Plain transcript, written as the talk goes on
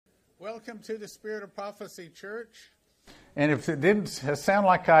Welcome to the Spirit of Prophecy Church. And if it didn't sound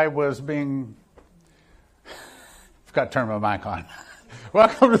like I was being... Forgot to turn my mic on.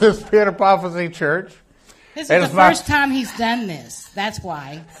 Welcome to the Spirit of Prophecy Church. This is the first time he's done this. That's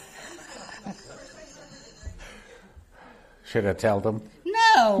why. Should I tell them?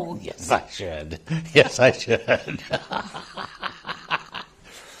 No. Yes, I should. Yes, I should.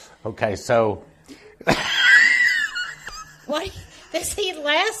 Okay, so... What? He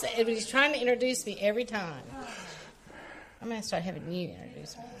laughs at me. He's trying to introduce me every time. I'm going to start having you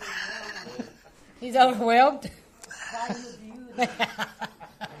introduce me. He's overwhelmed.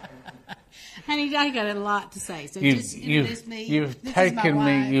 Honey, I got a lot to say, so just introduce me. You've taken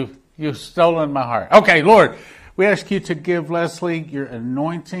me, you've stolen my heart. Okay, Lord, we ask you to give Leslie your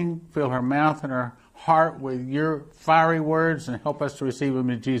anointing, fill her mouth and her heart with your fiery words, and help us to receive them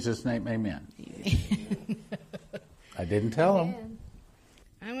in Jesus' name. Amen. I didn't tell him.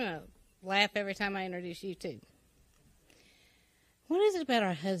 I'm going to laugh every time I introduce you, too. What is it about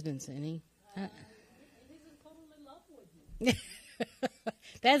our husbands, Cindy? He's in total love with you.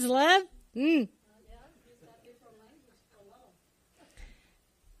 That's love? Mm.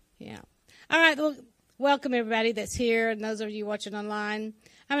 Yeah. All right. Well, welcome, everybody that's here, and those of you watching online.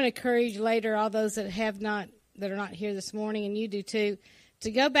 I'm going to encourage later all those that are not here this morning, and you do too, to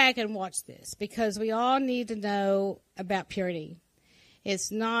go back and watch this, because we all need to know about purity.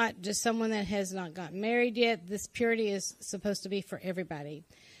 It's not just someone that has not gotten married yet. This purity is supposed to be for everybody.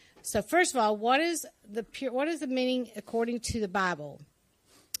 So first of all, what is the meaning according to the Bible?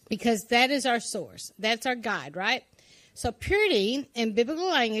 Because that is our source. That's our guide, right? So purity in biblical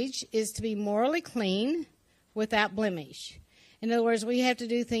language is to be morally clean without blemish. In other words, we have to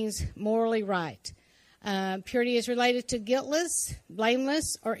do things morally right. Purity is related to guiltless,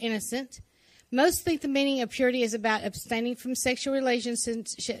 blameless, or innocent. Most think the meaning of purity is about abstaining from sexual relations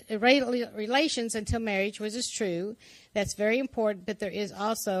until marriage, which is true. That's very important, but there is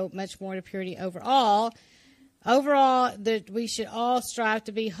also much more to purity overall. Overall, that we should all strive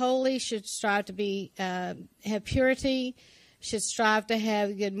to be holy, should strive to be have purity, should strive to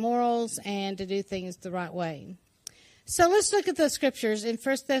have good morals, and to do things the right way. So let's look at the scriptures in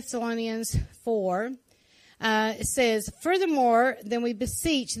 1 Thessalonians 4. It says, furthermore, then we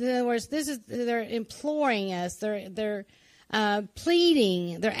beseech. In other words, they're imploring us. They're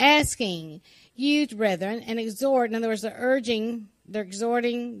pleading. They're asking you, brethren, and exhort. In other words, they're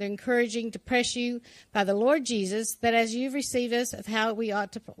exhorting, they're encouraging to press you by the Lord Jesus, that as you've received us, of how we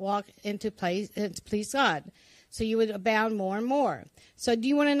ought to walk to please God, so you would abound more and more. So do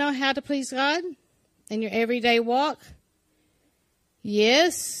you want to know how to please God in your everyday walk?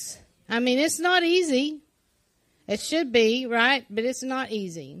 Yes. I mean, it's not easy. It should be, right? But it's not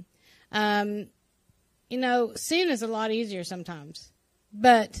easy. Sin is a lot easier sometimes.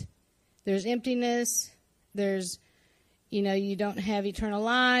 But there's emptiness. There's, you don't have eternal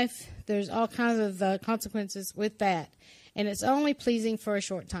life. There's all kinds of consequences with that. And it's only pleasing for a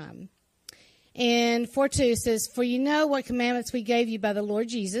short time. And 4:2 says, for you know what commandments we gave you by the Lord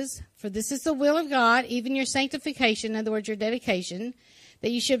Jesus. For this is the will of God, even your sanctification, in other words, your dedication,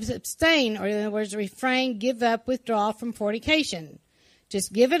 that you should abstain, or in other words, refrain, give up, withdraw from fornication.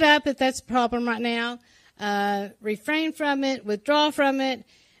 Just give it up if that's a problem right now. Refrain from it, withdraw from it,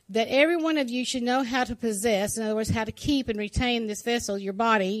 that every one of you should know how to possess, in other words, how to keep and retain this vessel, your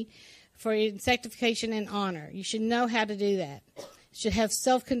body, for sanctification and honor. You should know how to do that. You should have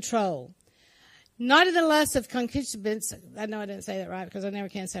self-control. Not in the lust of concupiscence. I know I didn't say that right, because I never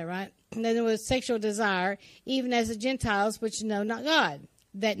can say it right. And then there was sexual desire, even as the Gentiles which know not God.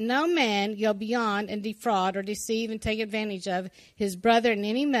 That no man go beyond and defraud or deceive and take advantage of his brother in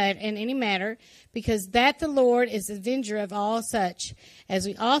any matter, because that the Lord is the avenger of all such, as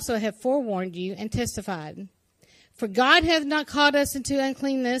we also have forewarned you and testified. For God hath not called us into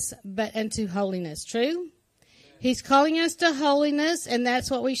uncleanness, but unto holiness. True? He's calling us to holiness, and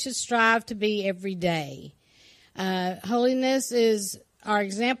that's what we should strive to be every day. Holiness is, our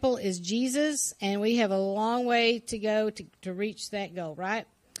example is Jesus, and we have a long way to go to reach that goal, right?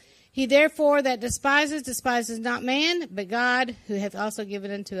 He therefore that despises not man, but God, who hath also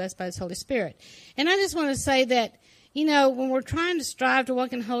given unto us by his Holy Spirit. And I just want to say that, when we're trying to strive to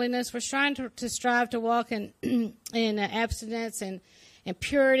walk in holiness, we're trying to strive to walk in abstinence and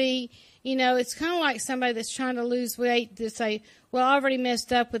purity. It's kind of like somebody that's trying to lose weight to say, well, I already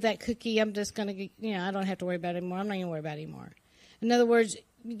messed up with that cookie. I'm just going to, I don't have to worry about it anymore. I'm not going to worry about it anymore. In other words,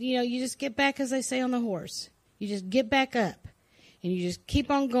 you just get back, as they say on the horse. You just get back up, and you just keep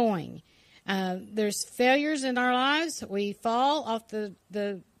on going. There's failures in our lives. We fall off the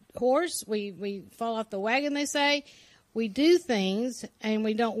horse. We fall off the wagon, they say. we do things and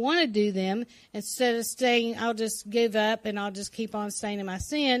we don't want to do them, instead of staying, I'll just give up and I'll just keep on staying in my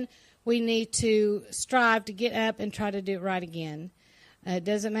sin, we need to strive to get up and try to do it right again. It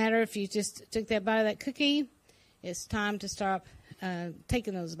doesn't matter if you just took that bite of that cookie. It's time to stop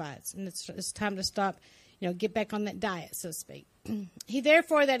taking those bites. And it's time to stop, get back on that diet, so to speak. He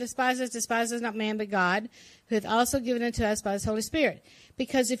therefore that despises not man but God, who hath also given it to us by his Holy Spirit.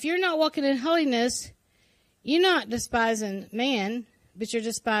 Because if you're not walking in holiness, you're not despising man, but you're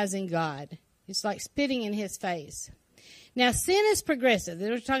despising God. It's like spitting in his face. Now, sin is progressive.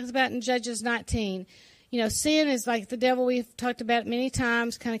 It talks about in Judges 19. Sin is like the devil, we've talked about it many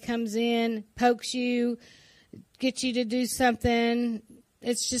times, kind of comes in, pokes you, gets you to do something.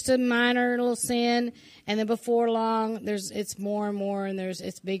 It's just a minor little sin. And then before long, it's more and more, and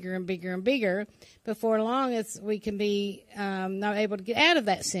it's bigger and bigger and bigger. Before long, we can be not able to get out of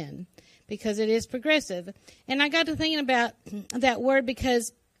that sin because it is progressive. And I got to thinking about that word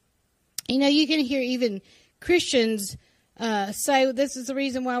because, you can hear even Christians say this is the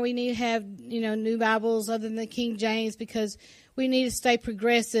reason why we need to have, new Bibles other than the King James, because we need to stay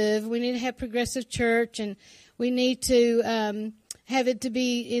progressive. We need to have progressive church, and we need to have it to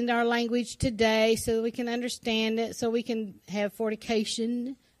be in our language today so that we can understand it, so we can have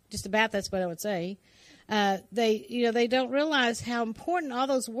fornication. Just about that's what I would say. They don't realize how important all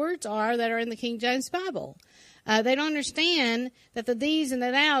those words are that are in the King James Bible. They don't understand that the these and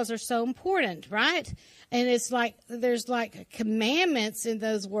the thous are so important, right? And it's like there's like commandments in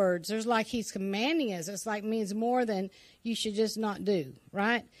those words. There's like he's commanding us. It's like means more than you should just not do,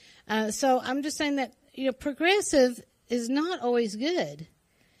 right? So I'm just saying that progressive is not always good.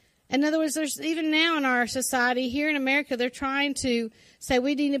 In other words, there's even now in our society here in America, they're trying to say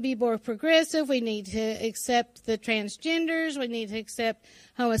we need to be more progressive. We need to accept the transgenders. We need to accept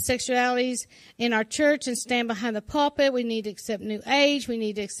homosexualities in our church and stand behind the pulpit. We need to accept New Age. We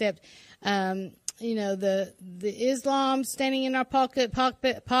need to accept, the Islam standing in our pulpits,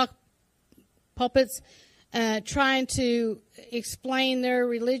 trying to explain their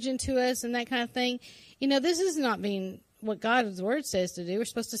religion to us and that kind of thing. This is not being what God's word says to do. We're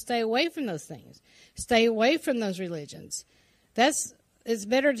supposed to stay away from those things. Stay away from those religions. It's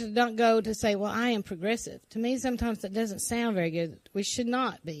better to not go to say, well, I am progressive. To me, sometimes that doesn't sound very good. We should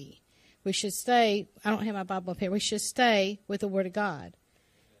not be. We should stay. I don't have my Bible up here. We should stay with the Word of God.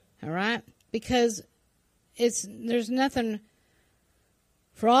 All right? Because there's nothing,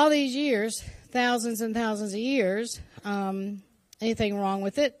 for all these years, thousands and thousands of years, anything wrong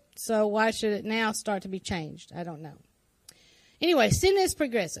with it. So why should it now start to be changed? I don't know. Anyway, sin is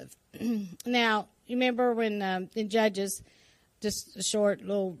progressive. Now, you remember when in Judges, just a short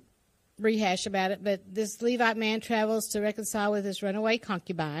little rehash about it, but this Levite man travels to reconcile with his runaway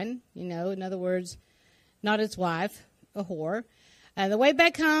concubine, in other words, not his wife, a whore. The way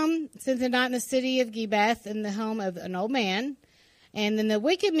back home, since they're not in the city of Gibeath, in the home of an old man, and then the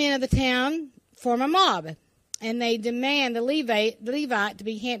wicked men of the town form a mob, and they demand the Levite to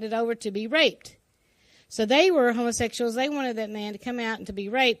be handed over to be raped. So they were homosexuals. They wanted that man to come out and to be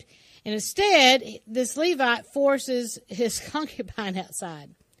raped. And instead, this Levite forces his concubine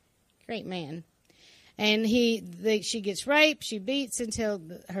outside. Great man. And she gets raped. She beats until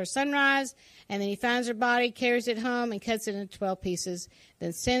her sunrise. And then he finds her body, carries it home, and cuts it into 12 pieces.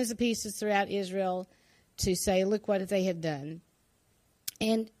 Then sends the pieces throughout Israel to say, look what they have done.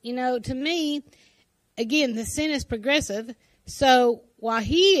 And, to me, again, the sin is progressive. So while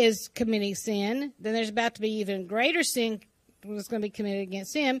he is committing sin, then there's about to be even greater sin was going to be committed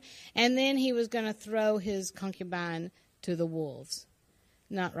against him, and then he was going to throw his concubine to the wolves.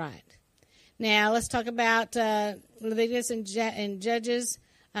 Not right. Now let's talk about Leviticus and Judges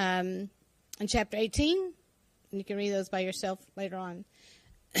in chapter 18. You can read those by yourself later on.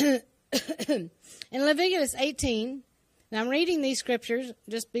 In Leviticus 18, now I'm reading these scriptures.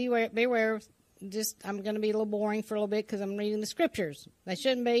 Just beware. I'm going to be a little boring for a little bit because I'm reading the scriptures. They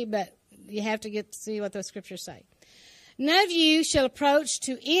shouldn't be, but you have to get to see what the scriptures say. None of you shall approach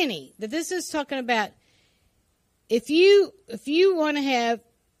to any. That this is talking about if you want to have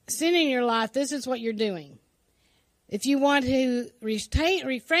sin in your life, this is what you're doing. If you want to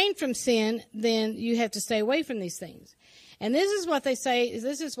refrain from sin, then you have to stay away from these things. And this is what they say.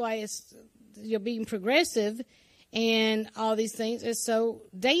 This is why you're being progressive, and all these things is so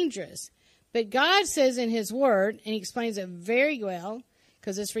dangerous. But God says in His Word, and He explains it very well,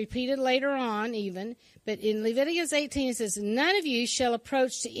 because it's repeated later on even, but in Leviticus 18 it says, none of you shall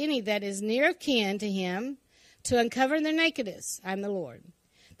approach to any that is near of kin to him to uncover their nakedness. I'm the Lord.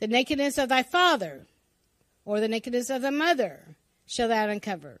 The nakedness of thy father, or the nakedness of thy mother, shall thou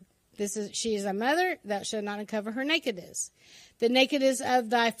uncover. She is thy mother, thou shalt not uncover her nakedness. The nakedness of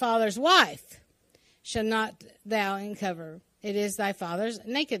thy father's wife shall not thou uncover. It is thy father's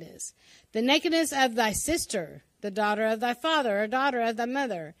nakedness. The nakedness of thy sister, the daughter of thy father, or daughter of thy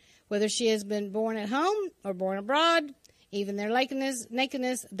mother, whether she has been born at home or born abroad, even their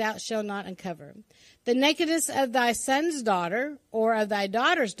nakedness thou shalt not uncover. The nakedness of thy son's daughter, or of thy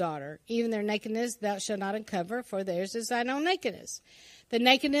daughter's daughter, even their nakedness thou shalt not uncover, for theirs is thine own nakedness. The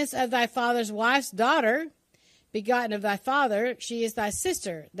nakedness of thy father's wife's daughter, begotten of thy father, she is thy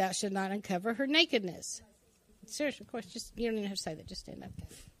sister, thou shalt not uncover her nakedness. Seriously, of course, you don't even have to say that, just stand up.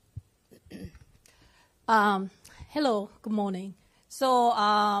 Hello, good morning. So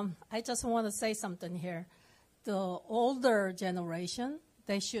I just want to say something here. The older generation,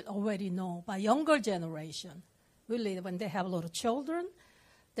 they should already know. But younger generation, really, when they have a lot of children,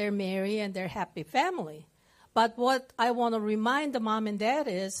 they're married and they're happy family. But what I want to remind the mom and dad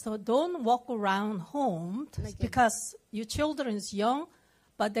is, so don't walk around home because your children is young,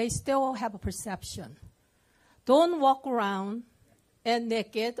 but they still have a perception. Don't walk around and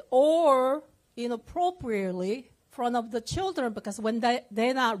naked or inappropriately in front of the children, because when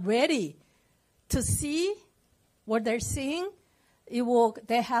they're not ready to see what they're seeing,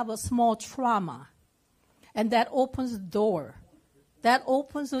 they have a small trauma. And that opens the door. That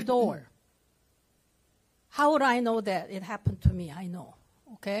opens the door. How would I know that? It happened to me, I know.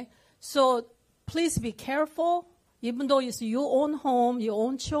 Okay? So please be careful. Even though it's your own home, your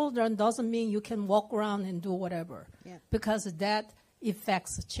own children, doesn't mean you can walk around and do whatever. Yeah. Because that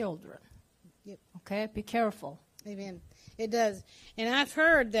affects the children. Yep. Okay? Be careful. Amen. It does. And I've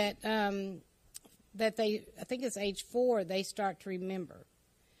heard that I think it's age 4, they start to remember.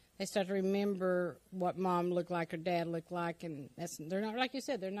 They start to remember what mom looked like or dad looked like, and they're not, like you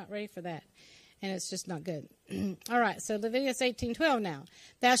said, they're not ready for that. And it's just not good. All right, so Leviticus 18:12 now.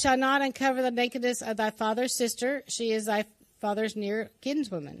 Thou shalt not uncover the nakedness of thy father's sister. She is thy father's near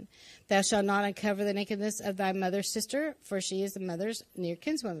kinswoman. Thou shalt not uncover the nakedness of thy mother's sister, for she is the mother's near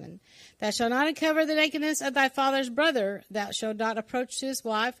kinswoman. Thou shalt not uncover the nakedness of thy father's brother. Thou shalt not approach to his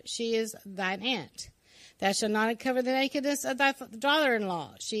wife. She is thine aunt. Thou shalt not uncover the nakedness of thy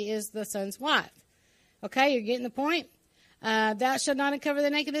daughter-in-law. She is the son's wife. Okay, you're getting the point? Thou shalt not uncover the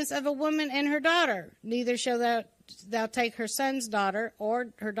nakedness of a woman and her daughter. Neither shall thou take her son's daughter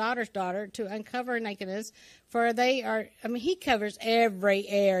or her daughter's daughter to uncover her nakedness, for they are, he covers every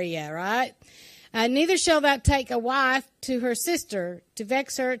area, right? Neither shall thou take a wife to her sister to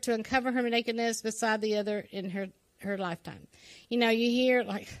vex her, to uncover her nakedness beside the other in her lifetime. You hear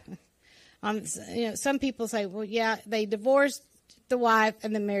some people say, well, yeah, they divorced the wife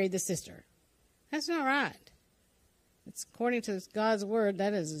and then married the sister. That's not right. It's according to God's word,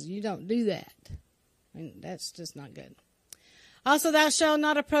 that is, you don't do that. That's just not good. Also, thou shalt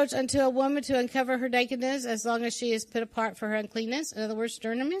not approach unto a woman to uncover her nakedness as long as she is put apart for her uncleanness. In other words,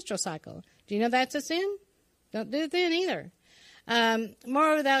 during her menstrual cycle. Do you know that's a sin? Don't do it then either.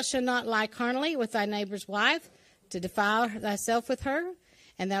 Moreover, thou shalt not lie carnally with thy neighbor's wife to defile thyself with her.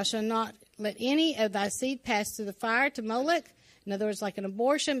 And thou shalt not let any of thy seed pass through the fire to Molech. In other words, like an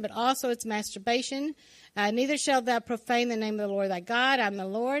abortion, but also it's masturbation. Neither shalt thou profane the name of the Lord thy God. I am the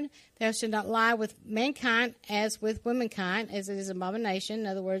Lord. Thou shalt not lie with mankind as with womankind, as it is an abomination. In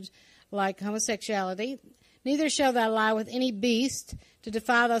other words, like homosexuality. Neither shalt thou lie with any beast to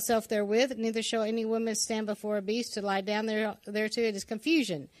defile thyself therewith. Neither shall any woman stand before a beast to lie down thereto. It is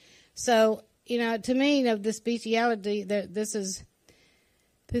confusion. So, to me, this bestiality, this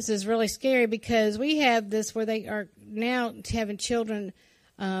is really scary, because we have this where they are now having children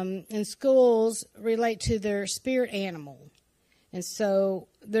in schools relate to their spirit animal. And so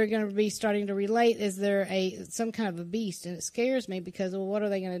they're going to be starting to relate, is there some kind of a beast? And it scares me because, well, what are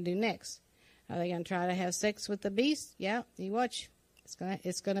they going to do next? Are they going to try to have sex with the beast? Yeah, you watch.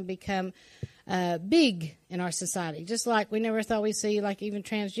 It's going to become big in our society. Just like we never thought we'd see, like, even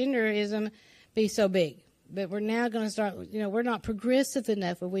transgenderism be so big. But we're now going to start, we're not progressive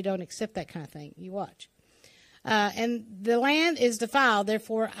enough if we don't accept that kind of thing. You watch. And the land is defiled,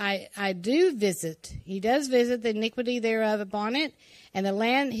 therefore I do visit. He does visit the iniquity thereof upon it, and the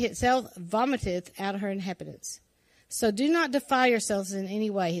land itself vomiteth out her inhabitants. So do not defile yourselves in any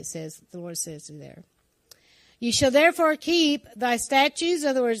way, the Lord says there. You shall therefore keep thy statutes. In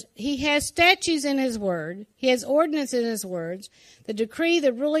other words, he has statutes in his word. He has ordinance in his words, the decree,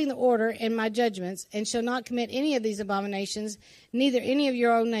 the ruling, the order, and my judgments, and shall not commit any of these abominations, neither any of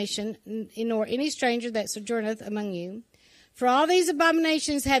your own nation, nor any stranger that sojourneth among you. For all these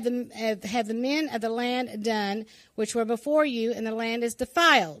abominations have the men of the land done, which were before you, and the land is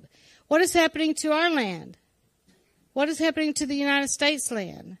defiled. What is happening to our land? What is happening to the United States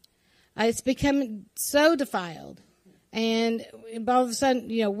land? It's become so defiled. And all of a sudden,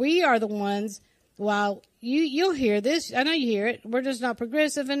 we are the ones, while you'll hear this. I know you hear it. We're just not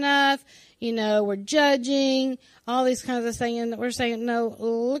progressive enough. We're judging, all these kinds of things. And we're saying, no,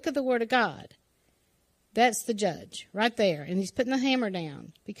 look at the Word of God. That's the judge right there. And he's putting the hammer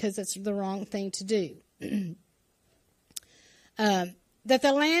down because it's the wrong thing to do. That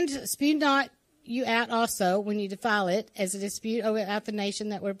the land spew not you out also when you defile it, as it is spewed out the nation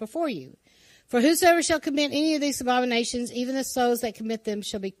that were before you. For whosoever shall commit any of these abominations, even the souls that commit them,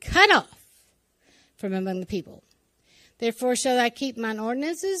 shall be cut off from among the people. Therefore shall I keep mine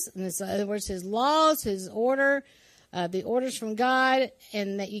ordinances, in other words, his laws, his order, the orders from God,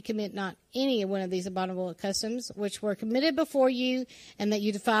 and that you commit not any one of these abominable customs which were committed before you, and that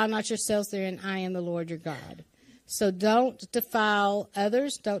you defile not yourselves therein. I am the Lord your God. So don't defile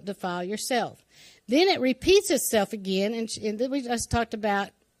others, don't defile yourself. Then it repeats itself again, and we just talked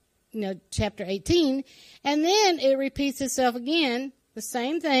about chapter 18, and then it repeats itself again, the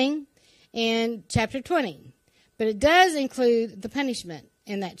same thing, in chapter 20. But it does include the punishment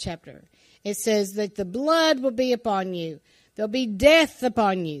in that chapter. It says that the blood will be upon you. There'll be death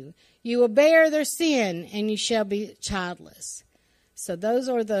upon you. You will bear their sin, and you shall be childless. So those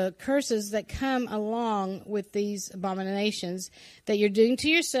are the curses that come along with these abominations that you're doing to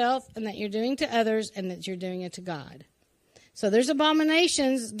yourself, and that you're doing to others, and that you're doing it to God. So there's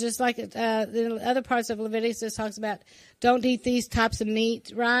abominations, just like the other parts of Leviticus. It talks about don't eat these types of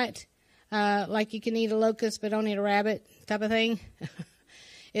meat, right? Like you can eat a locust, but don't eat a rabbit, type of thing.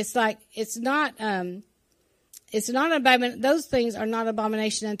 It's like it's not an abomination. Those things are not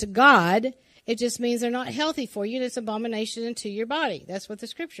abomination unto God. It just means they're not healthy for you. And it's abomination unto your body. That's what the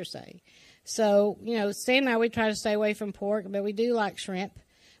scriptures say. So Stan and I, we try to stay away from pork, but we do like shrimp.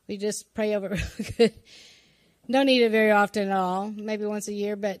 We just pray over it really good. Don't eat it very often at all, maybe once a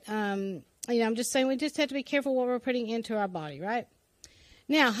year. But, I'm just saying we just have to be careful what we're putting into our body, right?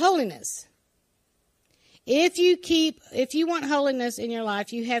 Now, holiness. If you want holiness in your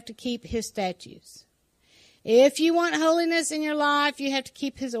life, you have to keep his statutes. If you want holiness in your life, you have to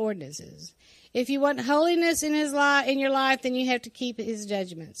keep his ordinances. If you want holiness in your life, then you have to keep his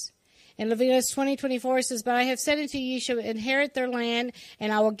judgments. In Leviticus 20:24 it says, But I have said unto you, you shall inherit their land,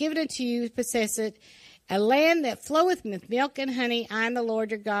 and I will give it unto you to possess it, a land that floweth with milk and honey. I am the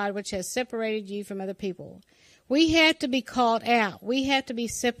Lord your God, which has separated you from other people. We have to be called out. We have to be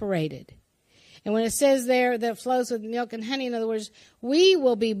separated. And when it says there that flows with milk and honey, in other words, we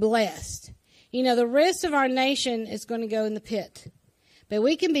will be blessed. The rest of our nation is going to go in the pit. But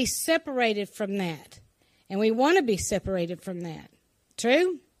we can be separated from that. And we want to be separated from that.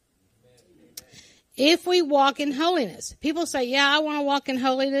 True? If we walk in holiness. People say, yeah, I want to walk in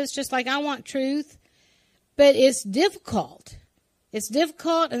holiness just like I want truth. But it's difficult. It's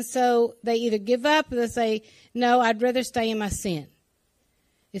difficult, and so they either give up or they say, no, I'd rather stay in my sin.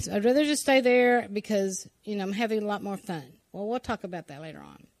 I'd rather just stay there because, I'm having a lot more fun. Well, we'll talk about that later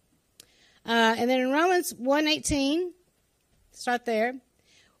on. And then in Romans 1:18, start there.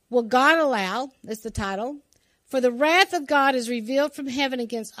 Will God allow, that's the title, for the wrath of God is revealed from heaven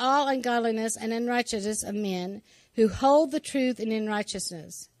against all ungodliness and unrighteousness of men who hold the truth in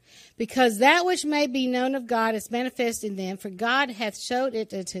unrighteousness. Because that which may be known of God is manifest in them, for God hath showed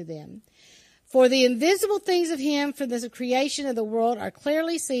it unto them. For the invisible things of him from the creation of the world are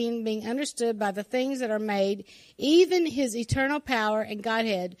clearly seen, being understood by the things that are made, even his eternal power and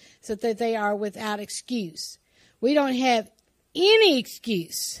Godhead, so that they are without excuse. We don't have any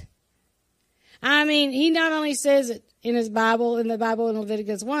excuse. I mean, he not only says it in the Bible in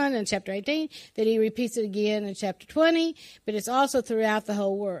Leviticus 1 and chapter 18, that he repeats it again in chapter 20, but it's also throughout the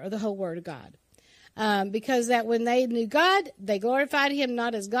whole Word of God. Because that when they knew God, they glorified him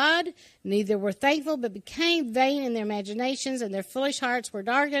not as God, neither were thankful, but became vain in their imaginations, and their foolish hearts were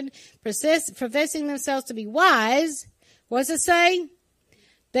darkened, professing themselves to be wise. What's it say?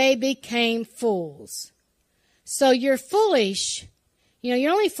 They became fools. So you're foolish.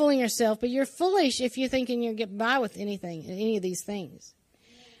 You're only fooling yourself, but you're foolish if you're thinking you'll get by with anything, any of these things.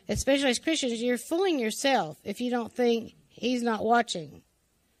 Especially as Christians, you're fooling yourself if you don't think he's not watching.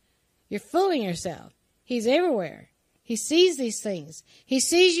 You're fooling yourself. He's everywhere. He sees these things. He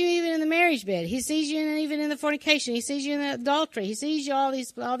sees you even in the marriage bed. He sees you even in the fornication. He sees you in the adultery. He sees you all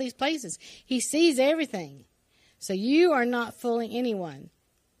these places. He sees everything. So you are not fooling anyone.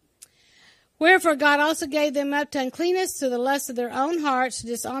 Wherefore God also gave them up to uncleanness to the lust of their own hearts, to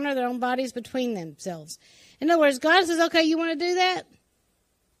dishonor their own bodies between themselves. In other words, God says, okay, you want to do that?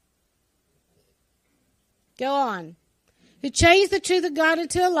 Go on. Who changed the truth of God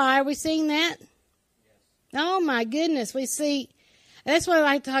into a lie. Are we seeing that? Oh, my goodness. We see, And that's what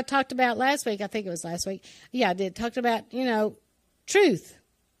I talked about last week. I think it was last week. Yeah, I did. Talked about, truth,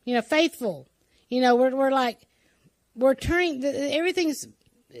 faithful. We're turning, everything's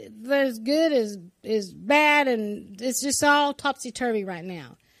as good as bad, and it's just all topsy-turvy right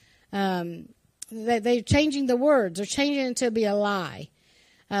now. They're changing the words. They're changing it to be a lie.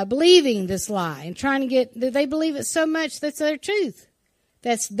 Believing this lie and trying to they believe it so much that's their truth.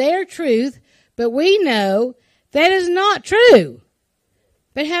 That's their truth, but we know that is not true.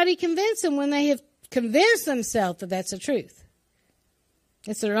 But how do you convince them when they have convinced themselves that that's the truth?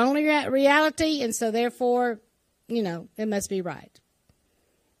 It's their only reality, and so therefore, it must be right.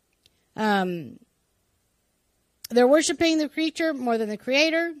 They're worshiping the creature more than the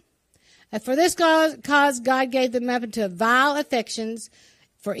Creator. For this cause, God gave them up into vile affections,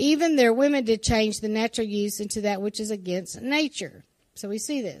 for even their women did change the natural use into that which is against nature. So we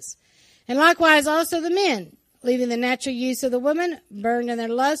see this. And likewise also the men, leaving the natural use of the woman, burned in their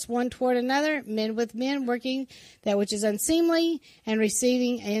lust one toward another, men with men, working that which is unseemly, and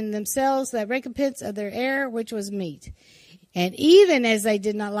receiving in themselves that recompense of their error which was meet. And even as they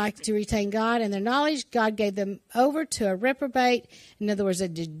did not like to retain God and their knowledge, God gave them over to a reprobate, in other words, a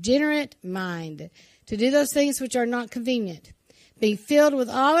degenerate mind, to do those things which are not convenient, being filled with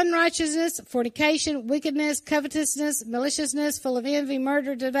all unrighteousness, fornication, wickedness, covetousness, maliciousness, full of envy,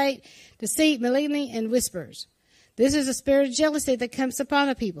 murder, debate, deceit, malignity, and whispers. This is a spirit of jealousy that comes upon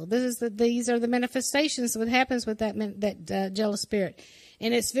the people. These are the manifestations of what happens with that jealous spirit.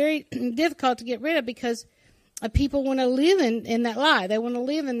 And it's very difficult to get rid of because people want to live in that lie. They want to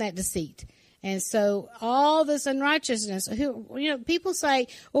live in that deceit. And so all this unrighteousness, people say,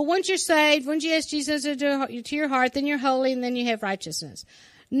 well, once you're saved, once you ask Jesus to your heart, then you're holy and then you have righteousness.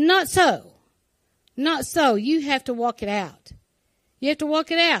 Not so. Not so. You have to walk it out. You have to walk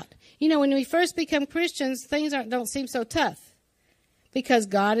it out. When we first become Christians, things don't seem so tough because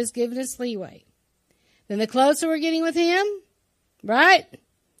God has given us leeway. Then the closer we're getting with Him, right?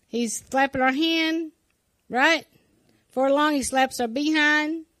 He's slapping our hand, right? For long, He slaps our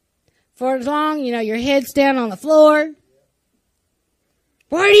behind. For as long, your head's down on the floor.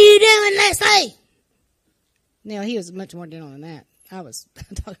 What are you doing, Leslie? Now, he was much more gentle than that. I was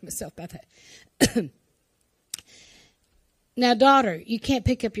talking to myself about that. Now, daughter, you can't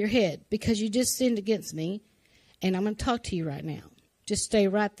pick up your head because you just sinned against me, and I'm going to talk to you right now. Just stay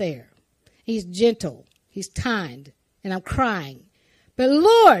right there. He's gentle. He's kind, and I'm crying. But,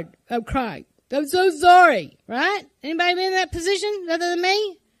 Lord, I'm crying. I'm so sorry, right? Anybody been in that position other than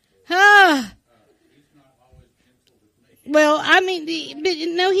me? Well,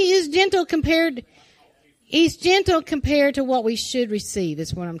 he is gentle he's gentle compared to what we should receive,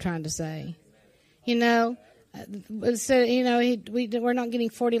 is what I'm trying to say. So, we're not getting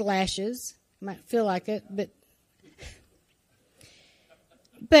 40 lashes. Might feel like it,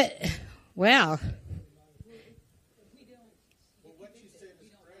 but, wow.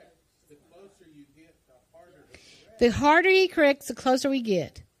 The harder he corrects, the closer we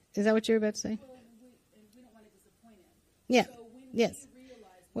get. Is that what you were about to say? Well, we don't want to disappoint him. Yeah. So when yes. we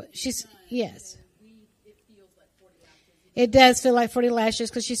realize well, yes. It feels like 40 lashes. It does feel like 40 lashes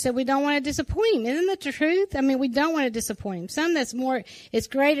because she said we don't want to disappoint him. Isn't that the truth? We don't want to disappoint him. Some it's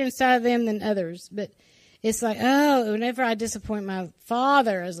greater inside of them than others. But it's like, whenever I disappoint my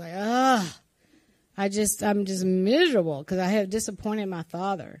father, I was like, I'm just miserable because I have disappointed my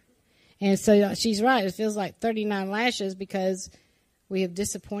father. And so she's right. It feels like 39 lashes because we have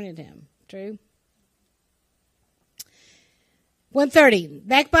disappointed him. True? 130.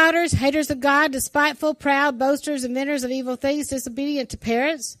 Backbiters, haters of God, despiteful, proud, boasters, inventors of evil things, disobedient to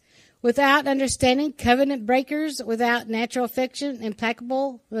parents, without understanding, covenant breakers, without natural affection,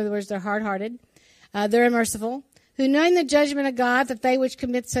 implacable. In other words, they're hard-hearted. They're unmerciful. Who, knowing the judgment of God, that they which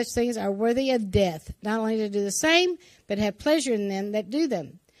commit such things are worthy of death, not only to do the same, but have pleasure in them that do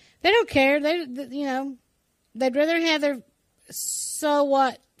them. They don't care. They'd rather have their so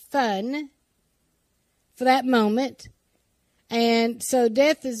what fun for that moment. And so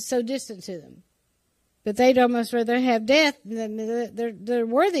death is so distant to them. But they'd almost rather have death. They're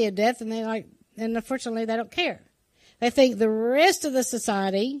worthy of death, and and unfortunately they don't care. They think the rest of the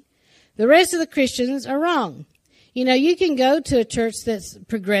society, the rest of the Christians are wrong. You can go to a church that's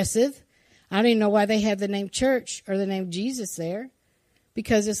progressive. I don't even know why they have the name church or the name Jesus there.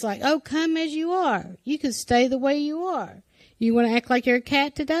 Because it's like, come as you are. You can stay the way you are. You want to act like you're a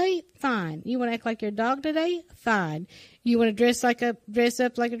cat today? Fine. You want to act like you're a dog today? Fine. You want to dress up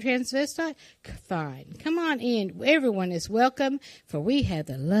like a transvestite? Fine. Come on in. Everyone is welcome, for we have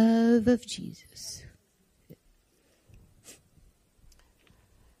the love of Jesus.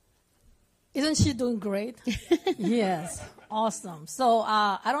 Isn't she doing great? Yes, awesome. So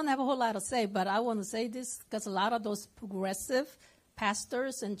I don't have a whole lot to say, but I want to say this because a lot of those progressive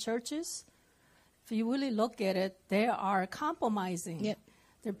pastors and churches, if you really look at it, they are compromising. Yep.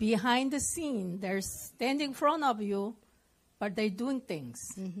 They're behind the scene. They're standing in front of you, but they're doing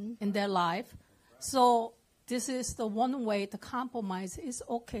things in their life. So this is the one way to compromise. It's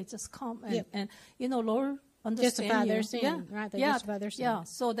okay, just come and Lord, understand Justify you. their sin, right? They justify their sin. Yeah,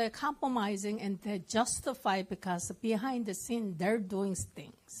 so they're compromising and they're justified because behind the scene, they're doing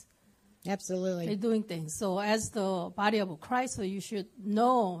things. Absolutely. They're doing things. So as the body of Christ, so you should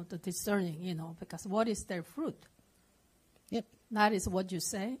know the discerning, because what is their fruit? Yep. That is what you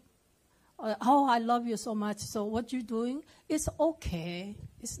say. Oh, I love you so much. So what you're doing is okay.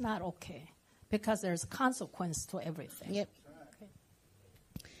 It's not okay because there's consequence to everything. Yep.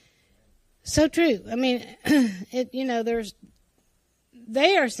 So true. I mean,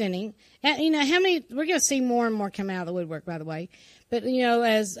 they are sinning. And, how many, we're going to see more and more come out of the woodwork, by the way. But,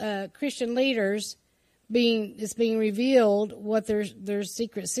 as Christian leaders, it's being revealed what their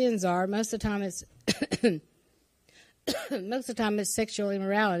secret sins are. Most of the time it's sexual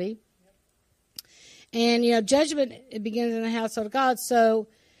immorality. And, judgment, it begins in the household of God. So,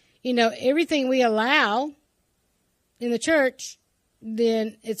 everything we allow in the church,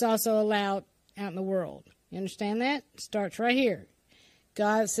 then it's also allowed out in the world. You understand that? It starts right here.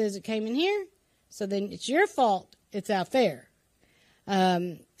 God says it came in here, so then it's your fault it's out there.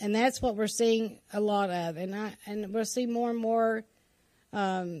 And that's what we're seeing a lot of. And we'll see more and more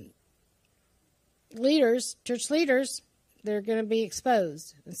leaders, church leaders, they're going to be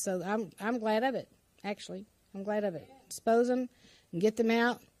exposed. And so I'm glad of it, actually. I'm glad of it. Expose them and get them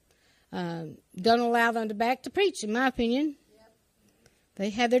out. Don't allow them to preach, in my opinion. They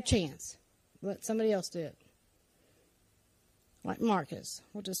had their chance. Let somebody else do it. Like Marcus.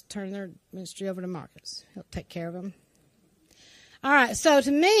 We'll just turn their ministry over to Marcus. He'll take care of them. All right. So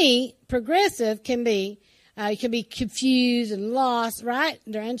to me, progressive can be, you can be confused and lost, right?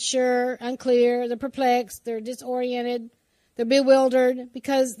 They're unsure, unclear, they're perplexed, they're disoriented, they're bewildered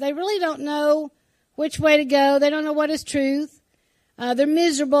because they really don't know which way to go. They don't know what is truth. They're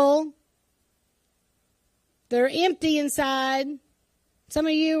miserable. They're empty inside. Some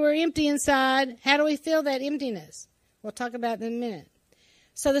of you are empty inside. How do we feel that emptiness? We'll talk about that in a minute.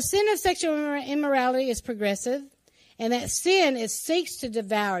 So the sin of sexual immorality is progressive, and that sin seeks to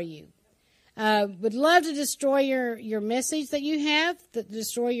devour you. Would love to destroy your message that you have, to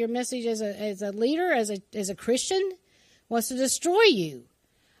destroy your message as a leader, as a Christian, wants to destroy you.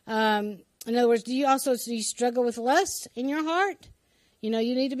 In other words, do you struggle with lust in your heart? You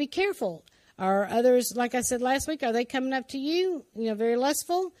need to be careful. Are others, like I said last week, are they coming up to you, very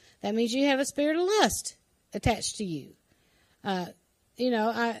lustful? That means you have a spirit of lust attached to you.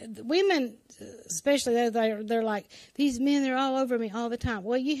 Women, especially, they're like, these men, they're all over me all the time.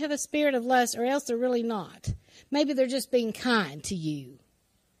 Well, you have a spirit of lust, or else they're really not. Maybe they're just being kind to you,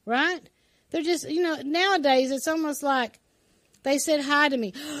 right? They're just, nowadays it's almost like they said hi to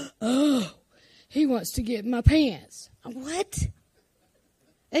me. Oh, he wants to get in my pants. What?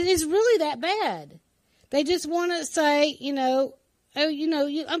 It is really that bad. They just want to say, Bill,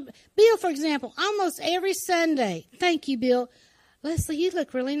 for example, almost every Sunday. Thank you, Bill. Leslie, you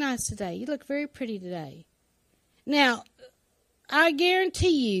look really nice today. You look very pretty today. Now, I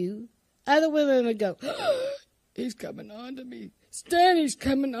guarantee you, other women would go, oh, he's coming on to me. Stanley's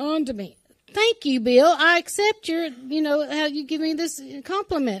coming on to me. Thank you, Bill. I accept how you give me this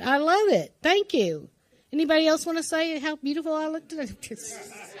compliment. I love it. Thank you. Anybody else want to say how beautiful I look today?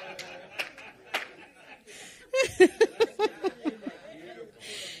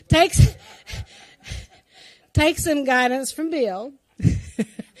 Take some guidance from Bill.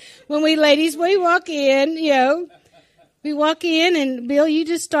 When we walk in, we walk in, and Bill, you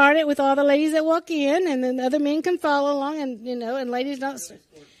just start it with all the ladies that walk in, and then other men can follow along, and and ladies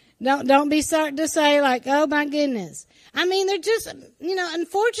don't be starting to say like, oh my goodness. I mean, they're just,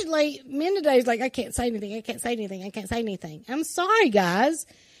 unfortunately, men today is like, I can't say anything. I'm sorry, guys.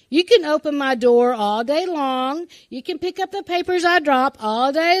 You can open my door all day long. You can pick up the papers I drop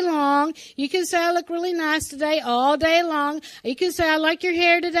all day long. You can say I look really nice today all day long. You can say I like your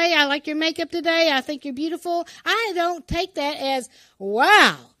hair today. I like your makeup today. I think you're beautiful. I don't take that as,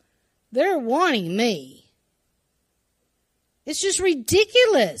 wow, they're wanting me. It's just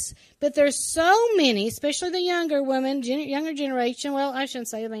ridiculous. But there's so many, especially the younger women, younger generation. Well, I shouldn't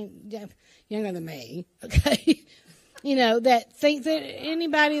say, younger than me. Okay. That think that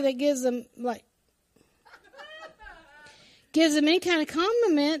anybody that gives them any kind of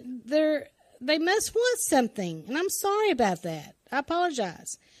compliment, they must want something. And I'm sorry about that. I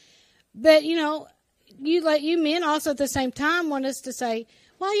apologize. But, you men also at the same time want us to say,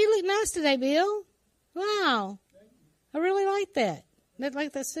 wow, you look nice today, Bill. Wow. I really like that.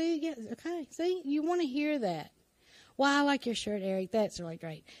 Like that. See, yeah, okay. See, you want to hear that. Wow, I like your shirt, Eric. That's really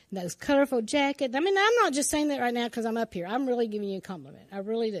great. And those colorful jackets. I mean, I'm not just saying that right now because I'm up here. I'm really giving you a compliment. I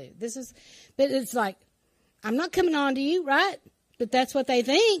really do. But it's like, I'm not coming on to you, right? But that's what they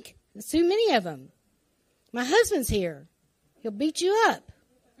think. There's too many of them. My husband's here. He'll beat you up.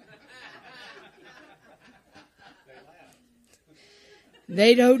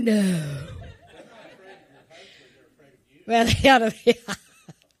 They don't know. Well, they ought to be.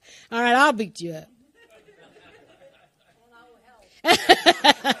 All right, I'll beat you up.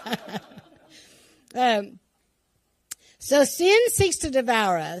 So sin seeks to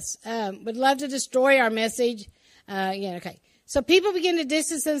devour us. Would love to destroy our message. Okay. So people begin to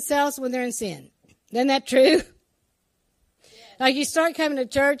distance themselves when they're in sin. Isn't that true? Like you start coming to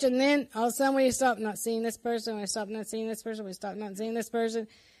church and then all of a sudden we stop not seeing this person, we stop not seeing this person, we stop not seeing this person.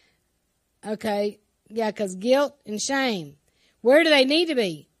 Okay. Yeah, because guilt and shame. Where do they need to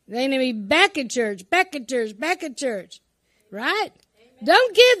be? They need to be back at church, back at church, back at church. Right? Amen.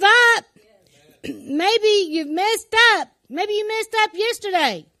 Don't give up. Maybe you've messed up. Maybe you messed up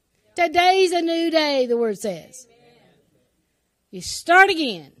yesterday. Today's a new day, the word says. Amen. You start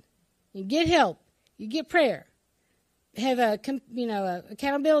again. You get help. You get prayer. Have a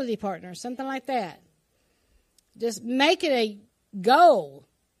accountability partner, something like that. Just make it a goal.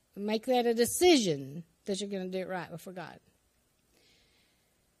 Make that a decision that you're going to do it right before God.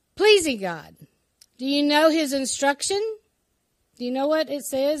 Pleasing God. Do you know His instruction? Do you know what it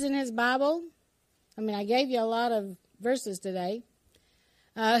says in His Bible? I mean, I gave you a lot of verses today.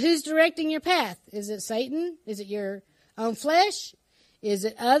 Who's directing your path? Is it Satan? Is it your own flesh? Is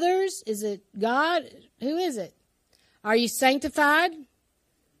it others? Is it God? Who is it? Are you sanctified?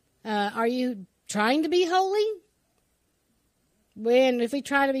 Are you trying to be holy? If we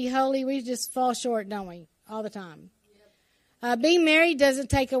try to be holy, we just fall short, don't we? All the time. Being married doesn't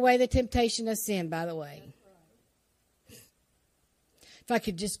take away the temptation of sin, by the way. If I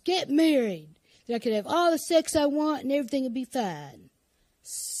could just get married, then I could have all the sex I want and everything would be fine.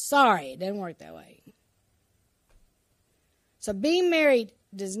 Sorry, it doesn't work that way. So being married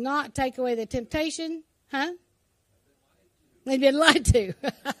does not take away the temptation, huh? They've been lied to.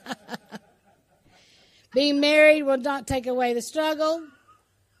 Being married will not take away the struggle.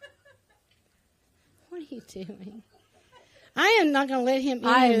 What are you doing? I am not going to let him in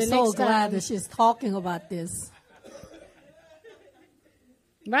I here am the so next glad time. that she's talking about this.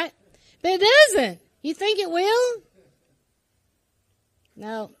 Right? But it doesn't. You think it will?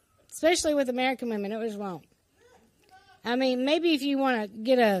 No. Especially with American women, it just won't. I mean, maybe if you want to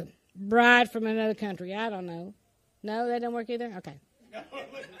get a bride from another country, I don't know. No, that don't work either? Okay.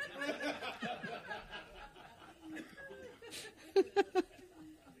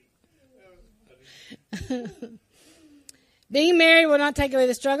 Being married will not take away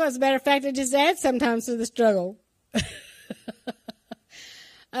the struggle. As a matter of fact, it just adds sometimes to the struggle.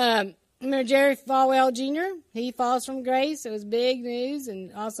 Remember Jerry Falwell Jr.? He falls from grace. It was big news.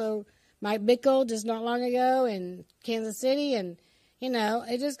 And also Mike Bickle just not long ago in Kansas City. And,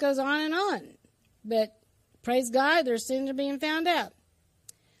 it just goes on and on. But praise God, their sins are being found out.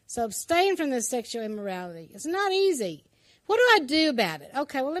 So abstain from this sexual immorality. It's not easy. What do I do about it?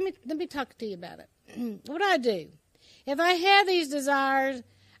 Okay, well, let me talk to you about it. What do I do? If I have these desires,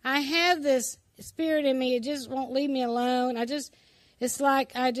 I have this spirit in me, it just won't leave me alone. It's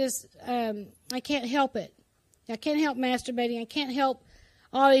like I can't help it. I can't help masturbating. I can't help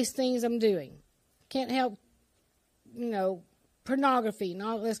all these things I'm doing. Can't help, pornography and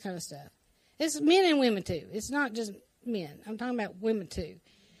all this kind of stuff. It's men and women too. It's not just men. I'm talking about women too.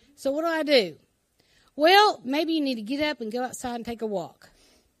 So what do I do? Well, maybe you need to get up and go outside and take a walk.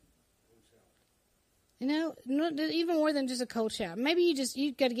 Even more than just a cold shower. Maybe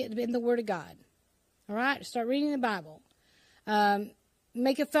you've got to get in the Word of God. All right? Start reading the Bible.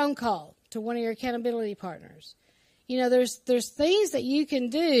 Make a phone call to one of your accountability partners. There's things that you can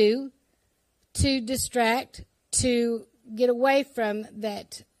do to distract, to get away from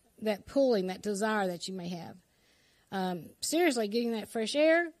that pulling, that desire that you may have. Seriously, getting that fresh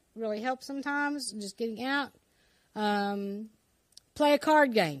air really helps sometimes. Just getting out. Play a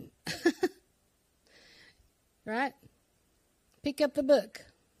card game. Right? Pick up the book.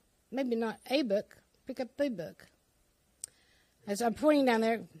 Maybe not a book. Pick up the book. As I'm pointing down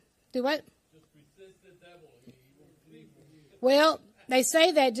there, do what? Just resist the devil and he will flee from you. Well, they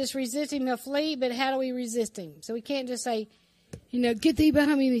say that just resist him, he'll flee, but how do we resist him? So we can't just say, get thee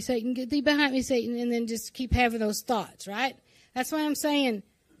behind me, Satan, get thee behind me, Satan, and then just keep having those thoughts, right? That's why I'm saying,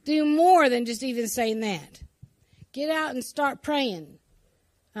 do more than just even saying that. Get out and start praying.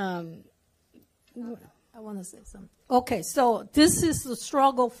 I want to say something. Okay, so this is the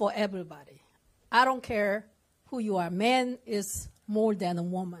struggle for everybody. I don't care who you are. Man is more than a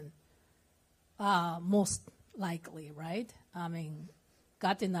woman, most likely, right? I mean,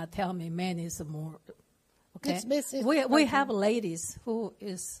 God did not tell me man is more. Okay, we have ladies who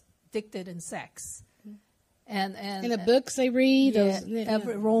is addicted in sex, and in the books they read,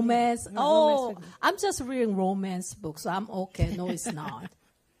 every romance. I'm just reading romance books, so I'm okay. No, it's not.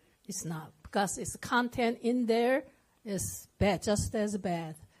 It's not, because it's content in there is bad, just as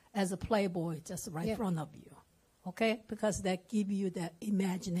bad as a Playboy just right in front of you. Okay, because that give you that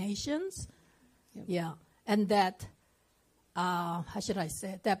imaginations, and that. How should I say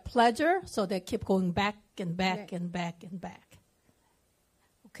it? That pleasure, so they keep going back and back and back and back.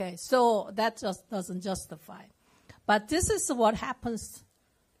 Okay, so that just doesn't justify. But this is what happens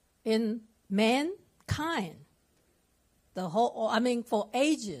in mankind. For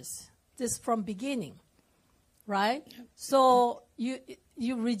ages, this from beginning, right? So you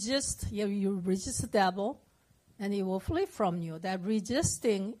resist the devil, and he will flee from you. That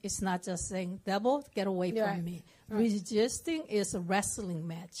resisting is not just saying, devil, get away from me. Right. Resisting is a wrestling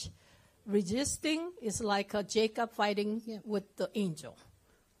match. Resisting is like Jacob fighting with the angel,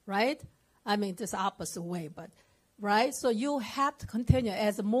 right? I mean, this opposite way, but, right? So you have to continue.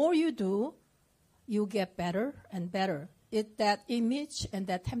 As the more you do, you get better and better. That image and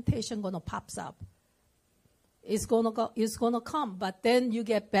that temptation going to pops up. It's going to come, but then you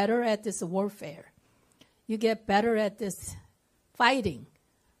get better at this warfare. You get better at this fighting.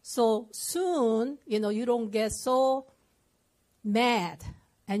 So soon, you don't get so mad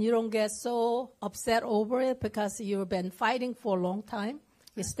and you don't get so upset over it because you've been fighting for a long time.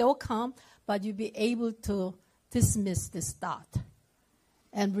 It still come, but you'll be able to dismiss this thought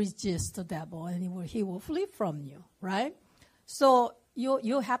and resist the devil, and he will flee from you, right? So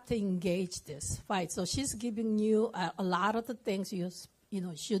you have to engage this fight. So she's giving you a lot of the things you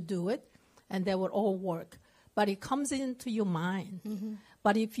should do it, and they will all work. But it comes into your mind. Mm-hmm.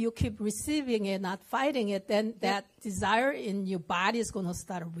 But if you keep receiving it, not fighting it, then that desire in your body is going to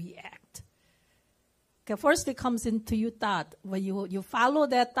start to react. Okay, first it comes into your thought. When you follow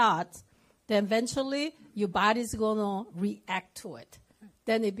that thought, then eventually your body is going to react to it.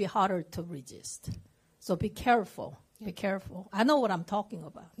 Then it'll be harder to resist. So be careful. Yep. Be careful. I know what I'm talking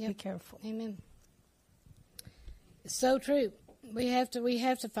about. Yep. Be careful. Amen. It's so true. We have to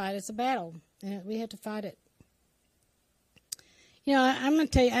fight. It's a battle. We have to fight it. I'm going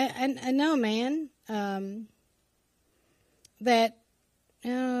to tell you, I know a man that,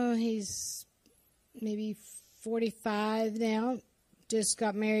 he's maybe 45 now, just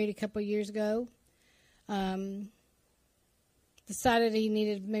got married a couple of years ago, decided he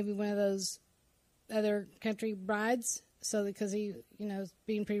needed maybe one of those other country brides, because he, is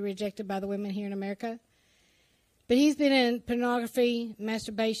being pretty rejected by the women here in America. But he's been in pornography,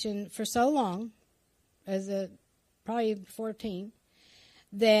 masturbation for so long, probably 14,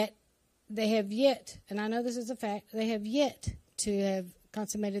 that they have yet, and I know this is a fact, they have yet to have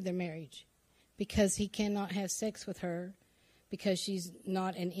consummated their marriage because he cannot have sex with her because she's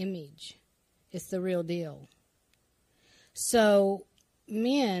not an image. It's the real deal. So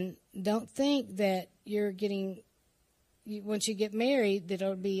men, don't think that once you get married, that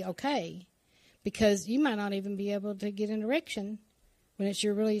it'll be okay, because you might not even be able to get an erection when it's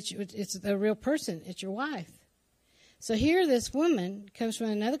a real person. It's your wife. So here this woman comes from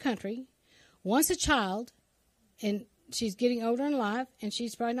another country, wants a child, and she's getting older in life, and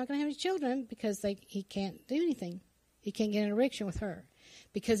she's probably not going to have any children because he can't do anything. He can't get an erection with her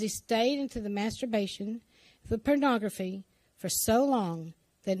because he stayed into the masturbation, the pornography for so long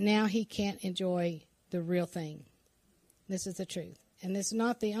that now he can't enjoy the real thing. This is the truth. And this is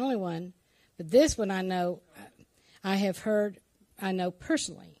not the only one, but this one I know, I know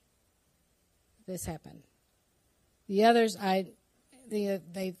personally this happened. The others, I've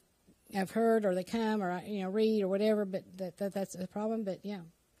heard, or they come, or read, or whatever. But that's a problem. But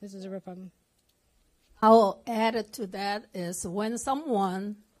this is a real problem. I'll add it to that is when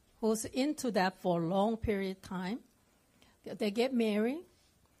someone who's into that for a long period of time, they get married,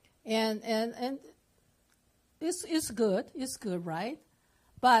 and it's good, right?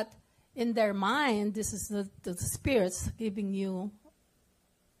 But in their mind, this is the spirits giving you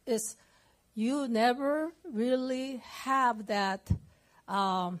is. You never really have that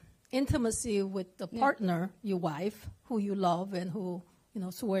intimacy with the partner, your wife, who you love and who,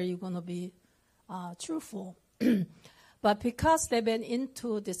 swear you're going to be truthful. But because they've been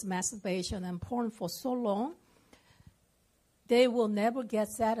into this masturbation and porn for so long, they will never get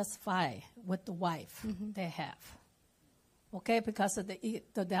satisfied with the wife they have. Okay, because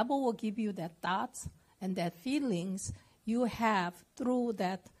the devil will give you that thoughts and that feelings you have through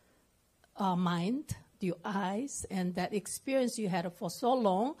that mind, your eyes, and that experience you had for so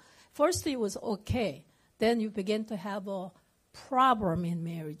long. First it was okay. Then you begin to have a problem in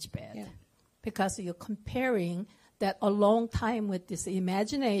marriage bed because you're comparing that a long time with this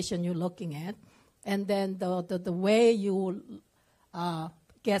imagination you're looking at, and then the way you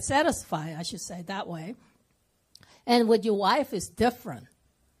get satisfied, I should say that way. And with your wife is different.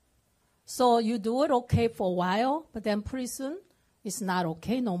 So you do it okay for a while, but then pretty soon it's not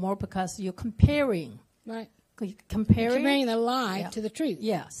okay no more because you're comparing. Right. Comparing the lie to the truth.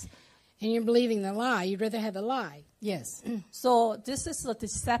 Yes. And you're believing the lie. You'd rather have the lie. Yes. So this is a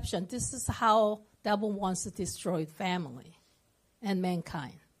deception. This is how devil wants to destroy family and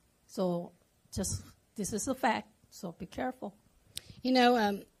mankind. So just this is a fact. So be careful. You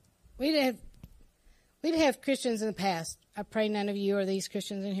know, we'd have Christians in the past. I pray none of you are these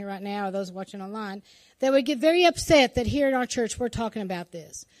Christians in here right now or those watching online that would get very upset that here in our church we're talking about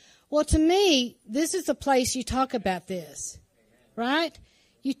this. Well, to me, this is the place you talk about this, right?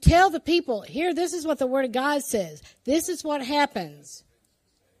 You tell the people, here, this is what the Word of God says. This is what happens.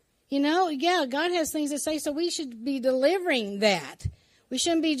 You know, yeah, God has things to say, so we should be delivering that. We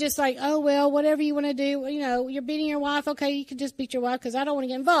shouldn't be just like, oh, well, whatever you want to do, you know, you're beating your wife. Okay, you can just beat your wife because I don't want to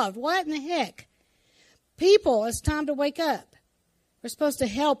get involved. What in the heck? People, it's time to wake up. We're supposed to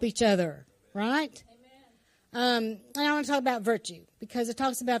help each other, right? And I want to talk about virtue because it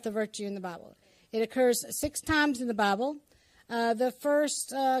talks about the virtue in the Bible. It occurs 6 times in the Bible. The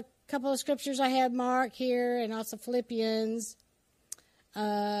first couple of scriptures I have Mark here and also Philippians.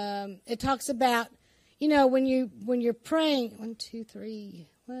 It talks about, you know, when you're praying. 1, 2, 3.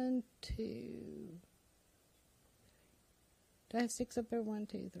 1, 2. Do I have 6 up there? 1,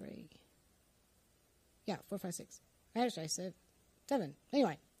 2, 3. Yeah, 4, 5, 6. Actually, I said 7.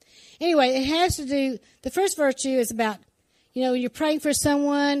 Anyway, it has to do. The first virtue is about, you know, when you're praying for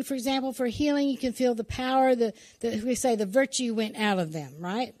someone, for example, for healing, you can feel the power, we say the virtue went out of them,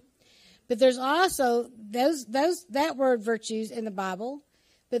 right? But there's also that word virtues in the Bible,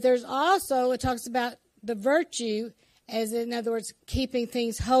 but there's also, it talks about the virtue as, in other words, keeping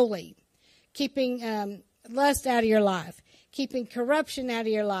things holy, keeping lust out of your life, keeping corruption out of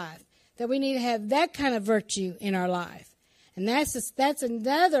your life, that we need to have that kind of virtue in our life. And that's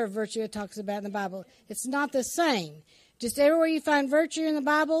another virtue it talks about in the Bible. It's not the same. Just everywhere you find virtue in the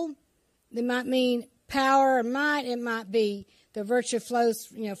Bible, it might mean power or might. It might be the virtue flows,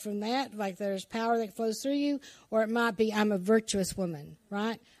 you know, from that, like there's power that flows through you, or it might be I'm a virtuous woman,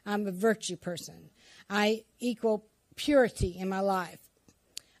 right? I'm a virtue person. I equal purity in my life.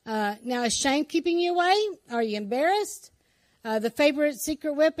 Now, is shame keeping you away? Are you embarrassed? The favorite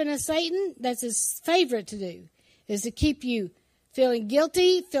secret weapon of Satan, that's his favorite to do, is to keep you feeling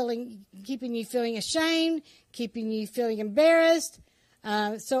guilty, keeping you feeling ashamed, keeping you feeling embarrassed.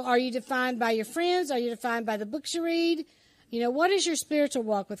 So are you defined by your friends? Are you defined by the books you read? You know, what is your spiritual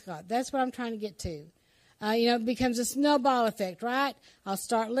walk with God? That's what I'm trying to get to. You know, it becomes a snowball effect, right? I'll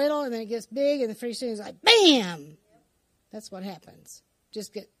start little, and then it gets big, and then pretty soon it's like, bam! That's what happens.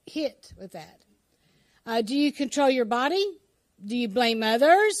 Just get hit with that. Do you control your body? Do you blame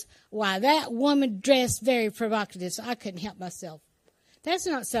others? Why, that woman dressed very provocative, so I couldn't help myself. That's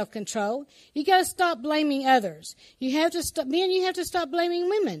not self-control. You got to stop blaming others. You have to stop. Men, you have to stop blaming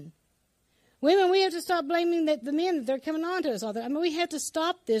women. Women, we have to stop blaming the men that they're coming on to us all the time. I mean, we have to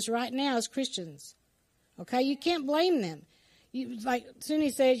stop this right now as Christians. Okay, you can't blame them. You, like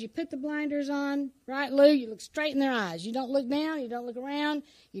Suni says, you put the blinders on, right, Lou? You look straight in their eyes. You don't look down. You don't look around.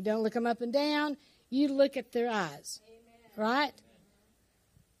 You don't look them up and down. You look at their eyes. Right?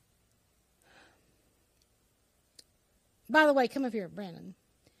 By the way, come up here, Brandon.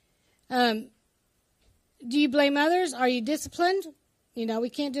 Do you blame others? Are you disciplined? You know, we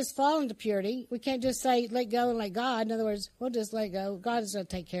can't just fall into purity. We can't just say, let go and let God. In other words, we'll just let go. God is going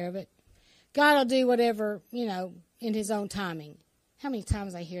to take care of it. God will do whatever, you know, in his own timing. How many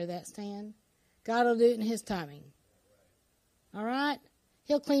times I hear that, Stan? God will do it in his timing. All right?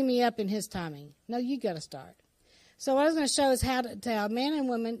 He'll clean me up in his timing. No, you got to start. So what I was going to show is how men and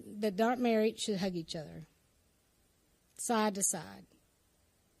women that aren't married should hug each other. Side to side.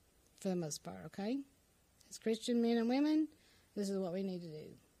 For the most part, okay? As Christian men and women, this is what we need to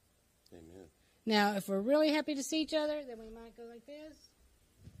do. Amen. Now, if we're really happy to see each other, then we might go like this.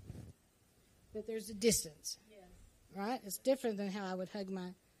 But there's a distance. Yes. Right? It's different than how I would hug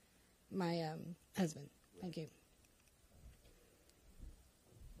my husband. Thank you.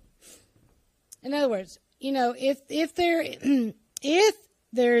 In other words, if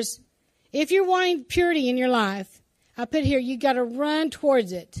you're wanting purity in your life, I put here, you got to run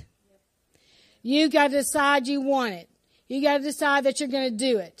towards it. You got to decide you want it. You got to decide that you're going to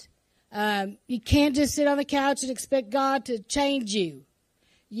do it. You can't just sit on the couch and expect God to change you.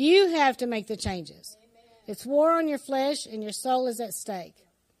 You have to make the changes. Amen. It's war on your flesh, and your soul is at stake.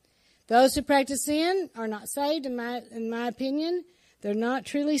 Those who practice sin are not saved, in my opinion. They're not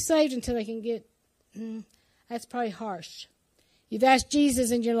truly saved until they can get. That's probably harsh. You've asked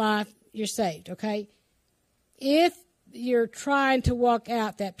Jesus in your life, you're saved. Okay, if you're trying to walk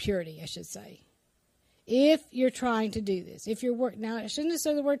out that purity, I should say. If you're trying to do this, if you're now I shouldn't have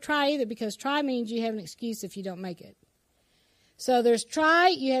said the word try either, because try means you have an excuse if you don't make it. So there's try,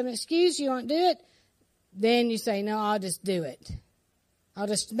 you have an excuse, you won't do it. Then you say, no, I'll just do it. I'll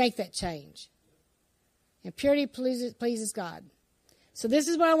just make that change. And purity pleases God. So this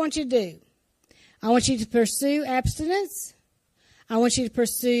is what I want you to do. I want you to pursue abstinence. I want you to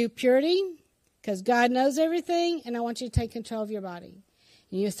pursue purity, because God knows everything, and I want you to take control of your body.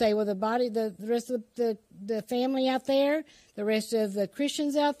 And you say, well, the rest of the family out there, the rest of the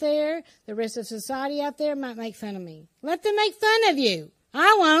Christians out there, the rest of society out there might make fun of me. Let them make fun of you.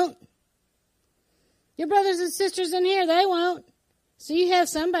 I won't. Your brothers and sisters in here, they won't. So you have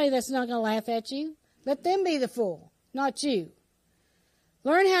somebody that's not going to laugh at you. Let them be the fool, not you.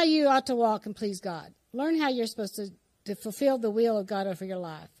 Learn how you ought to walk and please God. Learn how you're supposed to fulfill the will of God over your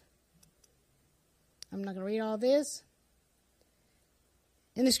life. I'm not going to read all this.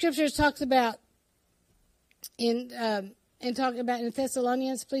 In the scriptures, talks about in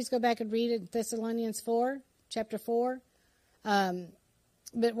Thessalonians. Please go back and read it. Thessalonians 4, chapter 4. But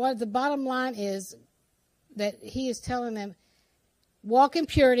what the bottom line is that he is telling them, walk in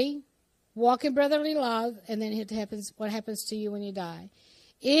purity, walk in brotherly love, and then what happens to you when you die.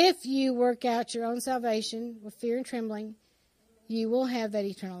 If you work out your own salvation with fear and trembling, you will have that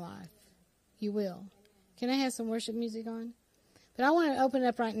eternal life. You will. Can I have some worship music on? But I want to open it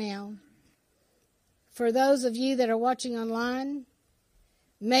up right now. For those of you that are watching online,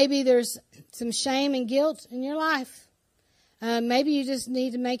 maybe there's some shame and guilt in your life. Maybe you just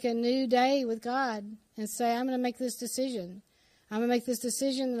need to make a new day with God and say, I'm going to make this decision. I'm going to make this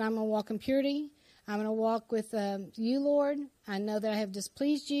decision that I'm going to walk in purity. I'm going to walk with you, Lord. I know that I have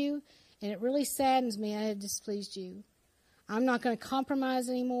displeased you, and it really saddens me I have displeased you. I'm not going to compromise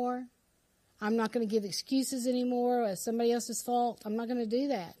anymore. I'm not going to give excuses anymore as somebody else's fault. I'm not going to do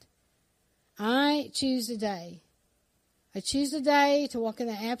that. I choose today. I choose today to walk in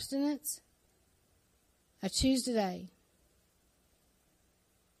the abstinence. I choose today.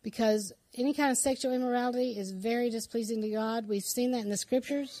 Because any kind of sexual immorality is very displeasing to God. We've seen that in the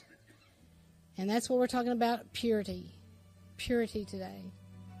scriptures. And that's what we're talking about, purity. Purity today.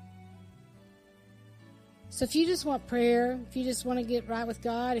 So if you just want prayer, if you just want to get right with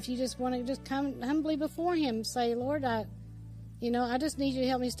God, if you just want to just come humbly before Him, say, Lord, I just need you to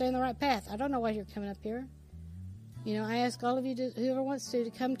help me stay on the right path. I don't know why you're coming up here. I ask all of you, whoever wants to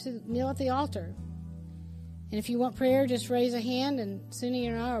come to kneel at the altar. And if you want prayer, just raise a hand, and Sunni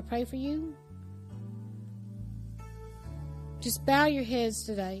and I will pray for you. Just bow your heads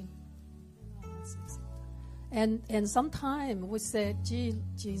today. And sometimes we say,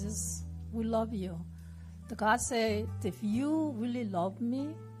 Jesus, we love you. The God said, if you really love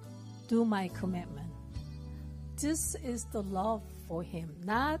me, do my commandment. This is the love for Him,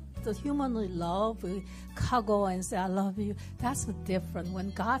 not the humanly love. We cuddle and say, I love you. That's different.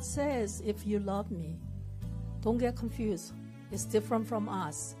 When God says, if you love me, don't get confused. It's different from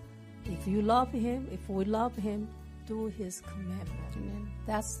us. If you love Him, if we love Him, do His commandment. Amen.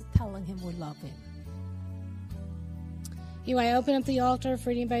 That's telling Him we love Him. Anyway, I open up the altar for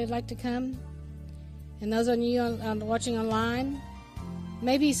anybody who'd like to come. And those of you watching online,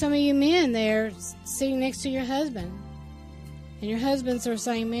 maybe some of you men there sitting next to your husband. And your husbands are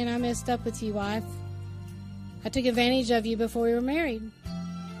saying, man, I messed up with you, wife. I took advantage of you before we were married.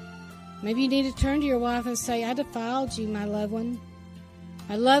 Maybe you need to turn to your wife and say, I defiled you, my loved one.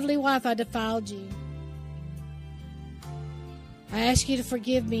 My lovely wife, I defiled you. I ask you to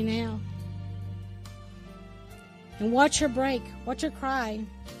forgive me now. And watch her break. Watch her cry.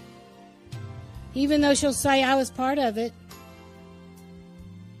 Even though she'll say, I was part of it.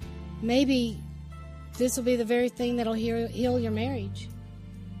 Maybe this will be the very thing that'll heal your marriage.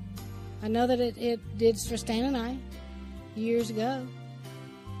 I know that it did for Stan and I years ago.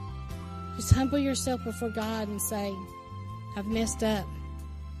 Just humble yourself before God and say, I've messed up.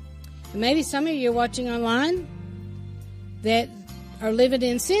 And maybe some of you are watching online that are living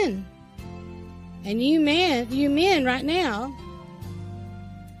in sin. And you men right now,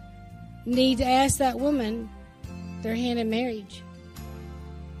 need to ask that woman their hand in marriage.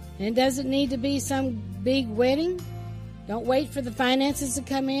 And it doesn't need to be some big wedding. Don't wait for the finances to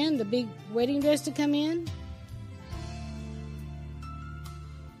come in, the big wedding dress to come in.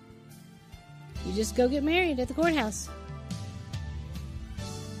 You just go get married at the courthouse.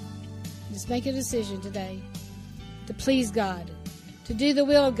 Just make a decision today to please God, to do the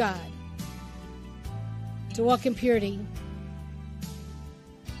will of God, to walk in purity.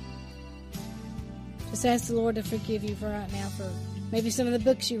 Just ask the Lord to forgive you for right now for maybe some of the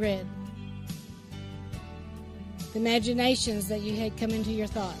books you read, the imaginations that you had come into your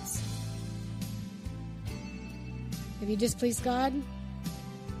thoughts. Have you displeased God?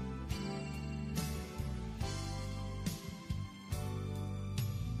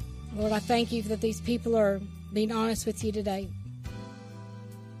 Lord, I thank you that these people are being honest with you today.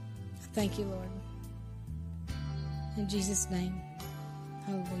 Thank you, Lord. In Jesus' name,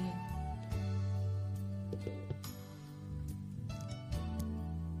 hallelujah.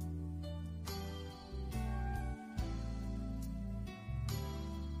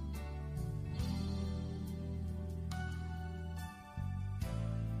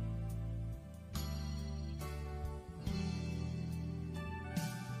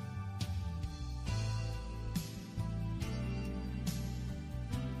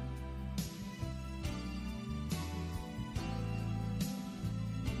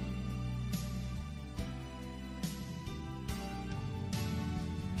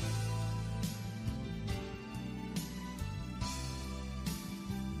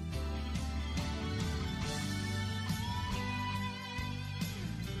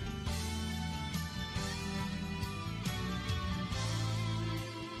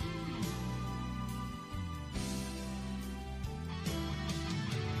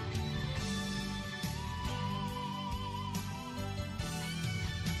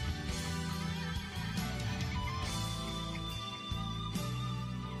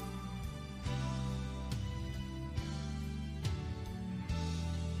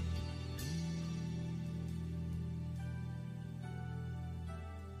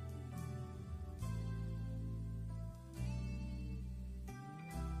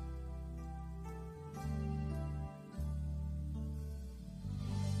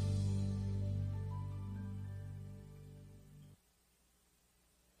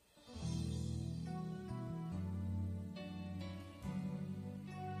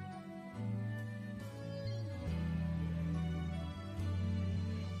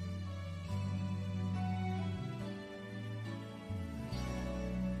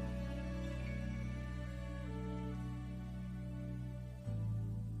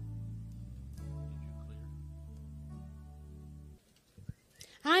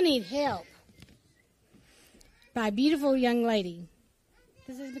 I need help by a beautiful young lady.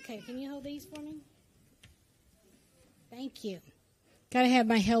 This is okay. Can you hold these for me? Thank you. Got to have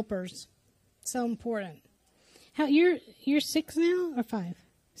my helpers. So important. How you're 6 now or 5?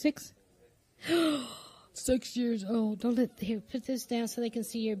 6? 6 years old. Don't let here. Put this down so they can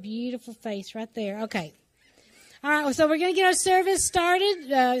see your beautiful face right there. Okay. All right. So we're going to get our service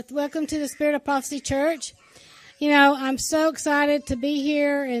started. Welcome to the Spirit of Prophecy Church. You know, I'm so excited to be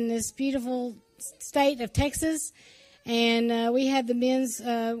here in this beautiful state of Texas. And we had the men's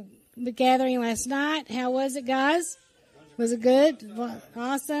gathering last night. How was it, guys? Was it good?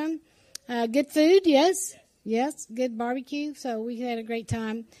 Awesome. Good food, yes. Yes, good barbecue. So we had a great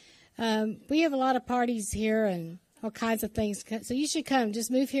time. We have a lot of parties here and all kinds of things. So you should come. Just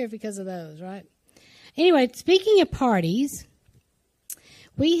move here because of those, right? Anyway, speaking of parties,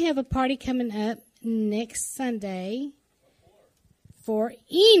 we have a party coming up next Sunday for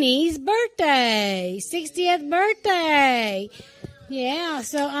Enie's birthday, 60th birthday. Yeah,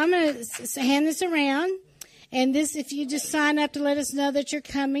 so I'm going to hand this around. And this, if you just sign up to let us know that you're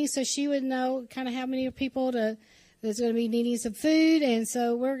coming, so she would know kind of how many people that's going to be needing some food. And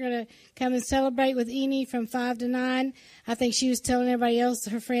so we're going to come and celebrate with Enie from 5 to 9. I think she was telling everybody else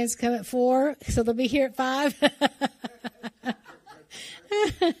her friends come at 4, so they'll be here at 5.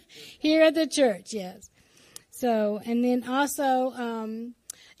 Here at the church, yes. So, and then also,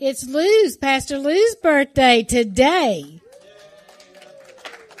 it's Pastor Lou's birthday today.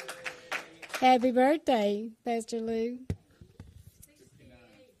 Happy birthday, Pastor Lou.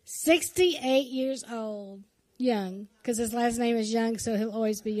 68 years old. Young, because his last name is Young, so he'll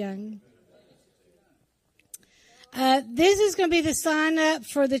always be young. This is going to be the sign up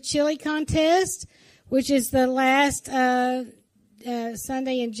for the chili contest, which is the last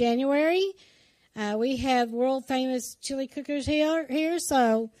Sunday in January. We have world famous chili cookers here.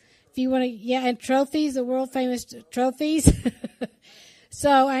 So if you want to, and trophies, the world famous trophies. So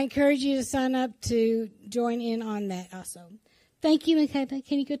I encourage you to sign up to join in on that also. Thank you, Michaela.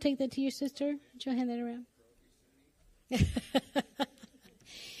 Can you go take that to your sister? She'll hand that around.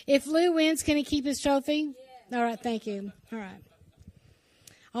 If Lou wins, can he keep his trophy? Yeah. All right, thank you. All right.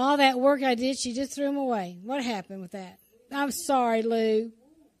 All that work I did, she just threw him away. What happened with that? I'm sorry, Lou.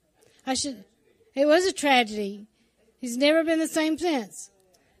 It was a tragedy. He's never been the same since.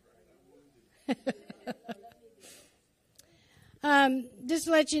 Just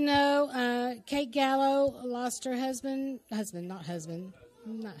to let you know, Kate Gallo lost her husband. Not husband.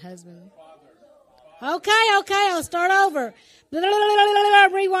 Okay, I'll start over.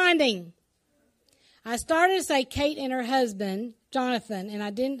 Rewinding. I started to say Kate and her husband, Jonathan, and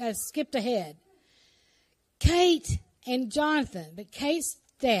I skipped ahead. Kate and Jonathan, but Kate's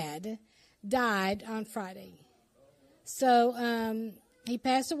dad died on Friday. So, he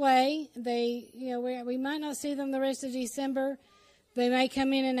passed away. We might not see them the rest of December. They may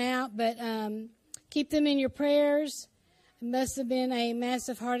come in and out, but keep them in your prayers. It must have been a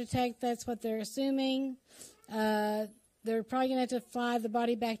massive heart attack. That's what they're assuming. They're probably going to have to fly the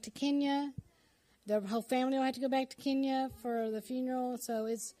body back to Kenya. The whole family will have to go back to Kenya for the funeral. So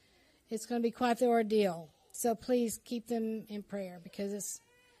it's going to be quite the ordeal. So please keep them in prayer because it's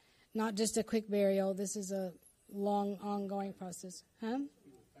not just a quick burial. This is a long, ongoing process. Huh?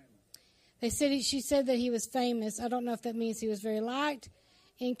 She said that he was famous. I don't know if that means he was very liked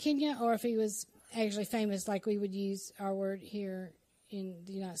in Kenya or if he was actually famous like we would use our word here in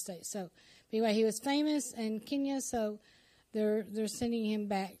the United States. So anyway, he was famous in Kenya, so they're sending him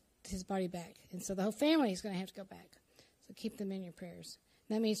back, his body back. And so the whole family is going to have to go back. So keep them in your prayers.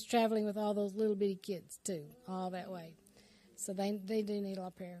 That means traveling with all those little bitty kids too, all that way. So they do need a lot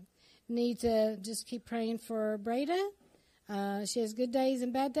of prayer. Need to just keep praying for Breda. She has good days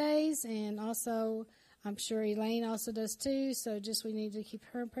and bad days, and also I'm sure Elaine also does too. So just we need to keep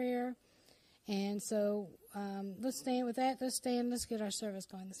her in prayer. And so let's stand with that. Let's stand. Let's get our service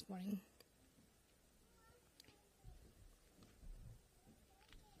going this morning.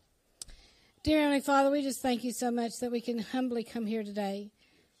 Dear Heavenly Father, we just thank you so much that we can humbly come here today.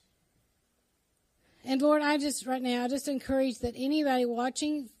 And Lord, I just encourage that anybody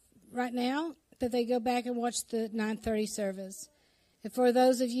watching right now, that they go back and watch the 9:30 service. And for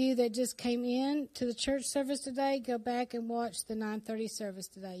those of you that just came in to the church service today, go back and watch the 9:30 service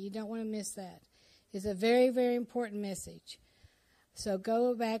today. You don't want to miss that. It's a very, very important message. So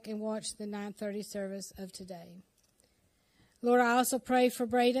go back and watch the 9:30 service of today. Lord, I also pray for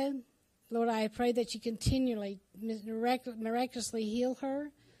Breda. Lord, I pray that you continually, miraculously heal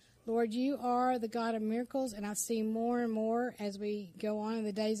her. Lord, you are the God of miracles, and I see more and more as we go on in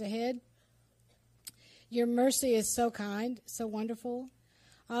the days ahead. Your mercy is so kind, so wonderful.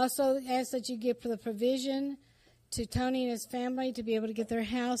 I also ask that you give the provision to Tony and his family to be able to get their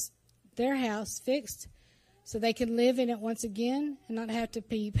house fixed so they can live in it once again and not have to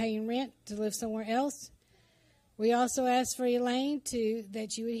be paying rent to live somewhere else. We also ask for Elaine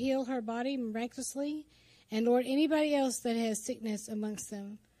that you would heal her body miraculously. And Lord, anybody else that has sickness amongst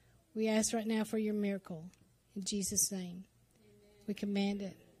them, we ask right now for your miracle. In Jesus' name, we command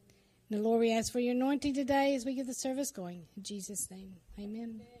it. And Lord, we ask for your anointing today as we get the service going. In Jesus' name,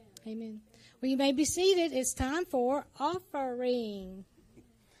 amen. Amen. Well, you may be seated. It's time for offering.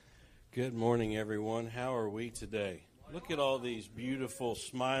 Good morning, everyone. How are we today? Look at all these beautiful,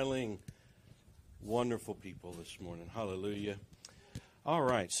 smiling, wonderful people this morning. Hallelujah. All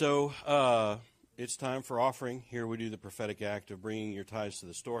right, so it's time for offering. Here we do the prophetic act of bringing your tithes to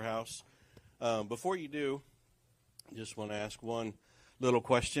the storehouse. Before you do, I just want to ask one little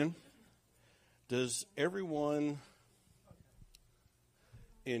question. Does everyone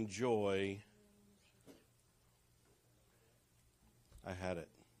enjoy... I had it.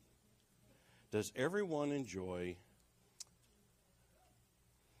 Does everyone enjoy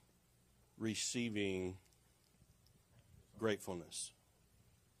receiving gratefulness?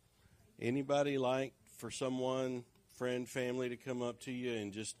 Anybody like for someone, friend, family to come up to you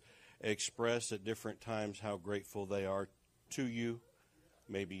and just express at different times how grateful they are to you?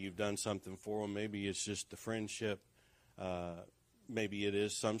 Maybe you've done something for them. Maybe it's just the friendship. Maybe it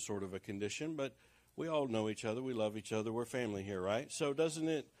is some sort of a condition, but we all know each other. We love each other. We're family here, right? So doesn't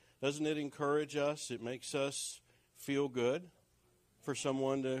it encourage us? It makes us feel good for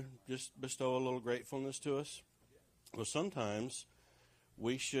someone to just bestow a little gratefulness to us. Well, sometimes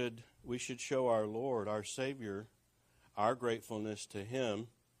we should show our Lord, our Savior, our gratefulness to Him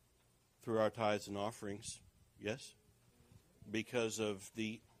through our tithes and offerings. Yes? Because of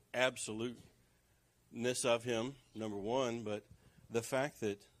the absoluteness of Him, number one, but the fact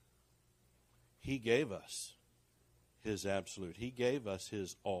that He gave us His absolute. He gave us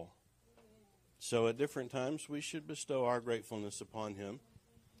His all. So at different times, we should bestow our gratefulness upon Him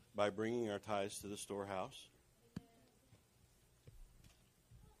by bringing our tithes to the storehouse.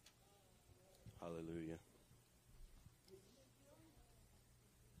 Hallelujah.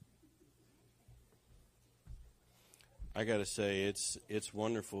 I got to say, it's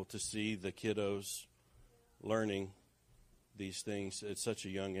wonderful to see the kiddos learning these things at such a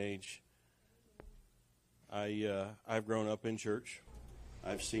young age. I've grown up in church.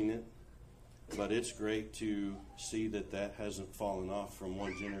 I've seen it. But it's great to see that hasn't fallen off from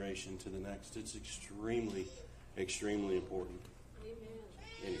one generation to the next. It's extremely, extremely important.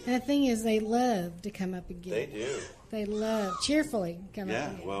 Anyway. And the thing is, they love to come up and give. They do. They love, cheerfully come up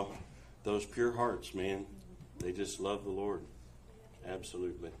and give. Yeah, well, those pure hearts, man, they just love the Lord.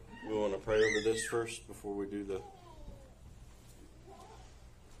 Absolutely. We want to pray over this first before we do the...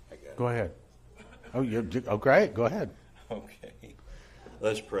 Go ahead. Oh, great. Go ahead. Okay.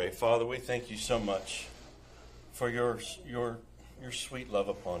 Let's pray. Father, we thank you so much for your sweet love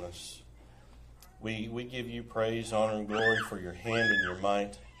upon us. We give you praise, honor, and glory for your hand and your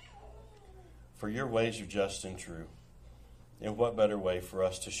might, for your ways are just and true. And what better way for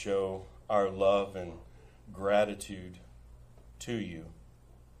us to show our love and gratitude to you,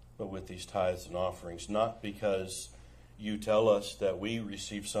 but with these tithes and offerings, not because you tell us that we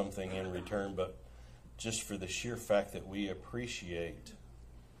receive something in return, but just for the sheer fact that we appreciate,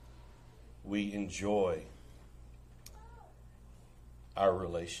 we enjoy our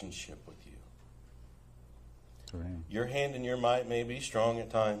relationship with you. Right. Your hand and your might may be strong at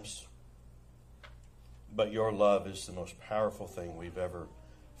times, but your love is the most powerful thing we've ever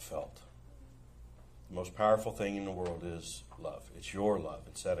felt. The most powerful thing in the world is love. It's your love.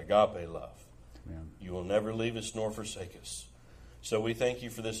 It's that agape love. Amen. You will never leave us nor forsake us. So we thank you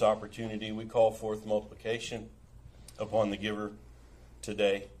for this opportunity. We call forth multiplication upon the giver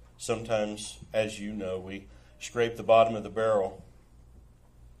today. Sometimes, as you know, we scrape the bottom of the barrel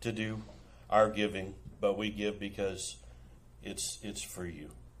to do our giving, but we give because it's for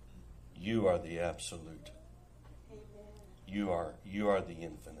you. You are the absolute. You are the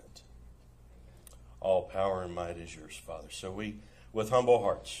infinite. All power and might is yours, Father. So we, with humble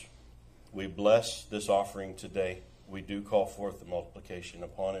hearts, we bless this offering today. We do call forth the multiplication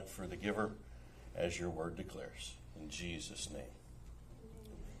upon it for the giver, as your word declares. In Jesus' name.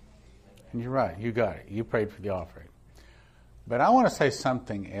 And you're right. You got it. You prayed for the offering. But I want to say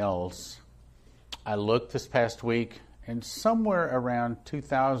something else. I looked this past week, and somewhere around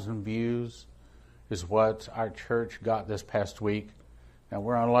 2,000 views is what our church got this past week. Now,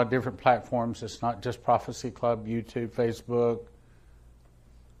 we're on a lot of different platforms. It's not just Prophecy Club, YouTube, Facebook,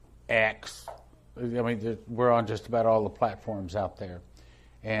 X. I mean, we're on just about all the platforms out there.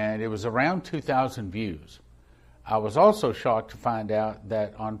 And it was around 2,000 views. I was also shocked to find out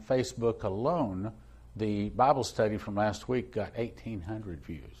that on Facebook alone, the Bible study from last week got 1,800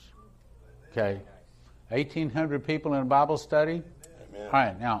 views. Okay? 1,800 people in a Bible study? Amen. All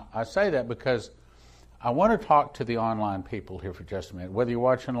right, now, I say that because I want to talk to the online people here for just a minute, whether you're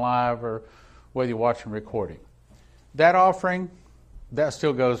watching live or whether you're watching recording. That offering, that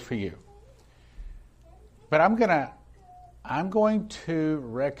still goes for you. But I'm going to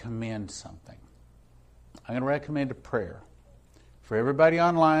recommend something. I'm going to recommend a prayer for everybody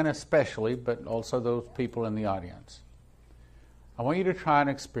online especially, but also those people in the audience. I want you to try an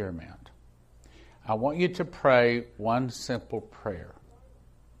experiment. I want you to pray one simple prayer.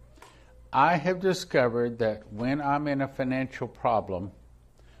 I have discovered that when I'm in a financial problem,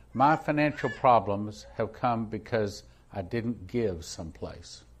 my financial problems have come because I didn't give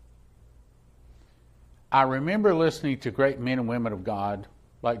someplace. I remember listening to great men and women of God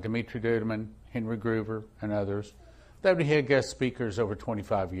like Dimitri Duduman, Henry Groover, and others. They would have guest speakers over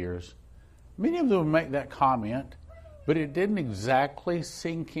 25 years. Many of them would make that comment, but it didn't exactly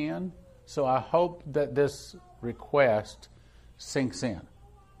sink in. So I hope that this request sinks in.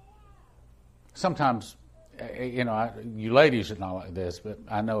 Sometimes, you ladies are not like this, but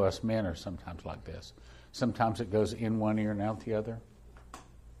I know us men are sometimes like this. Sometimes it goes in one ear and out the other.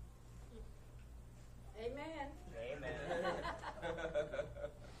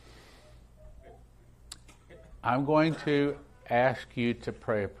 I'm going to ask you to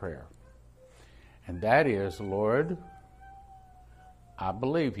pray a prayer. And that is, Lord, I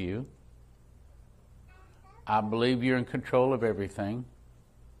believe you. I believe you're in control of everything.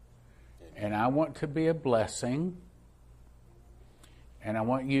 And I want to be a blessing. And I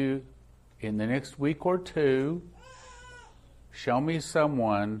want you, in the next week or two, show me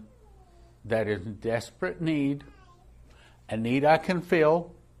someone that is in desperate need, a need I can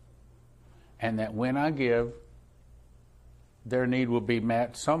fill, and that when I give, their need will be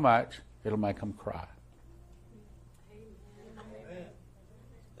met so much it'll make them cry.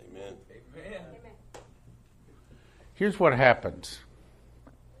 Amen. Here's what happens.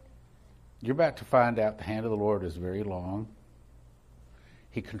 You're about to find out the hand of the Lord is very long.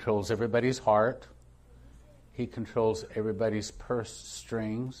 He controls everybody's heart. He controls everybody's purse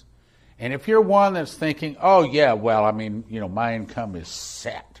strings. And if you're one that's thinking, oh, yeah, well, I mean, my income is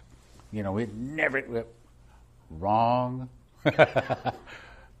set. It never... Wrong.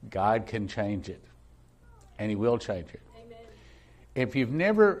 God can change it. And He will change it. Amen. If you've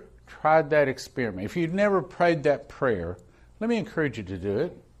never tried that experiment, if you've never prayed that prayer, let me encourage you to do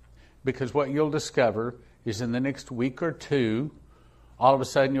it. Because what you'll discover is in the next week or two, all of a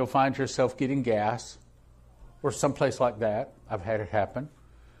sudden you'll find yourself getting gas or someplace like that. I've had it happen.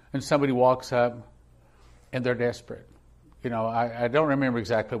 And somebody walks up and they're desperate. I don't remember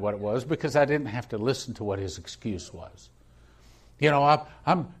exactly what it was because I didn't have to listen to what his excuse was.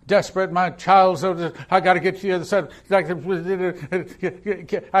 I'm desperate. My child's I got to get to the other side.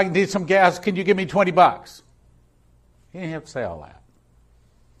 I need some gas. Can you give me $20? He didn't have to say all that.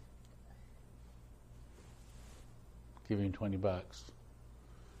 Give him $20.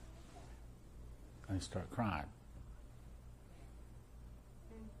 And he start crying.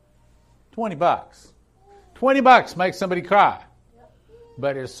 $20. $20 makes somebody cry.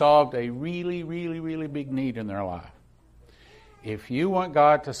 But it solved a really, really, really big need in their life. If you want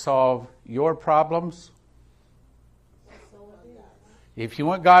God to solve your problems,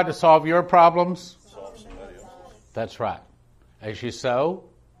 that's right. As you sow,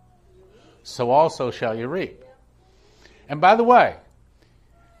 so also shall you reap. And by the way,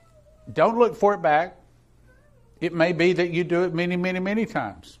 don't look for it back. It may be that you do it many, many, many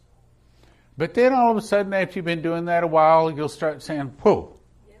times. But then all of a sudden, after you've been doing that a while, you'll start saying, whoa.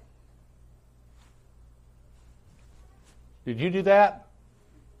 Did you do that?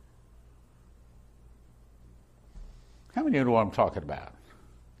 How many know what I'm talking about?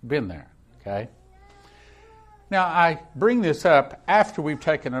 Been there, okay? Now, I bring this up after we've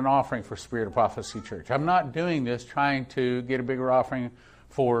taken an offering for Spirit of Prophecy Church. I'm not doing this trying to get a bigger offering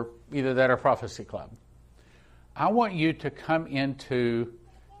for either that or Prophecy Club. I want you to come into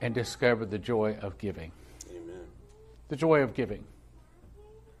and discover the joy of giving. Amen. The joy of giving.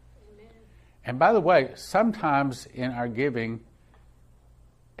 Amen. And by the way, sometimes in our giving,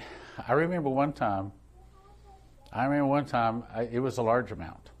 I remember one time, it was a large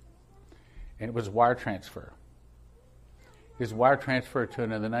amount. And it was wire transfer. It was wire transfer to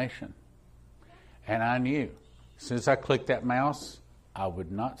another nation. And I knew, as soon as I clicked that mouse, I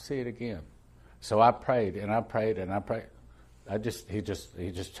would not see it again. So I prayed and I prayed and I prayed. He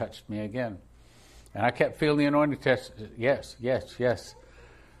just touched me again. And I kept feeling the anointing touch. Yes, yes, yes.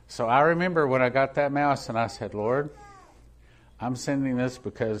 So I remember when I got that mouse and I said, Lord, I'm sending this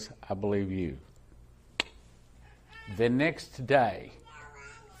because I believe you. The next day,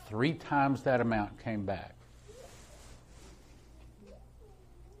 3 times that amount came back.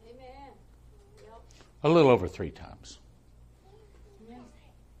 Amen. Yep. A little over 3 times.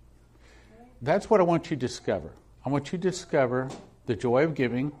 That's what I want you to discover. I want you to discover the joy of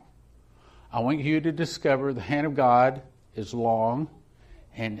giving. I want you to discover the hand of God is long.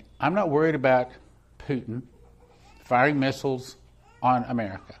 And I'm not worried about Putin firing missiles on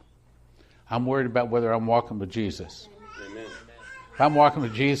America. I'm worried about whether I'm walking with Jesus. Amen. If I'm walking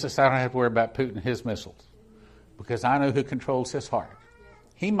with Jesus, I don't have to worry about Putin and his missiles. Because I know who controls his heart.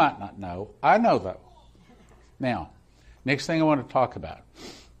 He might not know. I know, though. Now, next thing I want to talk about.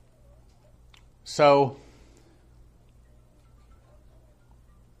 So,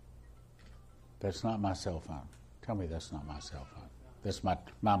 that's not my cell phone. Tell me that's not my cell phone. That's my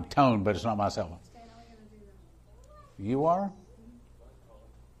tone, but it's not my cell phone. You are?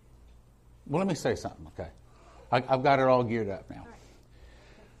 Well, let me say something, okay? I've got it all geared up now.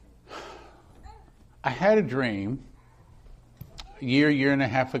 I had a dream a year and a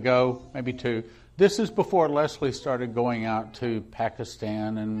half ago, maybe 2. This is before Leslie started going out to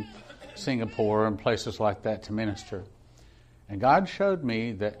Pakistan and Singapore and places like that to minister. And God showed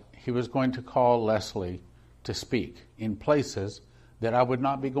me that He was going to call Leslie to speak in places that I would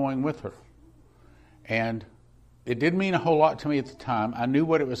not be going with her. And it didn't mean a whole lot to me at the time. I knew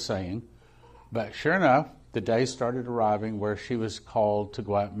what it was saying. But sure enough, the days started arriving where she was called to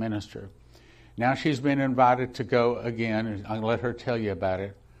go out and minister. Now she's been invited to go again, and I'll let her tell you about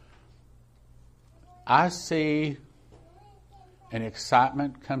it. I see an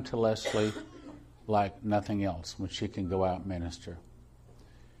excitement come to Leslie like nothing else when she can go out and minister.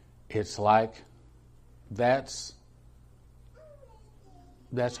 It's like that's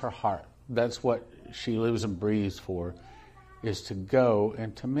her heart. That's what she lives and breathes for. is to go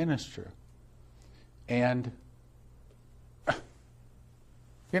and to minister. And, I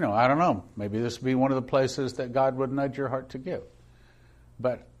don't know. Maybe this would be one of the places that God would nudge your heart to give.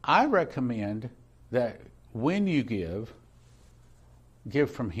 But I recommend that when you give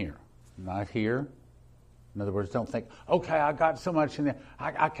from here, not here. In other words, don't think, okay, I got so much in there,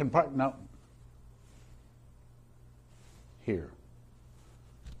 I can, no. Here.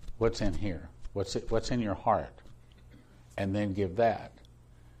 What's in here? What's in your heart? And then give that.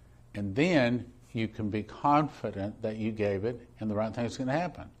 And then you can be confident that you gave it and the right thing's going to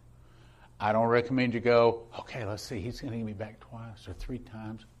happen. I don't recommend you go, okay, let's see, he's going to give me back twice or 3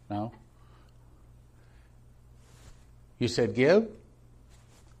 times. No. You said give.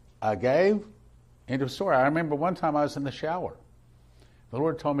 I gave. End of story. I remember one time I was in the shower. The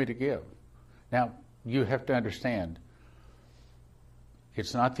Lord told me to give. Now, you have to understand,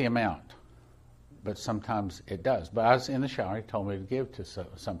 it's not the amount, but sometimes it does. But I was in the shower. He told me to give to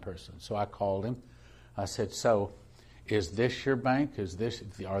some person. So I called him. I said, so is this your bank?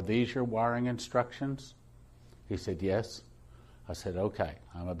 Are these your wiring instructions? He said, yes. I said, okay,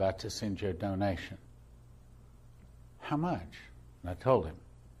 I'm about to send you a donation. How much? And I told him.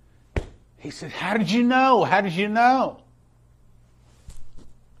 He said, how did you know? How did you know?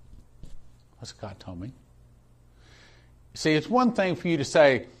 That's what God told me. See, it's one thing for you to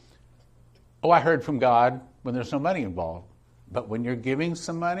say, oh, I heard from God, when there's no money involved. But when you're giving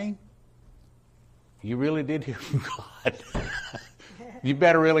some money, you really did hear from God. You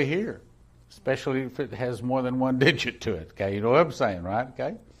better really hear, especially if it has more than 1 digit to it. Okay, you know what I'm saying, right?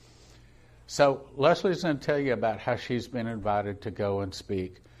 Okay. So Leslie's going to tell you about how she's been invited to go and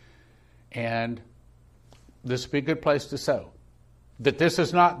speak. And this would be a good place to sow. That this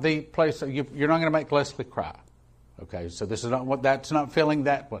is not the place, you're not going to make Leslie cry. Okay, so this is not what, that's not filling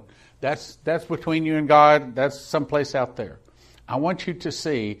that one. That's between you and God. That's someplace out there. I want you to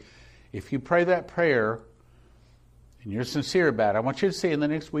see, if you pray that prayer and you're sincere about it, I want you to see in the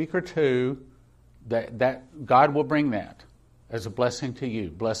next week or 2 that God will bring that as a blessing to you,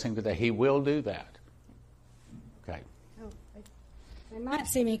 blessing to that. He will do that. Okay. Oh, they might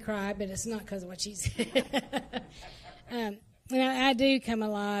see me cry, but it's not because of what she said. I do come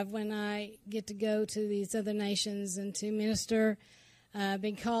alive when I get to go to these other nations and to minister. I've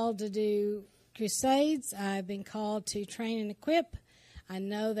been called to do crusades. I've been called to train and equip. I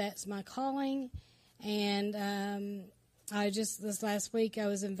know that's my calling. And this last week, I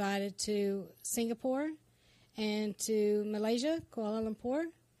was invited to Singapore and to Malaysia, Kuala Lumpur,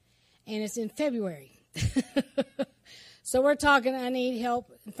 and it's in February. So we're talking, I need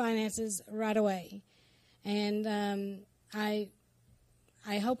help and finances right away. And I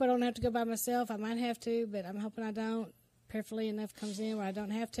hope I don't have to go by myself. I might have to, but I'm hoping I don't. Prayerfully enough comes in where I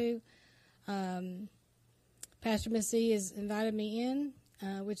don't have to. Pastor Missy has invited me in,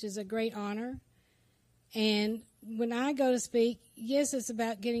 which is a great honor. And when I go to speak, yes, it's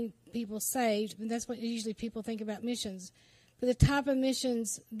about getting people saved, but that's what usually people think about missions. But the type of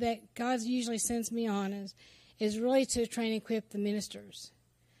missions that God usually sends me on is really to train and equip the ministers.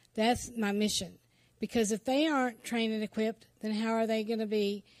 That's my mission. Because if they aren't trained and equipped, then how are they going to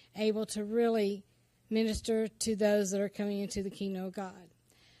be able to really minister to those that are coming into the kingdom of God?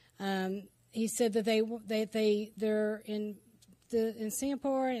 He said that they're in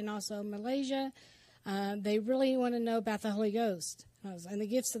Singapore and also Malaysia. They really want to know about the Holy Ghost and the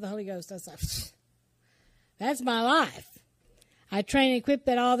gifts of the Holy Ghost. I was like, that's my life. I train and equip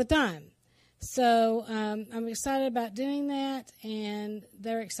that all the time. So I'm excited about doing that, and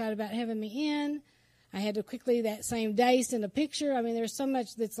they're excited about having me in. I had to quickly that same day send a picture. I mean, there's so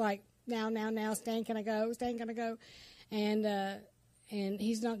much that's like, now, Stan, can I go? Stan, can I go? And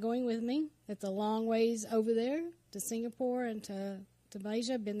he's not going with me. It's a long ways over there to Singapore and to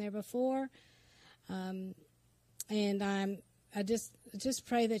Malaysia. Been there before. And I just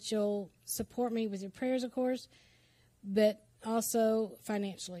pray that you'll support me with your prayers, of course, but also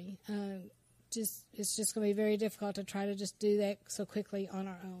financially. It's just going to be very difficult to try to just do that so quickly on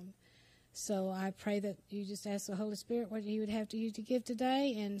our own. So I pray that you just ask the Holy Spirit what He would have you to give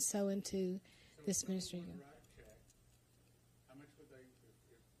today, and sow into this ministry. How much would they?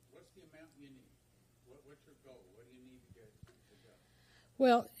 What's the amount you need? What's your goal? What do you need to get to go?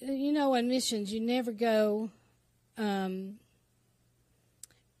 Well, in missions, you never go.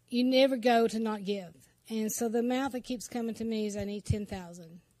 You never go to not give, and so the amount that keeps coming to me is I need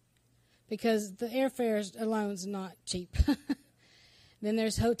 10,000, because the airfare alone is not cheap. Then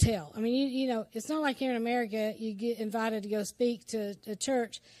there's hotel. I mean, it's not like here in America, you get invited to go speak to a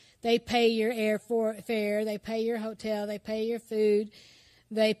church. They pay your airfare, they pay your hotel, they pay your food,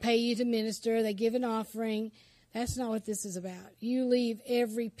 they pay you to minister, they give an offering. That's not what this is about. You leave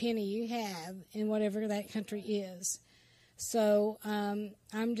every penny you have in whatever that country is. So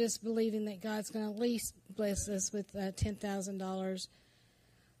I'm just believing that God's going to at least bless us with $10,000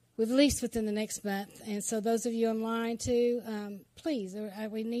 at least within the next month. And so those of you online too, please,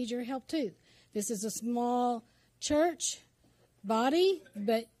 we need your help too. This is a small church body,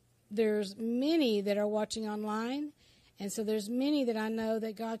 but there's many that are watching online. And so there's many that I know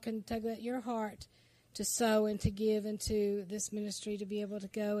that God can tug at your heart to sow and to give into this ministry, to be able to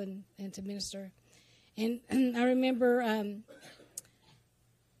go and to minister. And I remember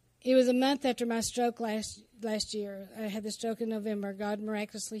it was a month after my stroke last year. I had the stroke in November. God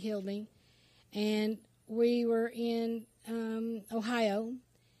miraculously healed me. And we were in Ohio.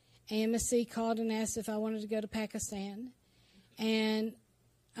 AMSC called and asked if I wanted to go to Pakistan. And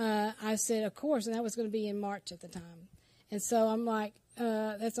I said, of course. And that was going to be in March at the time. And so I'm like,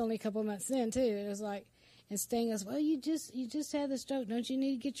 that's only a couple of months then, too. And it was like, and Stan goes, well, you just had the stroke. Don't you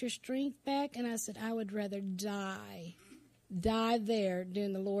need to get your strength back? And I said, I would rather die there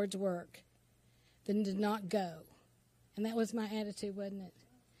doing the Lord's work than to not go. And that was my attitude, wasn't it?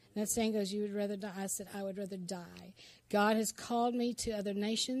 And that Stan goes, you would rather die? I said, I would rather die. God has called me to other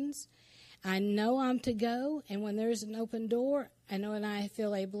nations. I know I'm to go. And when there's an open door, I know and I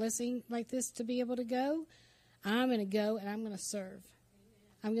feel a blessing like this to be able to go, I'm going to go and I'm going to serve.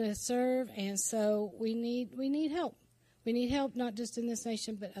 I'm going to serve, and so we need help. We need help not just in this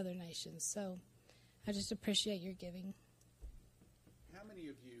nation, but other nations. So I just appreciate your giving. How many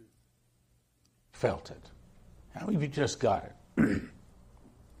of you felt it? How many of you just got it?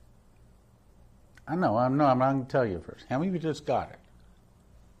 I'm not going to tell you first. How many of you just got it?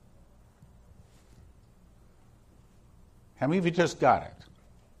 How many of you just got it?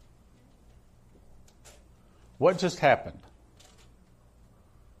 What just happened?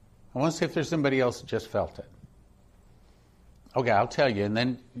 I want to see if there's somebody else that just felt it. Okay, I'll tell you, and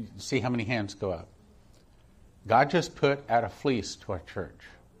then see how many hands go up. God just put out a fleece to our church.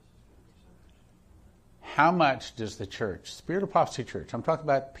 How much does the church, Spirit of Prophecy Church, I'm talking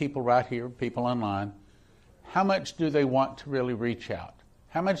about people right here, people online, how much do they want to really reach out?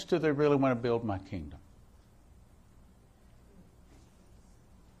 How much do they really want to build my kingdom?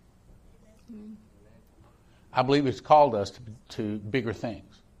 I believe it's called us to bigger things.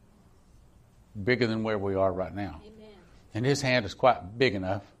 Bigger than where we are right now. Amen. And his hand is quite big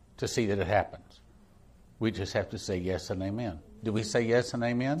enough to see that it happens. We just have to say yes and amen. Do we say yes and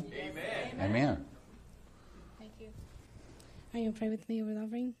amen? Amen. Amen. Thank you. Are you going to pray with me over the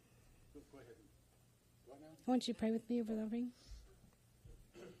offering? Go ahead. What now? I want you to pray with me over the offering.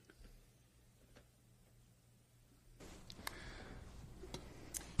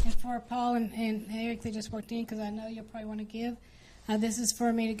 And for Paul and Eric, they just walked in because I know you'll probably want to give. This is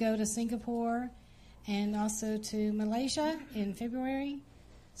for me to go to Singapore and also to Malaysia in February.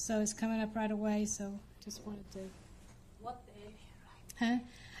 So it's coming up right away. So just wanted to. What day?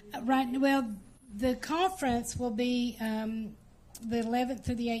 Right. Well, the conference will be the 11th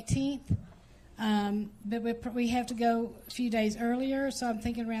through the 18th. But we have to go a few days earlier. So I'm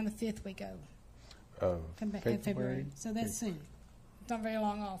thinking around the 5th we go. Come back in February. So that's soon. It's not very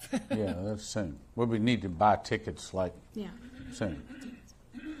long off. Yeah, that's soon. Well, we need to buy tickets like soon.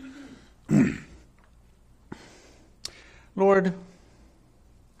 Lord,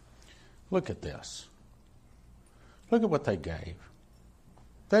 look at this. Look at what they gave.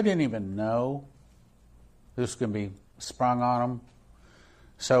 They didn't even know this was going to be sprung on them.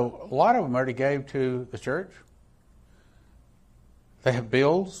 So a lot of them already gave to the church. They have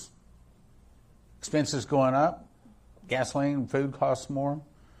bills, expenses going up, gasoline and food costs more.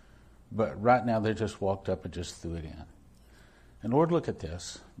 But right now they just walked up and just threw it in. And Lord, look at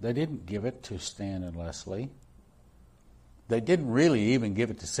this. They didn't give it to Stan and Leslie. They didn't really even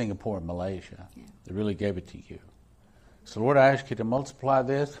give it to Singapore and Malaysia. Yeah. They really gave it to you. So Lord, I ask you to multiply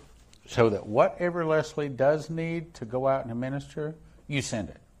this so that whatever Leslie does need to go out and minister, you send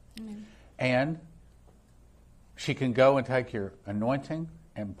it. Amen. And she can go and take your anointing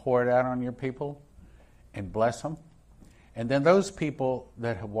and pour it out on your people and bless them. And then those people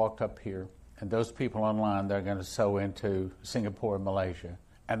that have walked up here and those people online, they're going to sow into Singapore and Malaysia,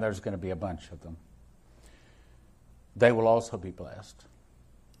 and there's going to be a bunch of them. They will also be blessed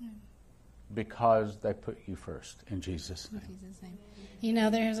because they put you first in Jesus' name. In Jesus' name. You know,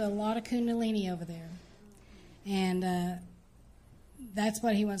 there's a lot of Kundalini over there, and that's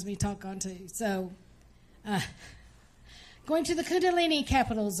what he wants me to talk on to. So, going to the Kundalini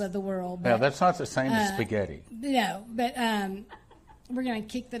capitals of the world. But, now, that's not the same as spaghetti. No, but we're going to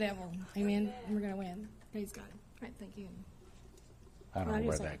kick the devil. Amen. We're going to win. Praise God. All right, thank you. I don't know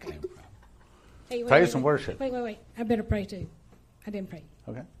where that came from. Hey, Praise and worship. Wait. I better pray too. I didn't pray.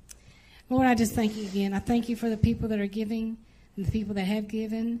 Okay. Lord, I just thank you again. I thank you for the people that are giving and the people that have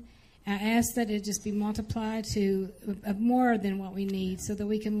given. I ask that it just be multiplied to more than what we need so that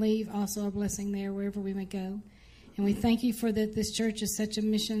we can leave also a blessing there wherever we may go. And we thank you for that this church is such a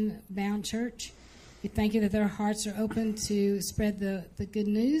mission-bound church. We thank you that their hearts are open to spread the good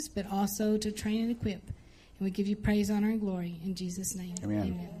news, but also to train and equip. And we give you praise, honor, and glory in Jesus' name.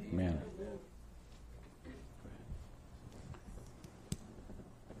 Amen. Amen.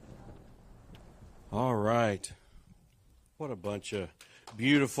 All right. What a bunch of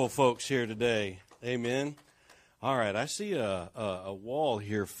beautiful folks here today. Amen. All right. I see a wall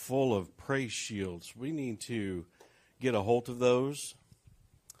here full of praise shields. We need to get a hold of those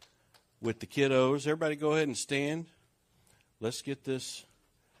with the kiddos. Everybody go ahead and stand. Let's get this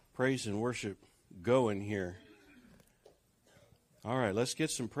praise and worship going here. All right. Let's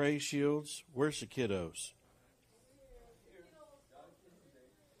get some praise shields. Where's the kiddos?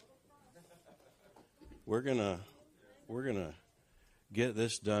 We're gonna get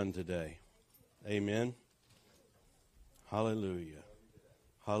this done today. Amen. Hallelujah.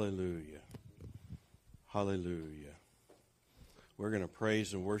 Hallelujah. Hallelujah. We're going to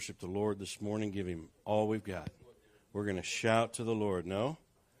praise and worship the Lord this morning, give him all we've got. We're going to shout to the Lord. No?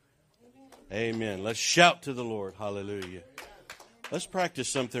 Amen. Let's shout to the Lord. Hallelujah. Let's practice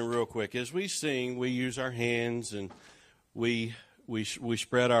something real quick. As we sing, we use our hands and we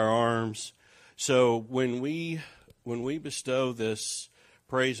spread our arms. So when we bestow this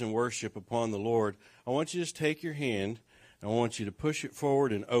praise and worship upon the Lord, I want you to just take your hand and I want you to push it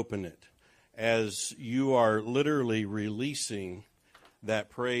forward and open it as you are literally releasing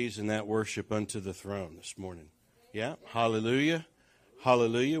that praise and that worship unto the throne this morning. Yeah, hallelujah,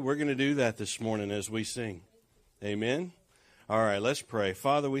 hallelujah. We're going to do that this morning as we sing. Amen. All right, let's pray.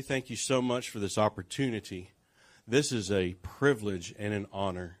 Father, we thank you so much for this opportunity. This is a privilege and an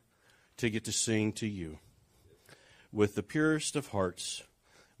honor to get to sing to you. With the purest of hearts,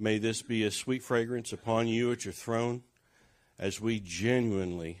 may this be a sweet fragrance upon you at your throne as we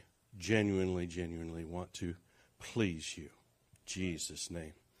genuinely want to please you. In Jesus'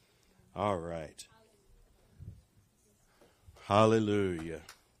 name. All right. Hallelujah.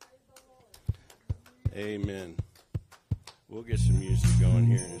 Amen. We'll get some music going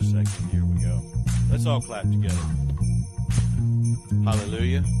here in a second. Here we go. Let's all clap together.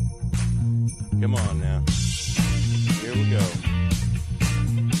 Hallelujah. Come on now. Here we go.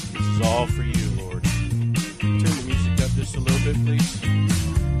 This is all for you, Lord. Turn the music up just a little bit, please.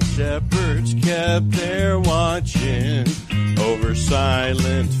 Shepherds kept their watching over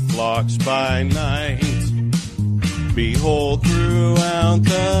silent flocks by night. Behold, throughout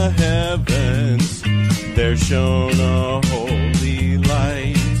the heavens there shone a holy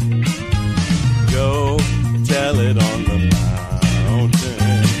light. Go tell it on the mountain,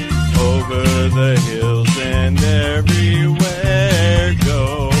 over the hills and everywhere.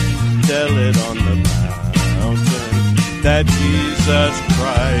 Go tell it on the mountain that Jesus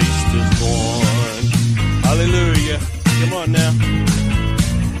Christ is born. Hallelujah. Come on now.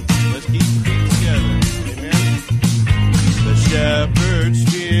 Let's keep the feet together. Amen. The shepherds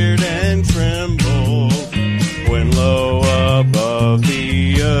feared and trembled when low above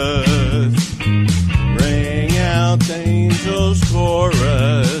the earth rang out the angels'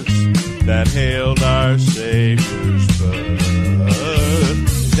 chorus that hailed our Savior's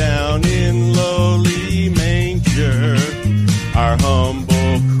birth. Down in lowly manger, our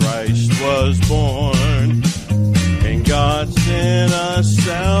humble Christ was born, and God sent us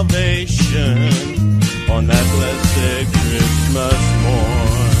salvation on that blessed Christmas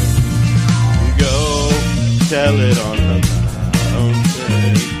morn. Go tell it on the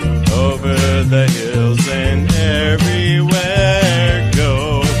mountain, over the hills and everywhere.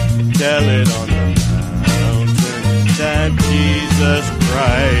 Go tell it on the mountain that Jesus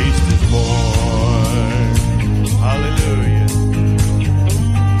Christ is born. Hallelujah.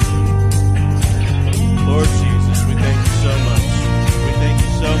 Lord Jesus, we thank you so much. We thank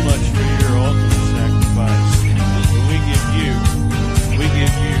you so much for your ultimate sacrifice. And we give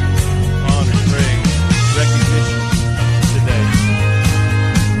you honor, praise, recognition today.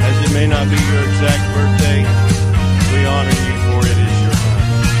 As it may not be your exact birthday,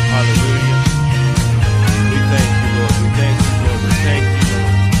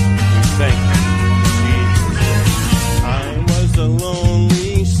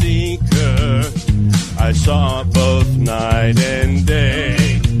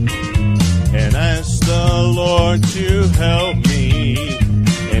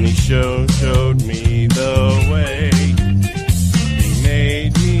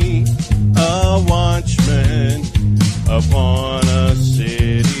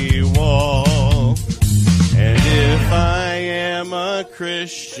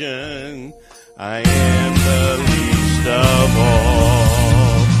 Christian, I am the least of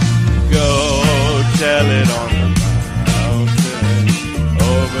all. Go tell it on the mountain,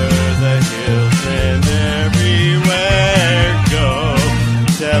 over the hills and everywhere. Go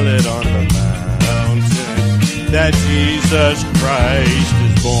tell it on the mountain that Jesus Christ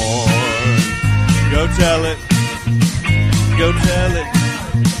is born. Go tell it. Go tell it.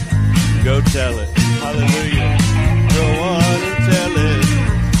 Go tell it. Hallelujah. Go on and tell it.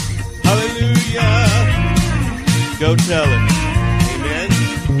 Hallelujah. Go tell it. Amen.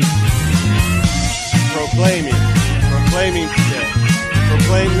 Proclaiming. Proclaiming today.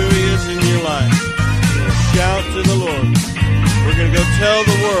 Proclaim who He is in your life. Shout to the Lord. We're going to go tell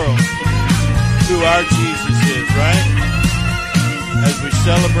the world who our Jesus is, right? As we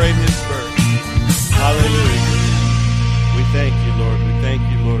celebrate His birth. Hallelujah. We thank you, Lord. We thank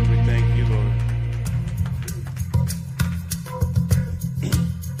you, Lord. We thank you, Lord.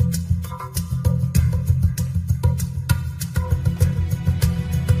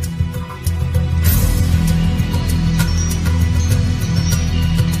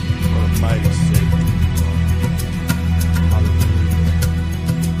 What a mighty Savior. Hallelujah.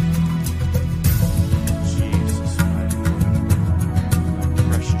 Jesus, mighty Lord. How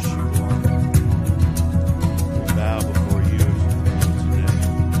precious you are. We bow before you today.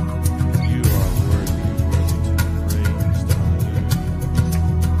 You are worthy to be praised. Hallelujah.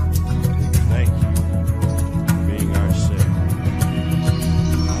 We thank you for being our Savior.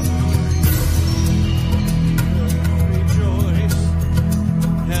 Hallelujah. Rejoice.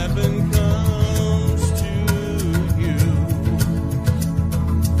 Heaven comes to you.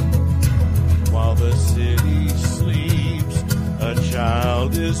 While the city sleeps, a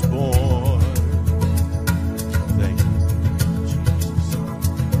child is born. Thank you, Jesus.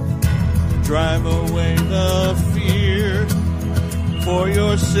 Drive away the fear, for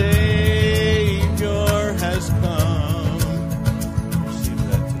your Savior has come. Receive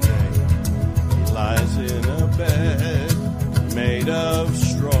that today. He lies in a bed made of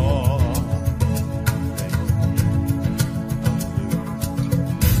straw. Thank you. Hallelujah.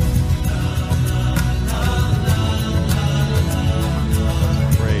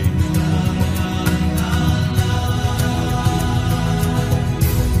 Praise you.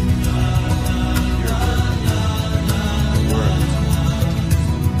 You're worthy.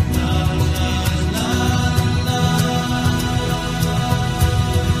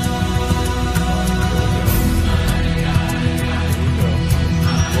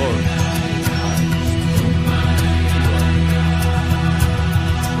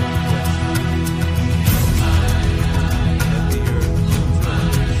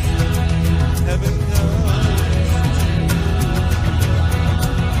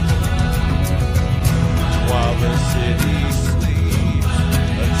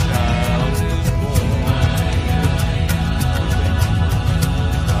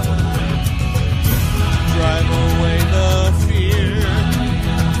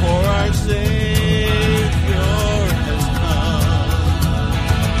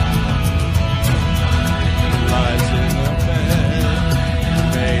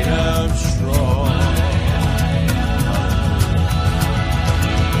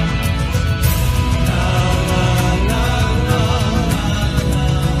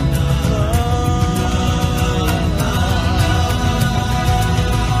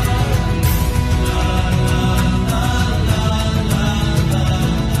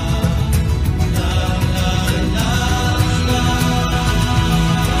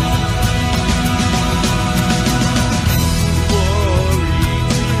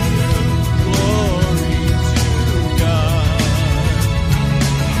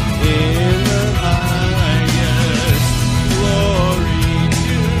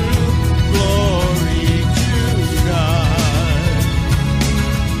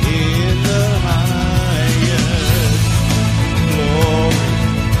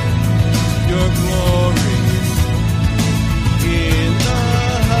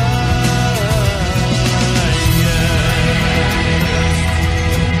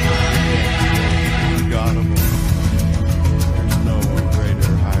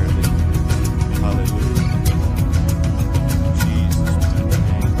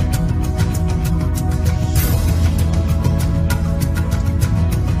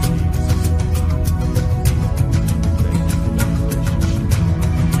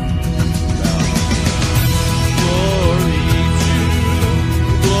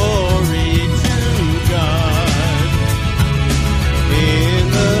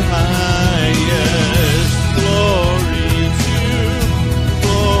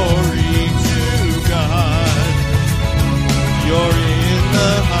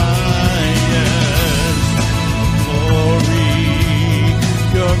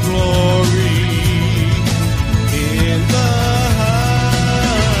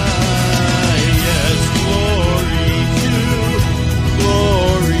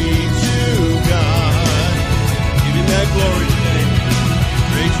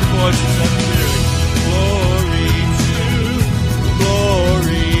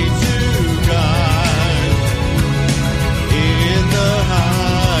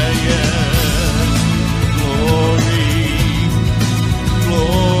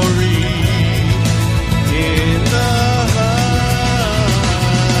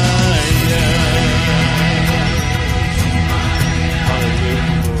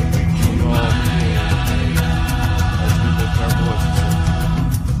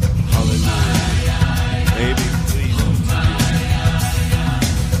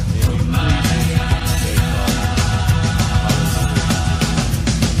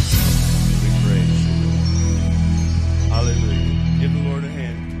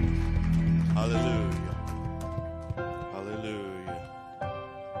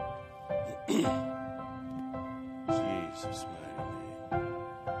 Jesus' mighty name.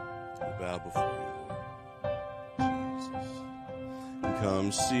 We bow before you, Lord. Jesus.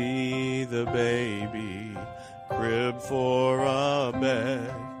 Come see the baby crib for a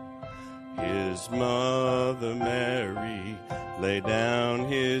bed. His mother Mary laid down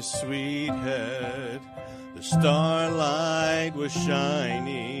his sweet head. The starlight was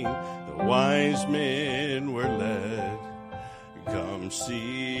shining, the wise men were led. Come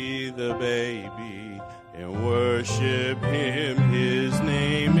see the baby and worship him. His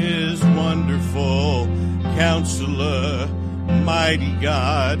name is Wonderful Counselor, Mighty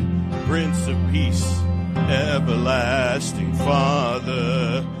God, Prince of Peace, Everlasting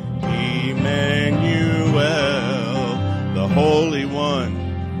Father, Emmanuel, the Holy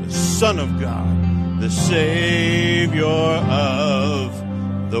One, the Son of God, the Savior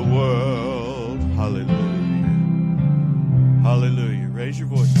of the world. Hallelujah. Hallelujah. Raise your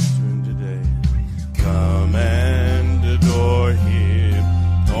voices to him today. Come and adore him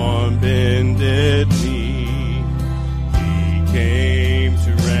on bended knee. He came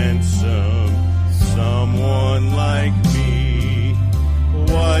to ransom someone like me.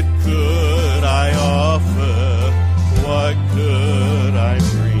 What could I offer? What could I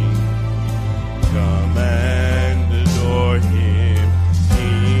bring? Come and adore him,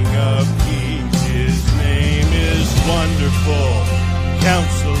 King of Kings. His name is Wonderful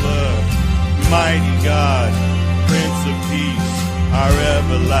Counselor, Mighty God, Prince of Peace, our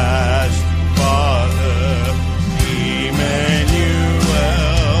everlasting Father, Emmanuel,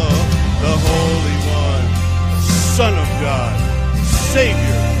 the Holy One, Son of God,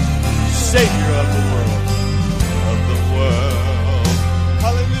 Savior of the world,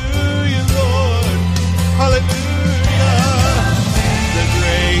 Hallelujah, Lord, hallelujah. The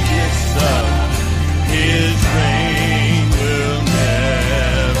greatness of his reign will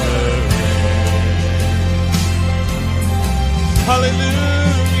never end.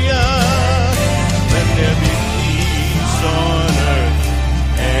 Hallelujah. Let there be peace on earth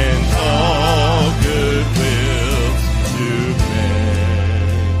and all goodwill to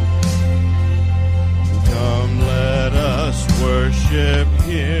men. Come, let us worship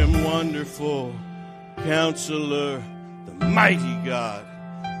him, Wonderful Counselor, the Mighty God,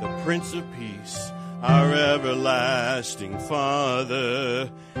 the Prince of Peace, our everlasting Father,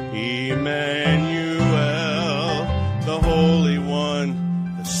 Emmanuel, the Holy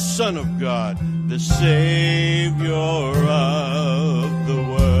One, the Son of God, the Savior of the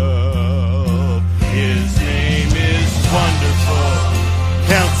world. His name is Wonderful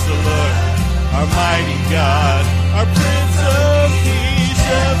Counselor, our mighty God, our Prince of Peace,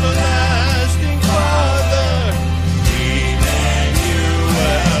 everlasting Father, Emmanuel,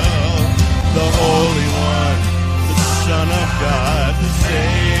 the Holy One, the Son of God, the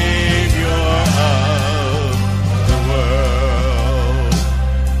Savior of the world.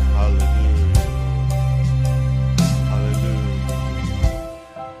 Hallelujah. Hallelujah.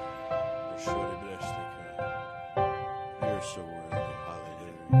 You're so worthy.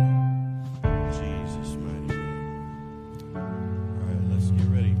 Hallelujah. Jesus, mighty name. All right, let's get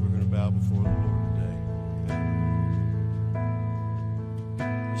ready. We're going to bow before the Lord today.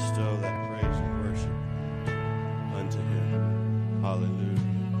 Bestow that praise and worship unto him.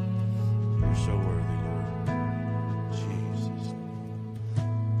 Hallelujah. You're so worthy, Lord. Jesus.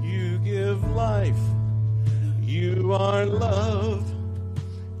 You give life. You are love.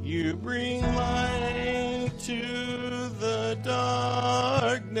 You bring light to the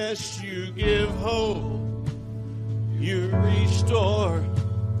darkness. You give hope. You restore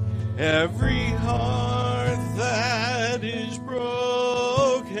every heart that is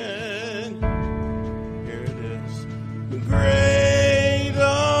broken. Here it is. Great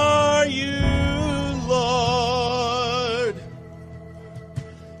are you, Lord.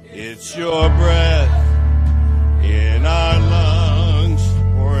 It's your breath in our lungs.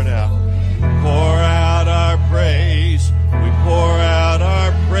 Pour it out. Pour out our praise. We pour out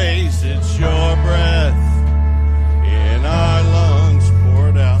our praise. It's your breath in our lungs. Pour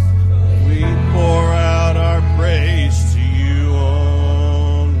it out. We pour out our praise to you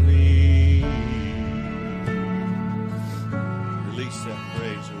only. Release that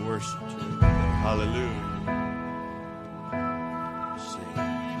praise and worship to him today. Hallelujah. Sing.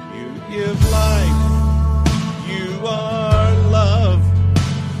 You give life. You are love.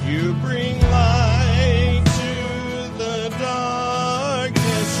 You bring light to the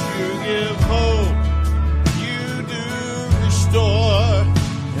darkness. You give hope. You do restore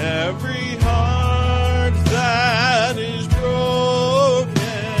every heart that is broken.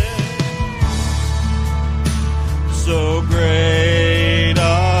 So great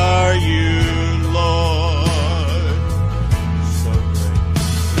are you,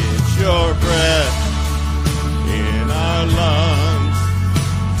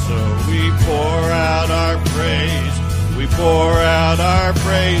 our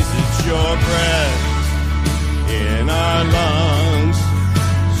praise. It's your breath in our lungs.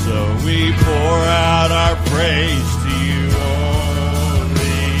 So we pour out our praise to you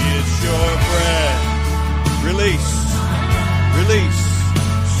only. It's your breath. Release.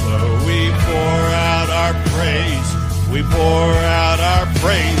 So we pour out our praise. We pour out our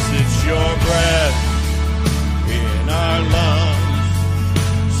praise. It's your breath in our lungs.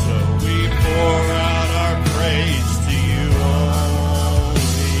 So we pour out our praise to you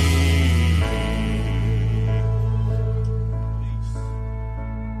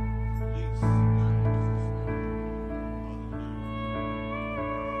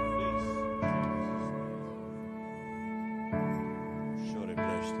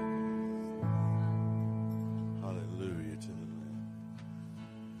Hallelujah to the Lamb.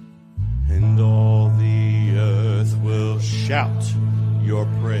 And all the earth will shout your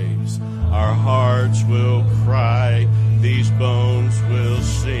praise. Our hearts will cry. These bones will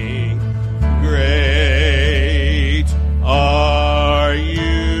sing. Great are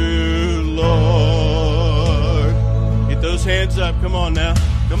you, Lord. Get those hands up. Come on now.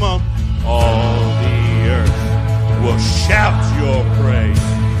 Come on. All the earth will shout your praise.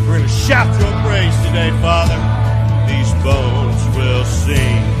 We're going to shout your praise today, Father. These bones will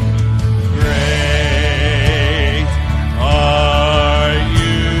sing. Great are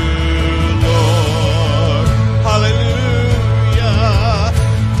you, Lord. Hallelujah.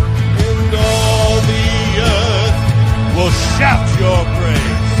 And all the earth will shout your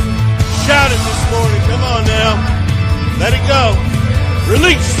praise. Shout it this morning. Come on now. Let it go.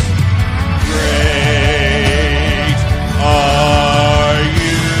 Release. Great are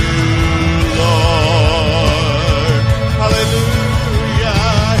you, Lord. Hallelujah.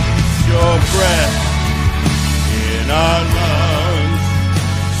 Your breath in our lungs.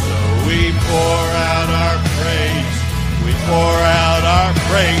 So we pour out our praise. We pour out our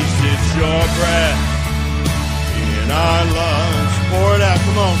praise. It's your breath in our lungs. Pour it out.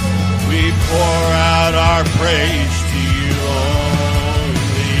 Come on. We pour out our praise to you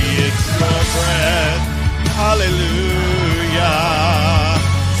only. It's your breath. Hallelujah.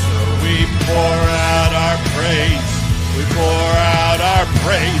 So we pour out our praise. We pour out our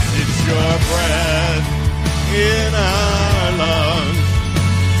praise. It's your breath in our lungs.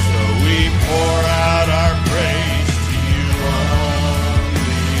 So we pour out our praise to you only.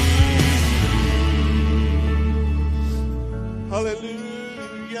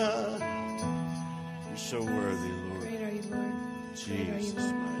 Hallelujah. You're so worthy, Lord. Great are you, Lord. Jesus'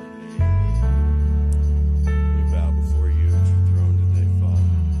 mighty name. We bow before you at your throne today,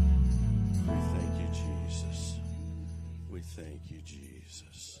 Father. We thank you, Jesus. We thank you,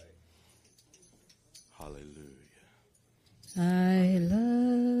 Jesus. Hallelujah. I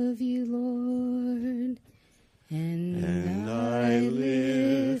love you, Lord, And I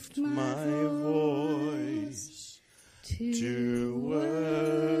lift my voice to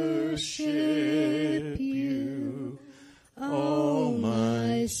worship you. Oh,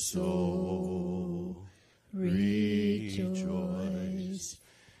 my soul, rejoice.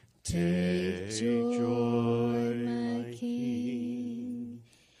 Take joy, my King,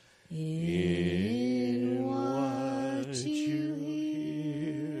 in what you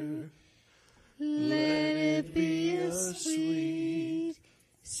hear. Let it be a sweet,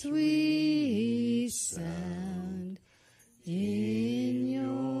 sweet sound in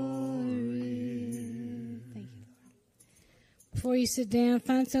your ear. Thank you. Before you sit down,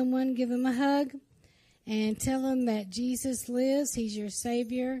 find someone, give them a hug, and tell them that Jesus lives. He's your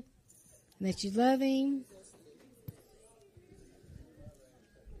Savior, and that you love Him.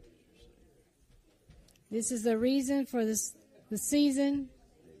 This is the reason for the season.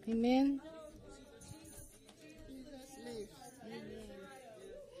 Amen.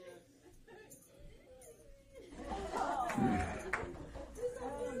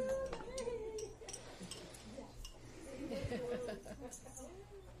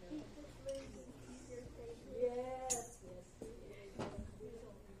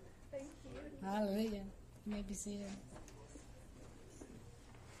 Hallelujah. You may be seated.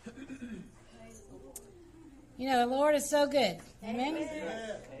 You know, the Lord is so good. Amen?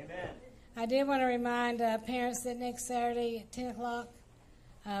 Amen. I did want to remind parents that next Saturday at 10 o'clock,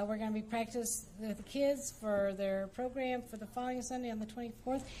 we're going to be practicing with the kids for their program for the following Sunday on the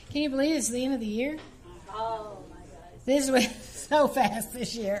 24th. Can you believe it's the end of the year? Oh, my God. This went so fast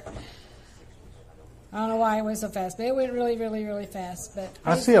this year. I don't know why it went so fast, but it went really, really, really fast. But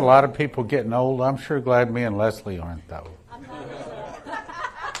I see a lot of people getting old. I'm sure glad me and Leslie aren't, though.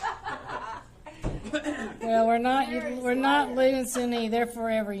 Well, we're not losing any. They're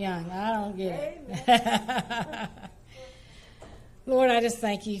forever young. I don't get it. Lord, I just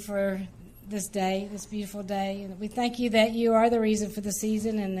thank you for this day, this beautiful day. And we thank you that you are the reason for the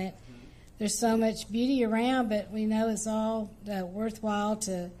season and that there's so much beauty around, but we know it's all worthwhile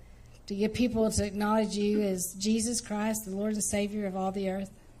to get people to acknowledge you as Jesus Christ, the Lord and Savior of all the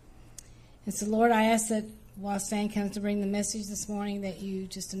earth. And so, Lord, I ask that while Stan comes to bring the message this morning, that you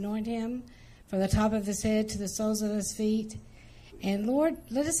just anoint him from the top of his head to the soles of his feet. And, Lord,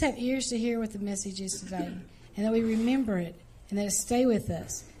 let us have ears to hear what the message is today, and that we remember it, and that it stay with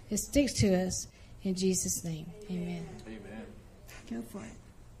us. It sticks to us. In Jesus' name, amen. Amen. Go for it.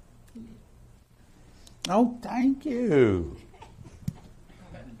 Amen. Oh, thank you.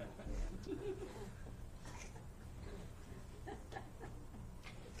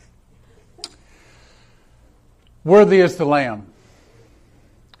 Worthy is the Lamb.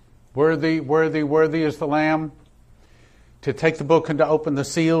 Worthy, worthy, worthy is the Lamb to take the book and to open the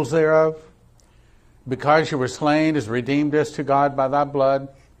seals thereof. Because you were slain, has redeemed us to God by thy blood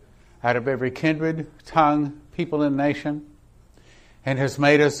out of every kindred, tongue, people, and nation, and has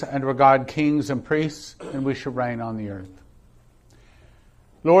made us under God kings and priests, and we shall reign on the earth.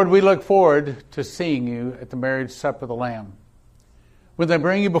 Lord, we look forward to seeing you at the marriage supper of the Lamb. When they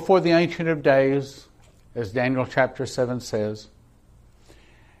bring you before the Ancient of Days, as Daniel chapter 7 says,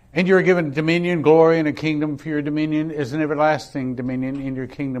 and you are given dominion, glory, and a kingdom, for your dominion is an everlasting dominion, and your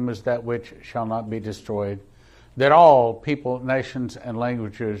kingdom is that which shall not be destroyed, that all people, nations, and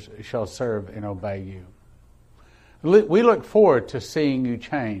languages shall serve and obey you. We look forward to seeing you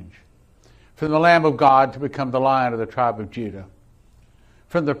change from the Lamb of God to become the Lion of the tribe of Judah,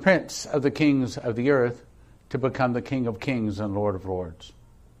 from the Prince of the kings of the earth to become the King of kings and Lord of lords.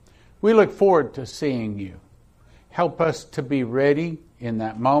 We look forward to seeing you. Help us to be ready in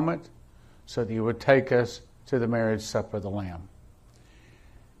that moment so that you would take us to the marriage supper of the Lamb.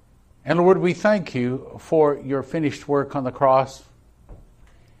 And Lord, we thank you for your finished work on the cross.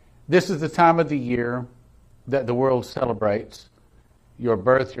 This is the time of the year that the world celebrates your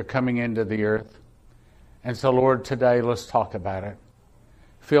birth, your coming into the earth. And so, Lord, today let's talk about it.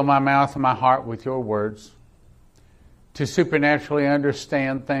 Fill my mouth and my heart with your words to supernaturally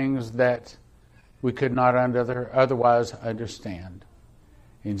understand things that we could not otherwise understand.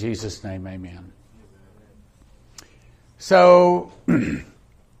 In Jesus' name, amen. So,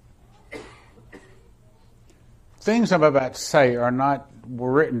 things I'm about to say are not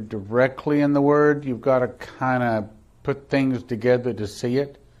written directly in the Word. You've got to kind of put things together to see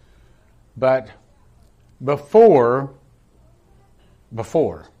it. But before,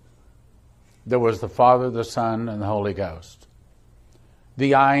 there was the Father, the Son, and the Holy Ghost.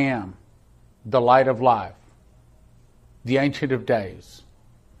 The I Am, the Light of Life, the Ancient of Days,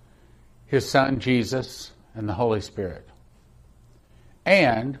 His Son Jesus, and the Holy Spirit.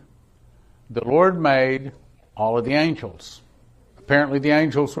 And the Lord made all of the angels. Apparently the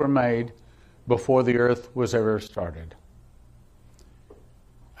angels were made before the earth was ever started.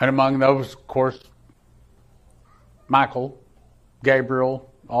 And among those, of course, Michael,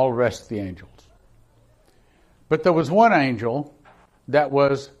 Gabriel, all the rest of the angels. But there was one angel that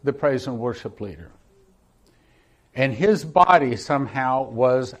was the praise and worship leader. And his body somehow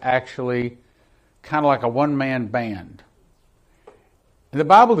was actually kind of like a one-man band. And the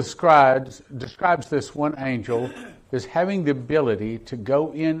Bible describes this one angel as having the ability to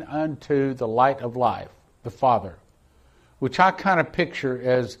go in unto the light of life, the Father, which I kind of picture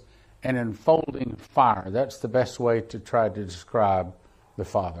as an enfolding fire. That's the best way to try to describe the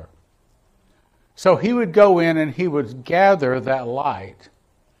Father. So he would go in and he would gather that light,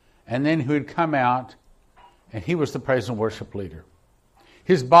 and then he would come out, and he was the praise and worship leader.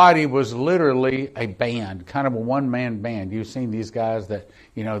 His body was literally a band, kind of a one-man band. You've seen these guys that,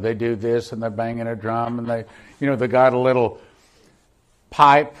 they do this and they're banging a drum and they got a little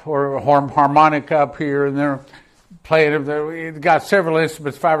pipe or a harmonica up here and they're playing. They've got several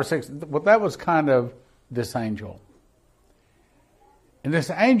instruments, 5 or 6. Well, that was kind of this angel. And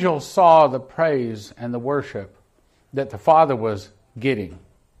this angel saw the praise and the worship that the Father was getting.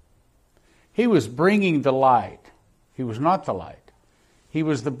 He was bringing the light. He was not the light. He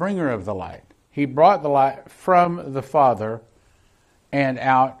was the bringer of the light. He brought the light from the Father and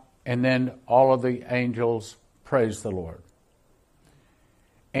out, and then all of the angels praised the Lord.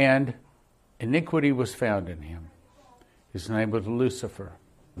 And iniquity was found in him. His name was Lucifer.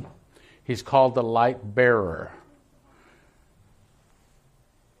 He's called the light bearer.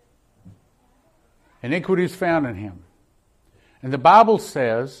 Iniquity is found in him. And the Bible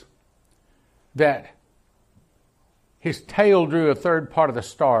says that his tail drew a third part of the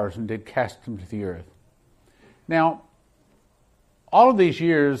stars and did cast them to the earth. Now, all of these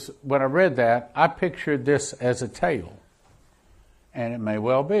years, when I read that, I pictured this as a tail. And it may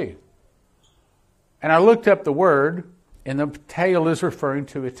well be. And I looked up the word, and the tale is referring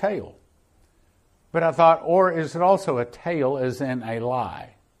to a tale. But I thought, or is it also a tale as in a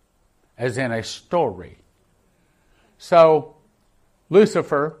lie, as in a story? So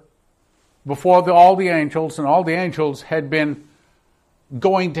Lucifer, before all the angels, and all the angels had been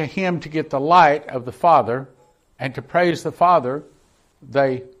going to him to get the light of the Father and to praise the Father,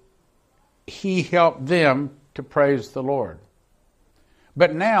 he helped them to praise the Lord.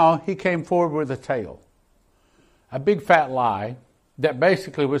 But now he came forward with a tale, a big fat lie that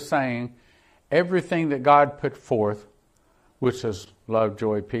basically was saying everything that God put forth, which is love,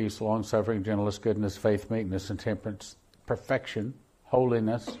 joy, peace, long-suffering, gentleness, goodness, faith, meekness, and temperance, perfection,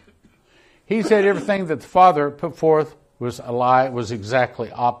 holiness. He said everything that the Father put forth was a lie, was exactly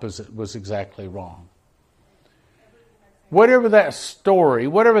opposite, was exactly wrong. Whatever that story,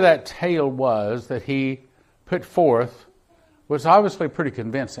 whatever that tale was that he put forth was obviously pretty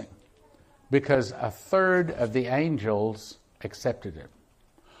convincing, because a third of the angels accepted it.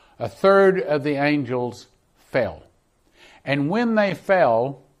 A third of the angels fell. And when they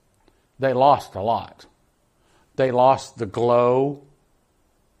fell, they lost a lot. They lost the glow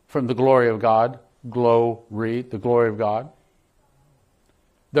from the glory of God, the glory of God.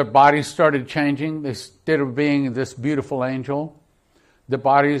 Their bodies started changing. Instead of being this beautiful angel, the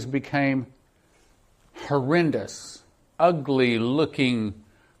bodies became horrendous, ugly-looking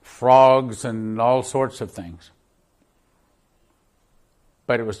frogs and all sorts of things.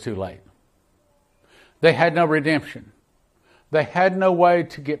 But it was too late. They had no redemption. They had no way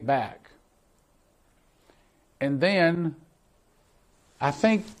to get back. And then, I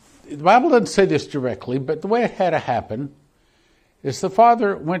think, the Bible doesn't say this directly, but the way it had to happen is the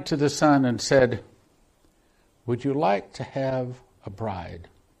Father went to the Son and said, would you like to have a bride?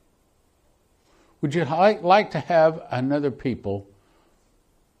 Would you like to have another people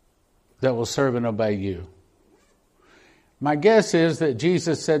that will serve and obey you? My guess is that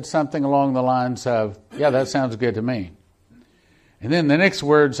Jesus said something along the lines of, yeah, that sounds good to me. And then the next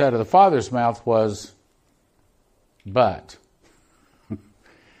words out of the Father's mouth was, but.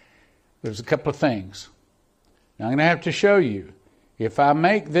 There's a couple of things. Now I'm going to have to show you. If I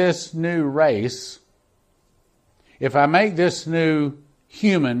make this new race, if I make this new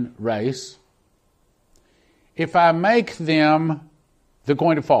human race, if I make them, they're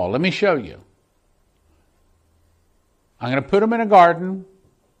going to fall. Let me show you. I'm going to put them in a garden.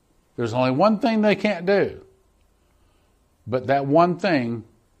 There's only one thing they can't do. But that one thing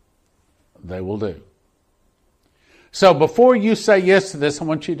they will do. So before you say yes to this, I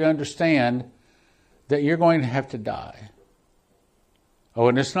want you to understand that you're going to have to die. Oh,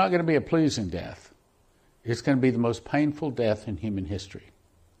 and it's not going to be a pleasing death. It's going to be the most painful death in human history.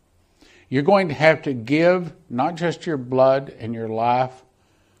 You're going to have to give not just your blood and your life,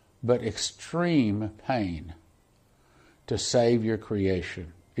 but extreme pain to save your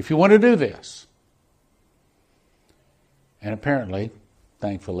creation. If you want to do this. And apparently,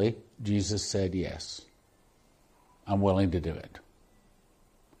 thankfully, Jesus said yes. I'm willing to do it.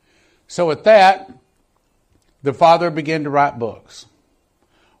 So at that, the Father began to write books.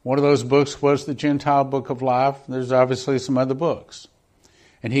 One of those books was the Gentile Book of Life. There's obviously some other books.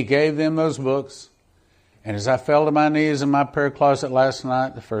 And he gave them those books. And as I fell to my knees in my prayer closet last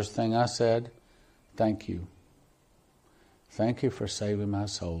night, the first thing I said, thank you. Thank you for saving my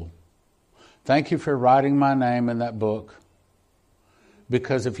soul. Thank you for writing my name in that book.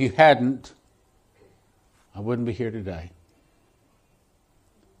 Because if you hadn't, I wouldn't be here today.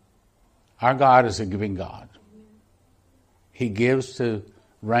 Our God is a giving God. He gives to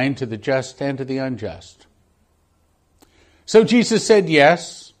rain to the just and to the unjust. So Jesus said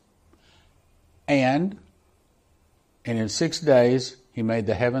yes, and in 6 days he made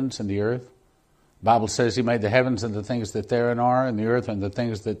the heavens and the earth. The Bible says he made the heavens and the things that therein are, and the earth and the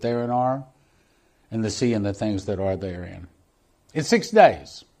things that therein are, and the sea and the things that are therein. In 6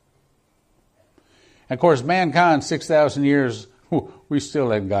 days. And of course, mankind, 6,000 years, we still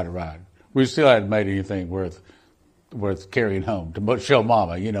haven't got it right. We still hadn't made anything worth carrying home to show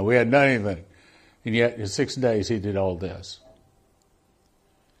Mama. You know, we hadn't done anything. And yet, in 6 days, he did all this.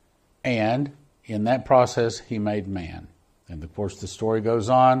 And in that process, he made man. And of course, the story goes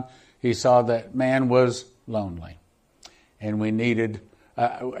on. He saw that man was lonely. And we needed,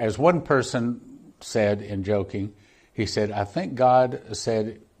 as one person said in joking, he said, I think God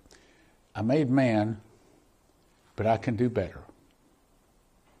said, I made man, but I can do better.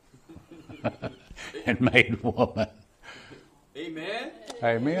 And made woman. Amen.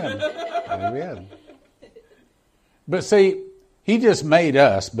 Amen. Amen. But see, he just made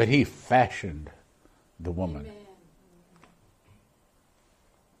us, but he fashioned the woman.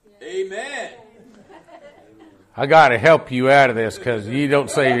 Amen. I got to help you out of this because you don't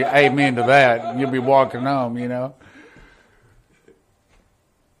say amen to that. You'll be walking home, you know.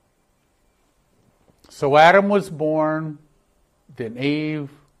 So Adam was born, then Eve,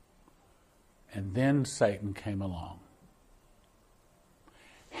 and then Satan came along.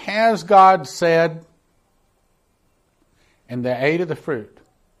 Has God said, and they ate of the fruit?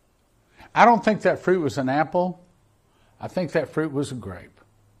 I don't think that fruit was an apple. I think that fruit was a grape.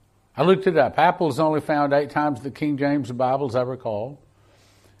 I looked it up. Apple is only found 8 times in the King James Bible, as I recall.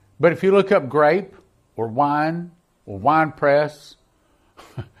 But if you look up grape or wine press,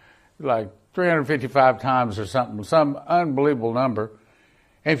 like 355 times or something, some unbelievable number.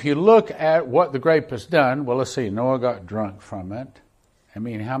 And if you look at what the grape has done, well, let's see, Noah got drunk from it. I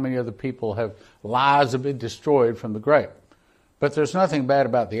mean, how many other people lives have been destroyed from the grape? But there's nothing bad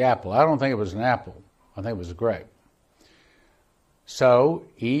about the apple. I don't think it was an apple. I think it was a grape. So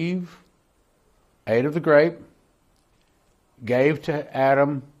Eve ate of the grape, gave to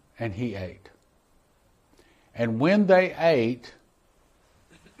Adam, and he ate. And when they ate,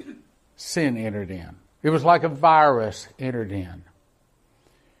 sin entered in. It was like a virus entered in.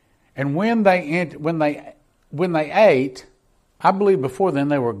 And when they ate, I believe before then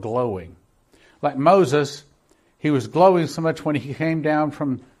they were glowing. Like Moses, he was glowing so much when he came down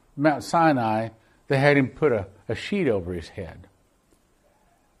from Mount Sinai, they had him put a sheet over his head.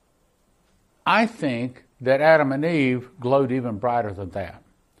 I think that Adam and Eve glowed even brighter than that.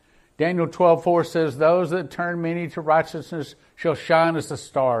 Daniel 12:4 says, "Those that turn many to righteousness shall shine as the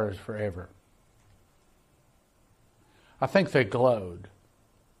stars forever." I think they glowed.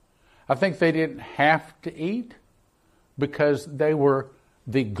 I think they didn't have to eat because they were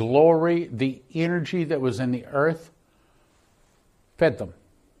the glory, the energy that was in the earth fed them.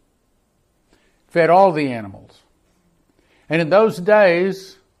 Fed all the animals. And in those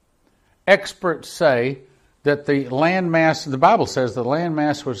days, experts say that the land mass, the Bible says the land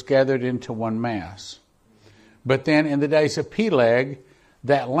mass was gathered into one mass. But then in the days of Peleg,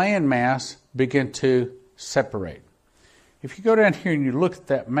 that land mass began to separate. If you go down here and you look at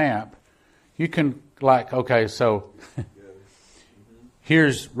that map, you can okay, so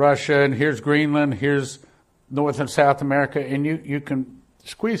here's Russia and here's Greenland, here's North and South America, and you can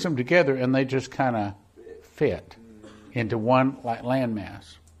squeeze them together and they just kind of fit into one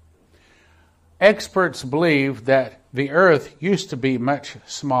landmass. Experts believe that the earth used to be much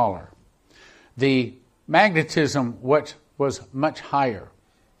smaller. The magnetism was much higher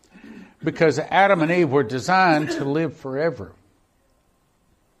because Adam and Eve were designed to live forever.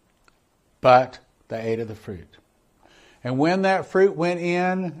 But they ate of the fruit. And when that fruit went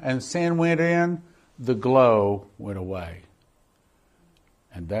in and sin went in, the glow went away.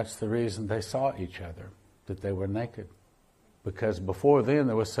 And that's the reason they saw each other, that they were naked. Because before then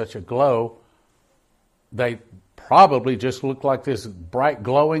there was such a glow, they probably just looked like this bright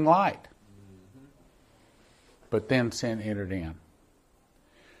glowing light. But then sin entered in.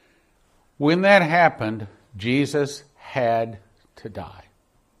 When that happened, Jesus had to die.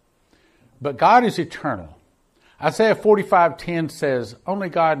 But God is eternal. Isaiah 45:10 says, "Only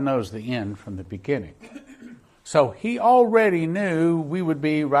God knows the end from the beginning." So he already knew we would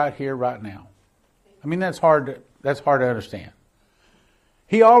be right here, right now. I mean, that's hard to understand.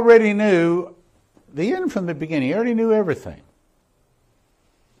 He already knew the end from the beginning. He already knew everything.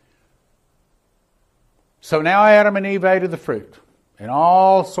 So now Adam and Eve ate of the fruit, and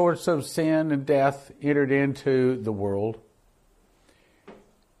all sorts of sin and death entered into the world.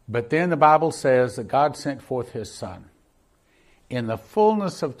 But then the Bible says that God sent forth his Son in the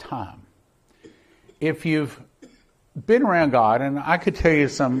fullness of time. If you've been around God, and I could tell you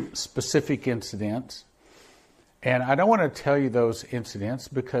some specific incidents, and I don't want to tell you those incidents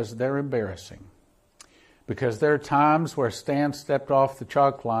because they're embarrassing. Because there are times where Stan stepped off the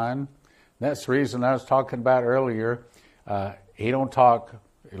chalk line. That's the reason I was talking about earlier. He don't talk,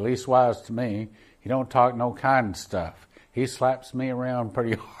 at least wise to me, he don't talk no kind of stuff. He slaps me around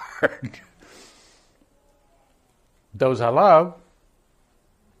pretty hard. Those I love,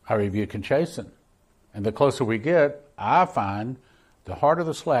 I rebuke and chasten. And the closer we get, I find the harder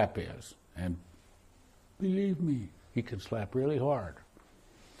the slap is. And believe me, he can slap really hard.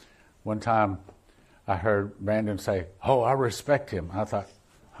 One time I heard Brandon say, "Oh, I respect him." I thought,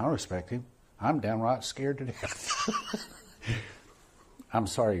 I don't respect him. I'm downright scared to death. I'm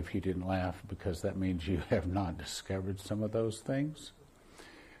sorry if you didn't laugh, because that means you have not discovered some of those things.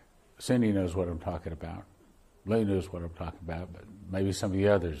 Cindy knows what I'm talking about. Lou knows what I'm talking about, but maybe some of the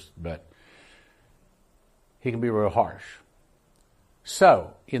others. But he can be real harsh.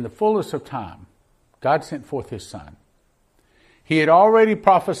 So, in the fullness of time, God sent forth his Son. He had already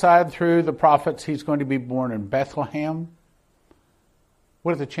prophesied through the prophets he's going to be born in Bethlehem.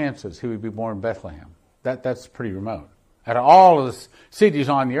 What are the chances he would be born in Bethlehem? That's pretty remote. Out of all of the cities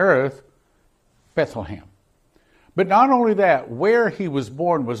on the earth, Bethlehem. But not only that, where he was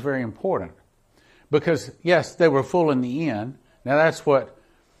born was very important. Because, yes, they were full in the inn. Now that's what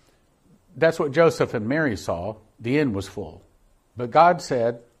Joseph and Mary saw. The inn was full. But God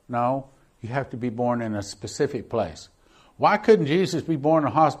said, no, you have to be born in a specific place. Why couldn't Jesus be born in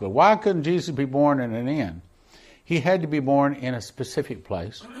a hospital? Why couldn't Jesus be born in an inn? He had to be born in a specific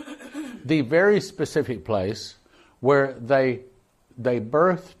place. The very specific place where they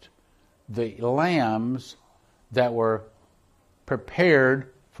birthed the lambs that were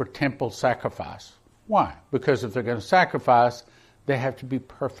prepared for temple sacrifice. Why? Because if they're going to sacrifice, they have to be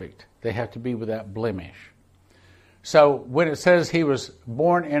perfect. They have to be without blemish. So when it says he was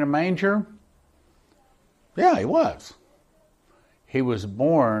born in a manger, yeah, he was. He was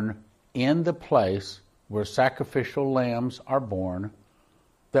born in the place where sacrificial lambs are born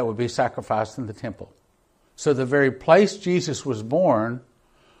that would be sacrificed in the temple. So the very place Jesus was born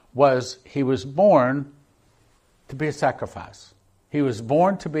he was born to be a sacrifice. He was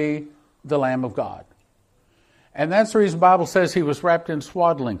born to be the Lamb of God. And that's the reason the Bible says he was wrapped in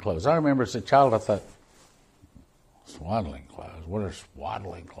swaddling clothes. I remember as a child I thought, swaddling clothes? What are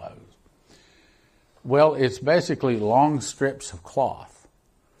swaddling clothes? Well, it's basically long strips of cloth.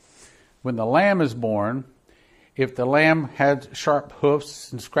 When the lamb is born, if the lamb had sharp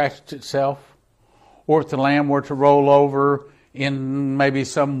hoofs and scratched itself, or if the lamb were to roll over in maybe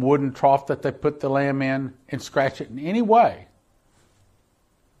some wooden trough that they put the lamb in and scratch it in any way,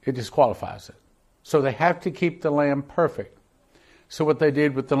 it disqualifies it. So they have to keep the lamb perfect. So what they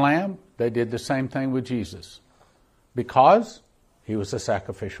did with the lamb, they did the same thing with Jesus, because he was a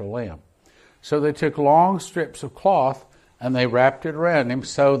sacrificial lamb. So they took long strips of cloth and they wrapped it around him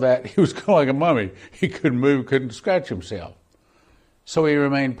so that he was kind of like a mummy. He couldn't move, couldn't scratch himself. So he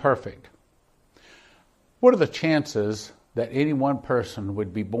remained perfect. What are the chances that any one person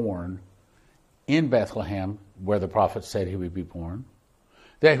would be born in Bethlehem, where the prophet said he would be born,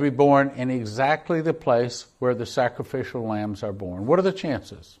 that he would be born in exactly the place where the sacrificial lambs are born? What are the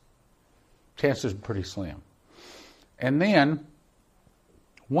chances? Chances are pretty slim. And then,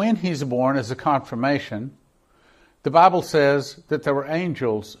 when he's born as a confirmation, the Bible says that there were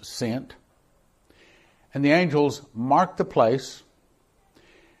angels sent, and the angels marked the place.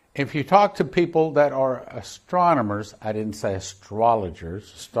 If you talk to people that are astronomers, I didn't say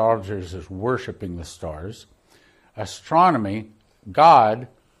astrologers. Astrologers is worshiping the stars. Astronomy, God,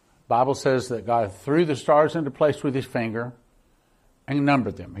 Bible says that God threw the stars into place with his finger and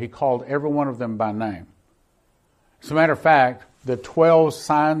numbered them. He called every one of them by name. As a matter of fact, the 12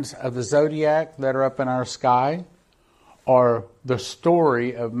 signs of the zodiac that are up in our sky are the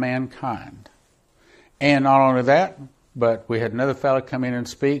story of mankind. And not only that, but we had another fellow come in and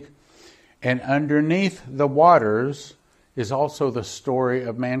speak, and underneath the waters is also the story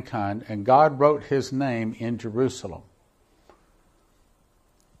of mankind, and God wrote his name in Jerusalem.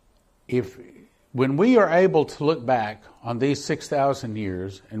 When we are able to look back on these 6,000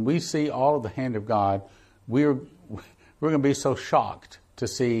 years and we see all of the hand of God, we're going to be so shocked to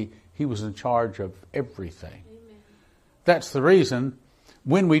see he was in charge of everything. Amen. That's the reason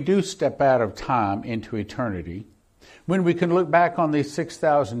when we do step out of time into eternity, when we can look back on these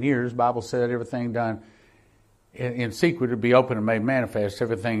 6,000 years, the Bible said everything done in secret will be open and made manifest.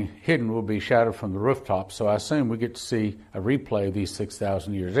 Everything hidden will be shouted from the rooftop. So I assume we get to see a replay of these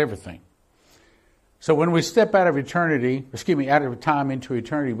 6,000 years, everything. So when we step out of out of time into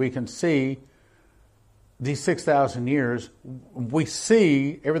eternity, we can see these 6,000 years. We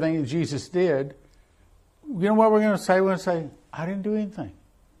see everything that Jesus did. You know what we're going to say? We're going to say, I didn't do anything.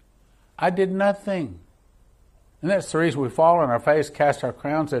 I did nothing. And that's the reason we fall on our face, cast our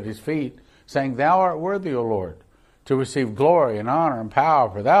crowns at his feet, saying, Thou art worthy, O Lord, to receive glory and honor and power,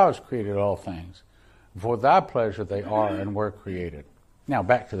 for thou hast created all things. For thy pleasure they are and were created. Now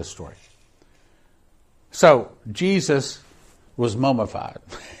back to the story. So Jesus was mummified.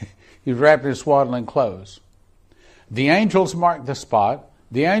 He was wrapped in swaddling clothes. The angels marked the spot.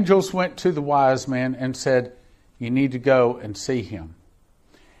 The angels went to the wise men and said, You need to go and see him.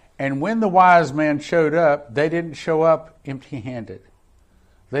 And when the wise men showed up, they didn't show up empty-handed.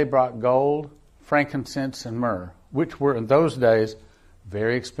 They brought gold, frankincense, and myrrh, which were in those days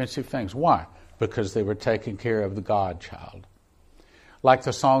very expensive things. Why? Because they were taking care of the God child. Like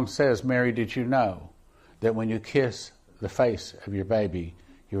the song says, Mary, did you know that when you kiss the face of your baby,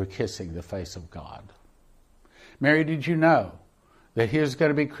 you were kissing the face of God? Mary, did you know that he is going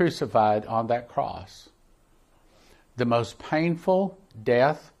to be crucified on that cross? the most painful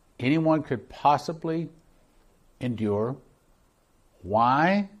death anyone could possibly endure.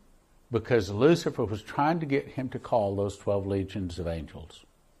 Why? Because Lucifer was trying to get him to call those 12 legions of angels.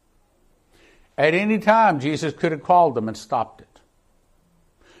 At any time, Jesus could have called them and stopped it.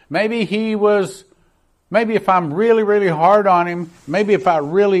 Maybe if I'm really, really hard on him, maybe if I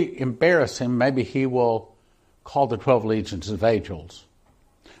really embarrass him, maybe he will call the 12 legions of angels.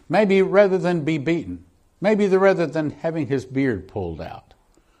 Maybe rather than be beaten, maybe rather than having his beard pulled out,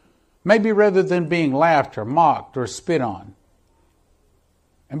 maybe rather than being laughed or mocked or spit on.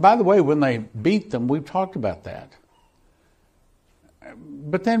 And by the way, when they beat them, we've talked about that.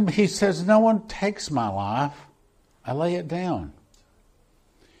 But then he says, no one takes my life, I lay it down.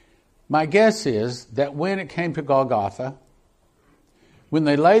 My guess is that when it came to Golgotha, when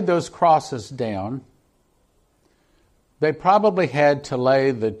they laid those crosses down, they probably had to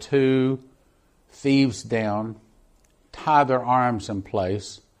lay the 2 thieves down, tie their arms in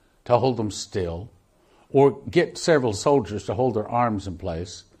place to hold them still, or get several soldiers to hold their arms in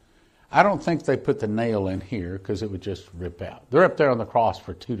place. I don't think they put the nail in here because it would just rip out. They're up there on the cross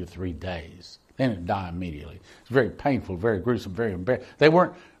for 2 to 3 days. They didn't die immediately. It's very painful, very gruesome, very embarrassing. They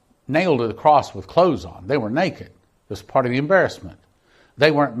weren't nailed to the cross with clothes on. They were naked. It was part of the embarrassment. They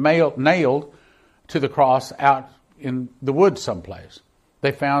weren't nailed to the cross out in the woods someplace.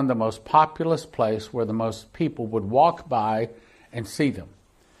 They found the most populous place where the most people would walk by and see them.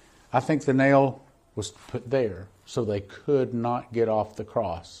 I think the nail was put there so they could not get off the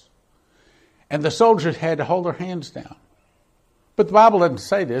cross. And the soldiers had to hold their hands down. But the Bible doesn't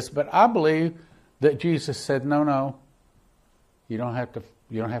say this, but I believe that Jesus said, no, you don't have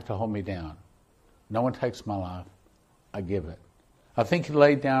to hold me down. No one takes my life. I give it. I think he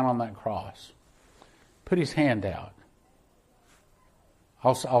laid down on that cross, put his hand out.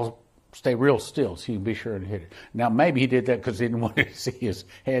 I'll stay real still so you can be sure to hit it. Now, maybe he did that because he didn't want to see his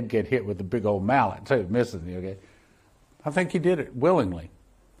head get hit with the big old mallet, too, missing you, okay? I think he did it willingly.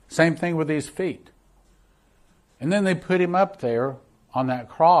 Same thing with his feet. And then they put him up there on that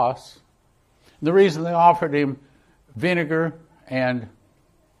cross. The reason they offered him vinegar and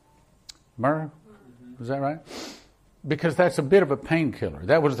myrrh, is that right? Because that's a bit of a painkiller.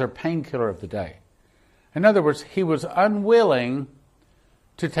 That was their painkiller of the day. In other words, he was unwilling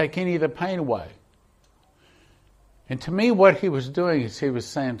to take any of the pain away. And to me, what he was doing is he was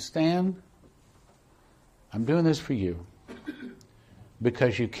saying, Stan, I'm doing this for you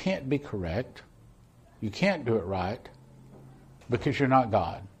because you can't be correct. You can't do it right because you're not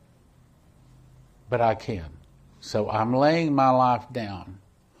God. But I can. So I'm laying my life down.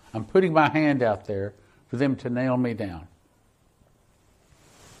 I'm putting my hand out there for them to nail me down.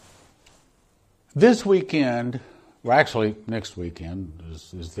 This weekend, well, actually next weekend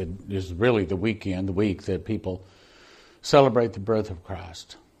is really the week that people celebrate the birth of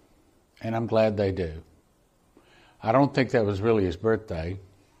Christ. And I'm glad they do. I don't think that was really his birthday.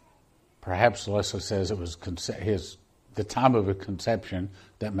 Perhaps Leslie says it was the time of his conception.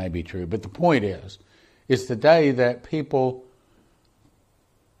 That may be true. But the point is, it's the day that people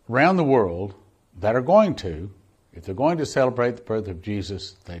around the world that are going to, if they're going to celebrate the birth of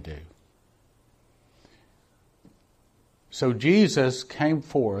Jesus, they do. So Jesus came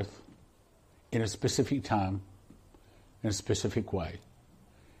forth in a specific time, in a specific way.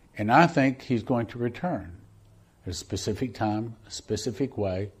 And I think he's going to return at a specific time, a specific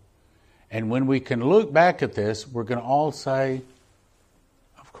way. And when we can look back at this, we're going to all say,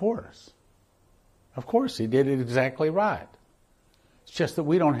 of course. Of course, he did it exactly right. It's just that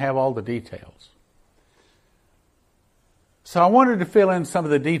we don't have all the details. So I wanted to fill in some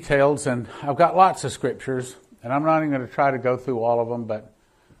of the details, and I've got lots of scriptures, and I'm not even going to try to go through all of them, but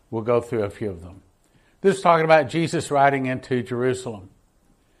we'll go through a few of them. This is talking about Jesus riding into Jerusalem.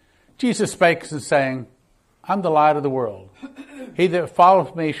 Jesus spake and saying, I'm the light of the world. He that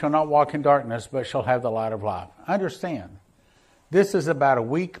followeth me shall not walk in darkness, but shall have the light of life. Understand, this is about a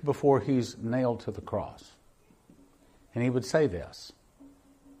week before he's nailed to the cross. And he would say this.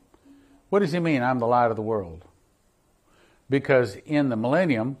 What does he mean, I'm the light of the world? Because in the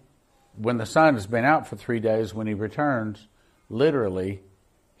millennium, when the sun has been out for 3 days, when he returns, literally,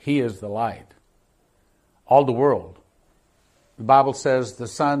 he is the light. All the world. The Bible says the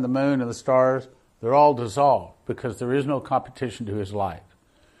sun, the moon, and the stars, they're all dissolved because there is no competition to his light.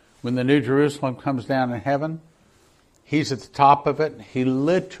 When the New Jerusalem comes down in heaven, he's at the top of it. He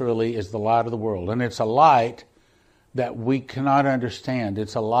literally is the light of the world. And it's a light that we cannot understand.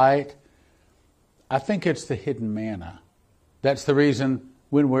 It's a light, I think it's the hidden manna. That's the reason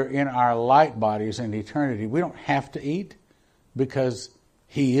when we're in our light bodies in eternity, we don't have to eat because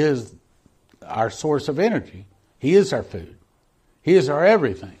he is our source of energy. He is our food. He is our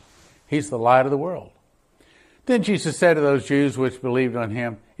everything. He's the light of the world. Then Jesus said to those Jews which believed on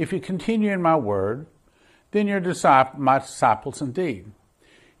him, if you continue in my word, then you're my disciples indeed.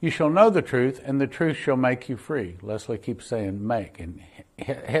 You shall know the truth, and the truth shall make you free. Leslie keeps saying make, and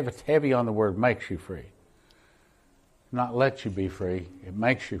it's heavy on the word makes you free. Not let you be free, it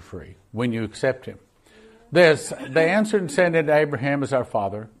makes you free when you accept him. They answered and said unto Abraham is our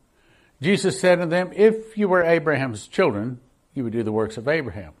father. Jesus said to them, if you were Abraham's children, you would do the works of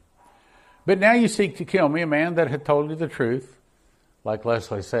Abraham. But now you seek to kill me, a man that had told you the truth. Like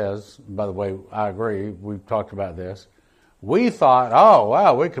Leslie says, by the way, I agree, we've talked about this. We thought, oh,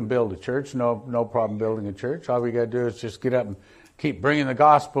 wow, we can build a church. No problem building a church. All we got to do is just get up and keep bringing the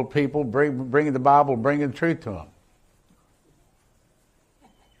gospel to people, bringing the Bible, bringing the truth to them.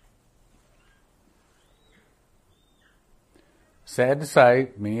 Sad to say,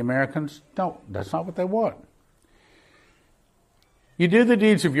 many Americans don't. That's not what they want. You do the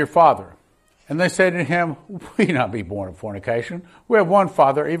deeds of your father. And they said to him, we not be born of fornication. We have one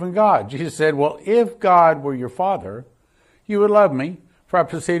Father, even God. Jesus said, well, if God were your Father, you would love me, for I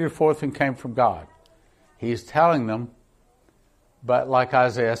proceeded forth and came from God. He's telling them, but like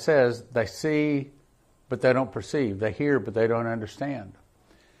Isaiah says, they see, but they don't perceive. They hear, but they don't understand.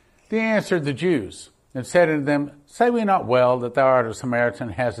 They answered the Jews and said unto them, say we not well that thou art a Samaritan,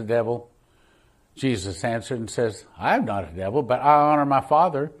 has a devil? Jesus answered and says, I have not a devil, but I honor my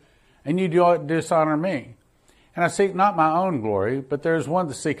Father, and you do dishonor me. And I seek not my own glory, but there is one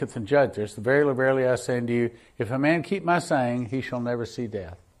that seeketh and judgeth. Verily, verily, I say unto you, if a man keep my saying, he shall never see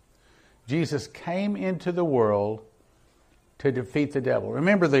death. Jesus came into the world to defeat the devil.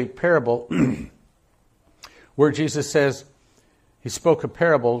 Remember the parable where Jesus says, he spoke a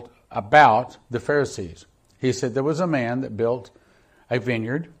parable about the Pharisees. He said there was a man that built a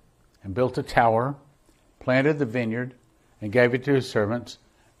vineyard and built a tower, planted the vineyard, and gave it to his servants,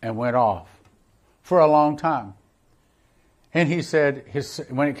 and went off for a long time. And he said,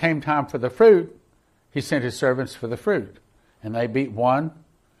 when it came time for the fruit, he sent his servants for the fruit. And they beat one,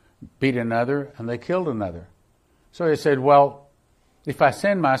 beat another, and they killed another. So he said, well, if I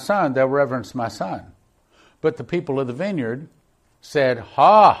send my son, they'll reverence my son. But the people of the vineyard said,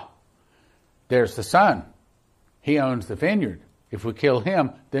 ha, there's the son. He owns the vineyard. If we kill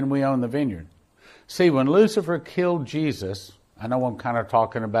him, then we own the vineyard. See, when Lucifer killed Jesus, I know I'm kind of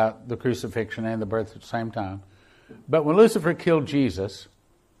talking about the crucifixion and the birth at the same time, but when Lucifer killed Jesus,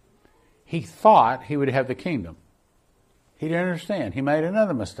 he thought he would have the kingdom. He didn't understand. He made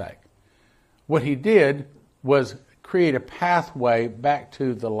another mistake. What he did was create a pathway back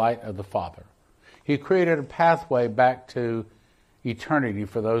to the light of the Father. He created a pathway back to eternity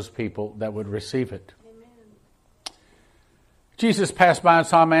for those people that would receive it. Amen. Jesus passed by and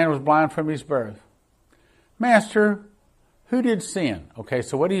saw a man who was blind from his birth. Master, who did sin? Okay,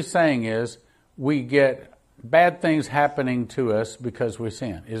 so what he's saying is we get bad things happening to us because we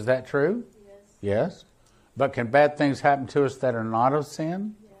sin. Is that true? Yes. But can bad things happen to us that are not of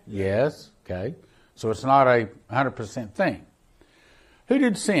sin? Yes. Okay. So it's not a 100% thing. Who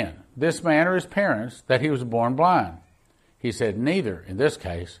did sin? This man or his parents, that he was born blind? He said, neither, in this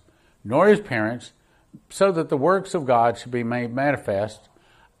case, nor his parents, so that the works of God should be made manifest.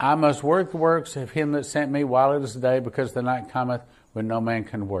 I must work the works of him that sent me while it is day, because the night cometh when no man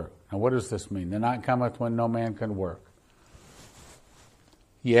can work. Now what does this mean? The night cometh when no man can work.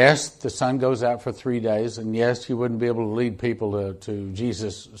 Yes, the sun goes out for 3 days, and yes, you wouldn't be able to lead people to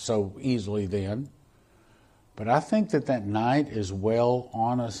Jesus so easily then. But I think that night is well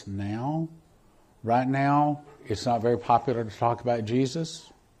on us now. Right now, it's not very popular to talk about Jesus.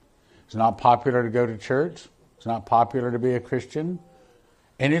 It's not popular to go to church. It's not popular to be a Christian.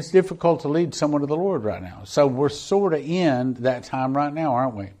 And it's difficult to lead someone to the Lord right now. So we're sort of in that time right now,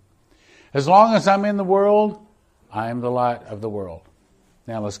 aren't we? As long as I'm in the world, I am the light of the world.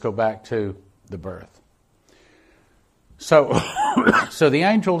 Now let's go back to the birth. So the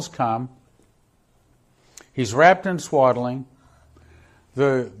angels come. He's wrapped in swaddling.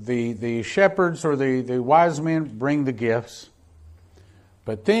 The shepherds or the wise men bring the gifts.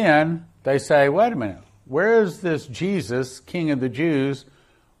 But then they say, wait a minute, where is this Jesus, King of the Jews?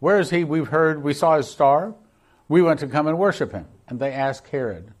 Where is he? We saw his star. We want to come and worship him. And they ask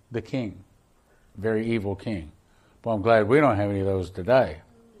Herod, the king, very evil king. Well, I'm glad we don't have any of those today.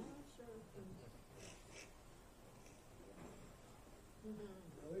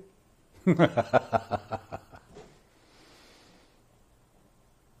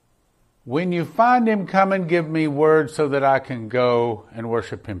 When you find him, come and give me word so that I can go and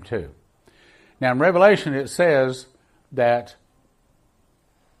worship him too. Now in Revelation it says that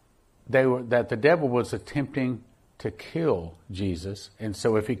the devil was attempting to kill Jesus. And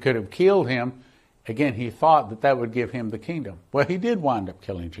so if he could have killed him, again, he thought that that would give him the kingdom. Well, he did wind up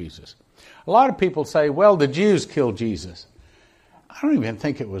killing Jesus. A lot of people say, well, the Jews killed Jesus. I don't even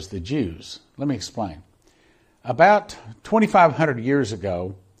think it was the Jews. Let me explain. About 2,500 years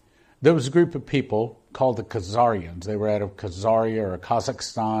ago, there was a group of people called the Khazarians. They were out of Khazaria or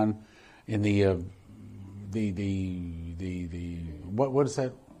Kazakhstan in the what is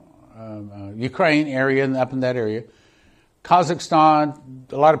that? Ukraine area, and up in that area.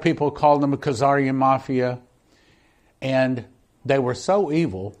 Kazakhstan, a lot of people called them a Khazarian mafia. And they were so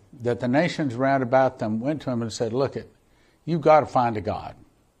evil that the nations round about them went to them and said, look, you've got to find a God,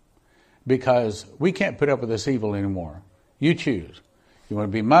 because we can't put up with this evil anymore. You choose. You want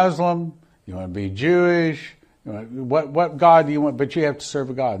to be Muslim, you want to be Jewish, what God do you want, but you have to serve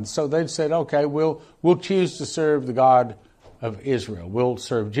a God. And so they said, okay, we'll choose to serve the God of Israel. We'll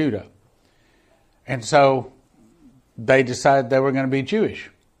serve Judah. And so they decided they were going to be Jewish.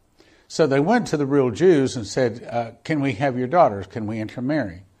 So they went to the real Jews and said, can we have your daughters? Can we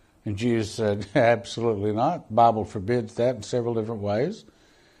intermarry? And Jews said, absolutely not. The Bible forbids that in several different ways.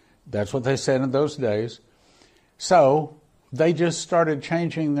 That's what they said in those days. So they just started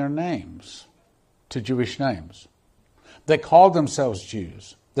changing their names to Jewish names. They called themselves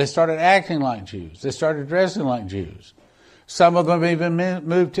Jews. They started acting like Jews. They started dressing like Jews. Some of them even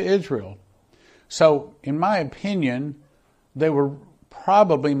moved to Israel. So, in my opinion, they were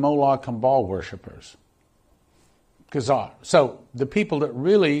probably Moloch and Baal worshippers. So, the people that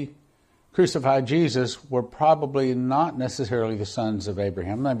really crucified Jesus were probably not necessarily the sons of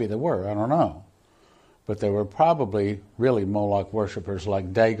Abraham. Maybe they were, I don't know. But they were probably really Moloch worshippers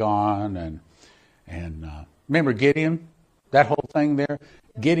like Dagon and remember Gideon? That whole thing there?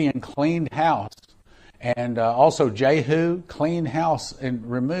 Gideon cleaned house. And also Jehu cleaned house and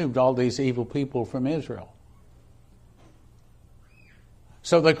removed all these evil people from Israel.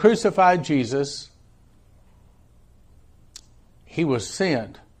 So they crucified Jesus. He was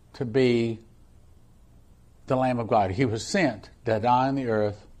sent to be the Lamb of God. He was sent to die on the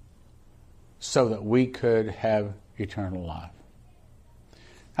earth so that we could have eternal life.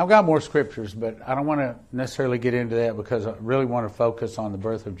 I've got more scriptures, but I don't want to necessarily get into that because I really want to focus on the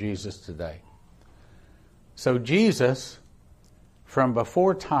birth of Jesus today. So Jesus, from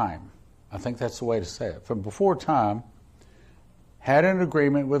before time, I think that's the way to say it, from before time, had an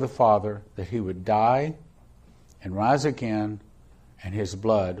agreement with the Father that he would die and rise again, and his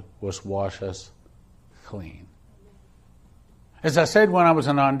blood was wash us clean. As I said when I was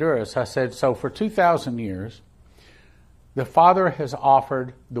in Honduras, I said, so for 2,000 years, the Father has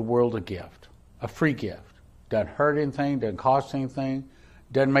offered the world a gift, a free gift. Doesn't hurt anything, doesn't cost anything,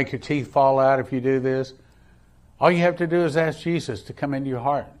 doesn't make your teeth fall out if you do this. All you have to do is ask Jesus to come into your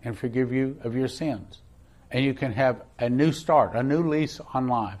heart and forgive you of your sins. And you can have a new start, a new lease on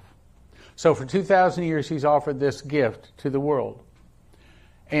life. So for 2,000 years, he's offered this gift to the world.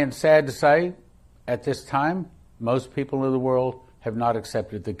 And sad to say, at this time, most people in the world have not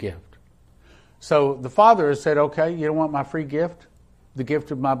accepted the gift. So the Father has said, okay, you don't want my free gift, the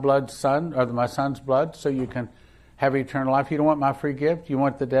gift of my blood son, or my son's blood, so you can have eternal life. You don't want my free gift? You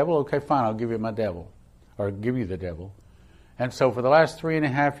want the devil? Okay, fine, I'll give you my devil. Or give you the devil. And so for the last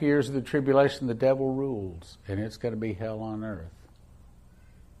 3.5 years of the tribulation, the devil rules, and it's going to be hell on earth.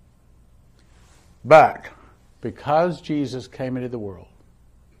 But because Jesus came into the world,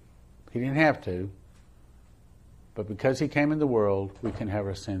 he didn't have to, but because he came into the world, we can have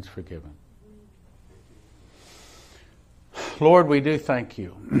our sins forgiven. Lord, we do thank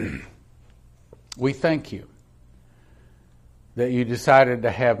you. We thank you that you decided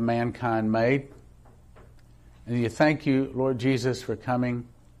to have mankind made. And you thank you, Lord Jesus, for coming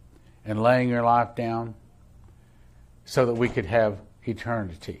and laying your life down so that we could have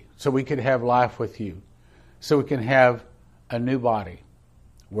eternity, so we could have life with you, so we can have a new body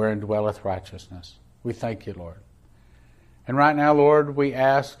wherein dwelleth righteousness. We thank you, Lord. And right now, Lord, we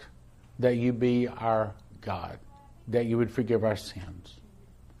ask that you be our God, that you would forgive our sins.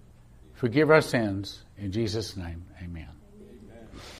 Forgive our sins. In Jesus' name, amen.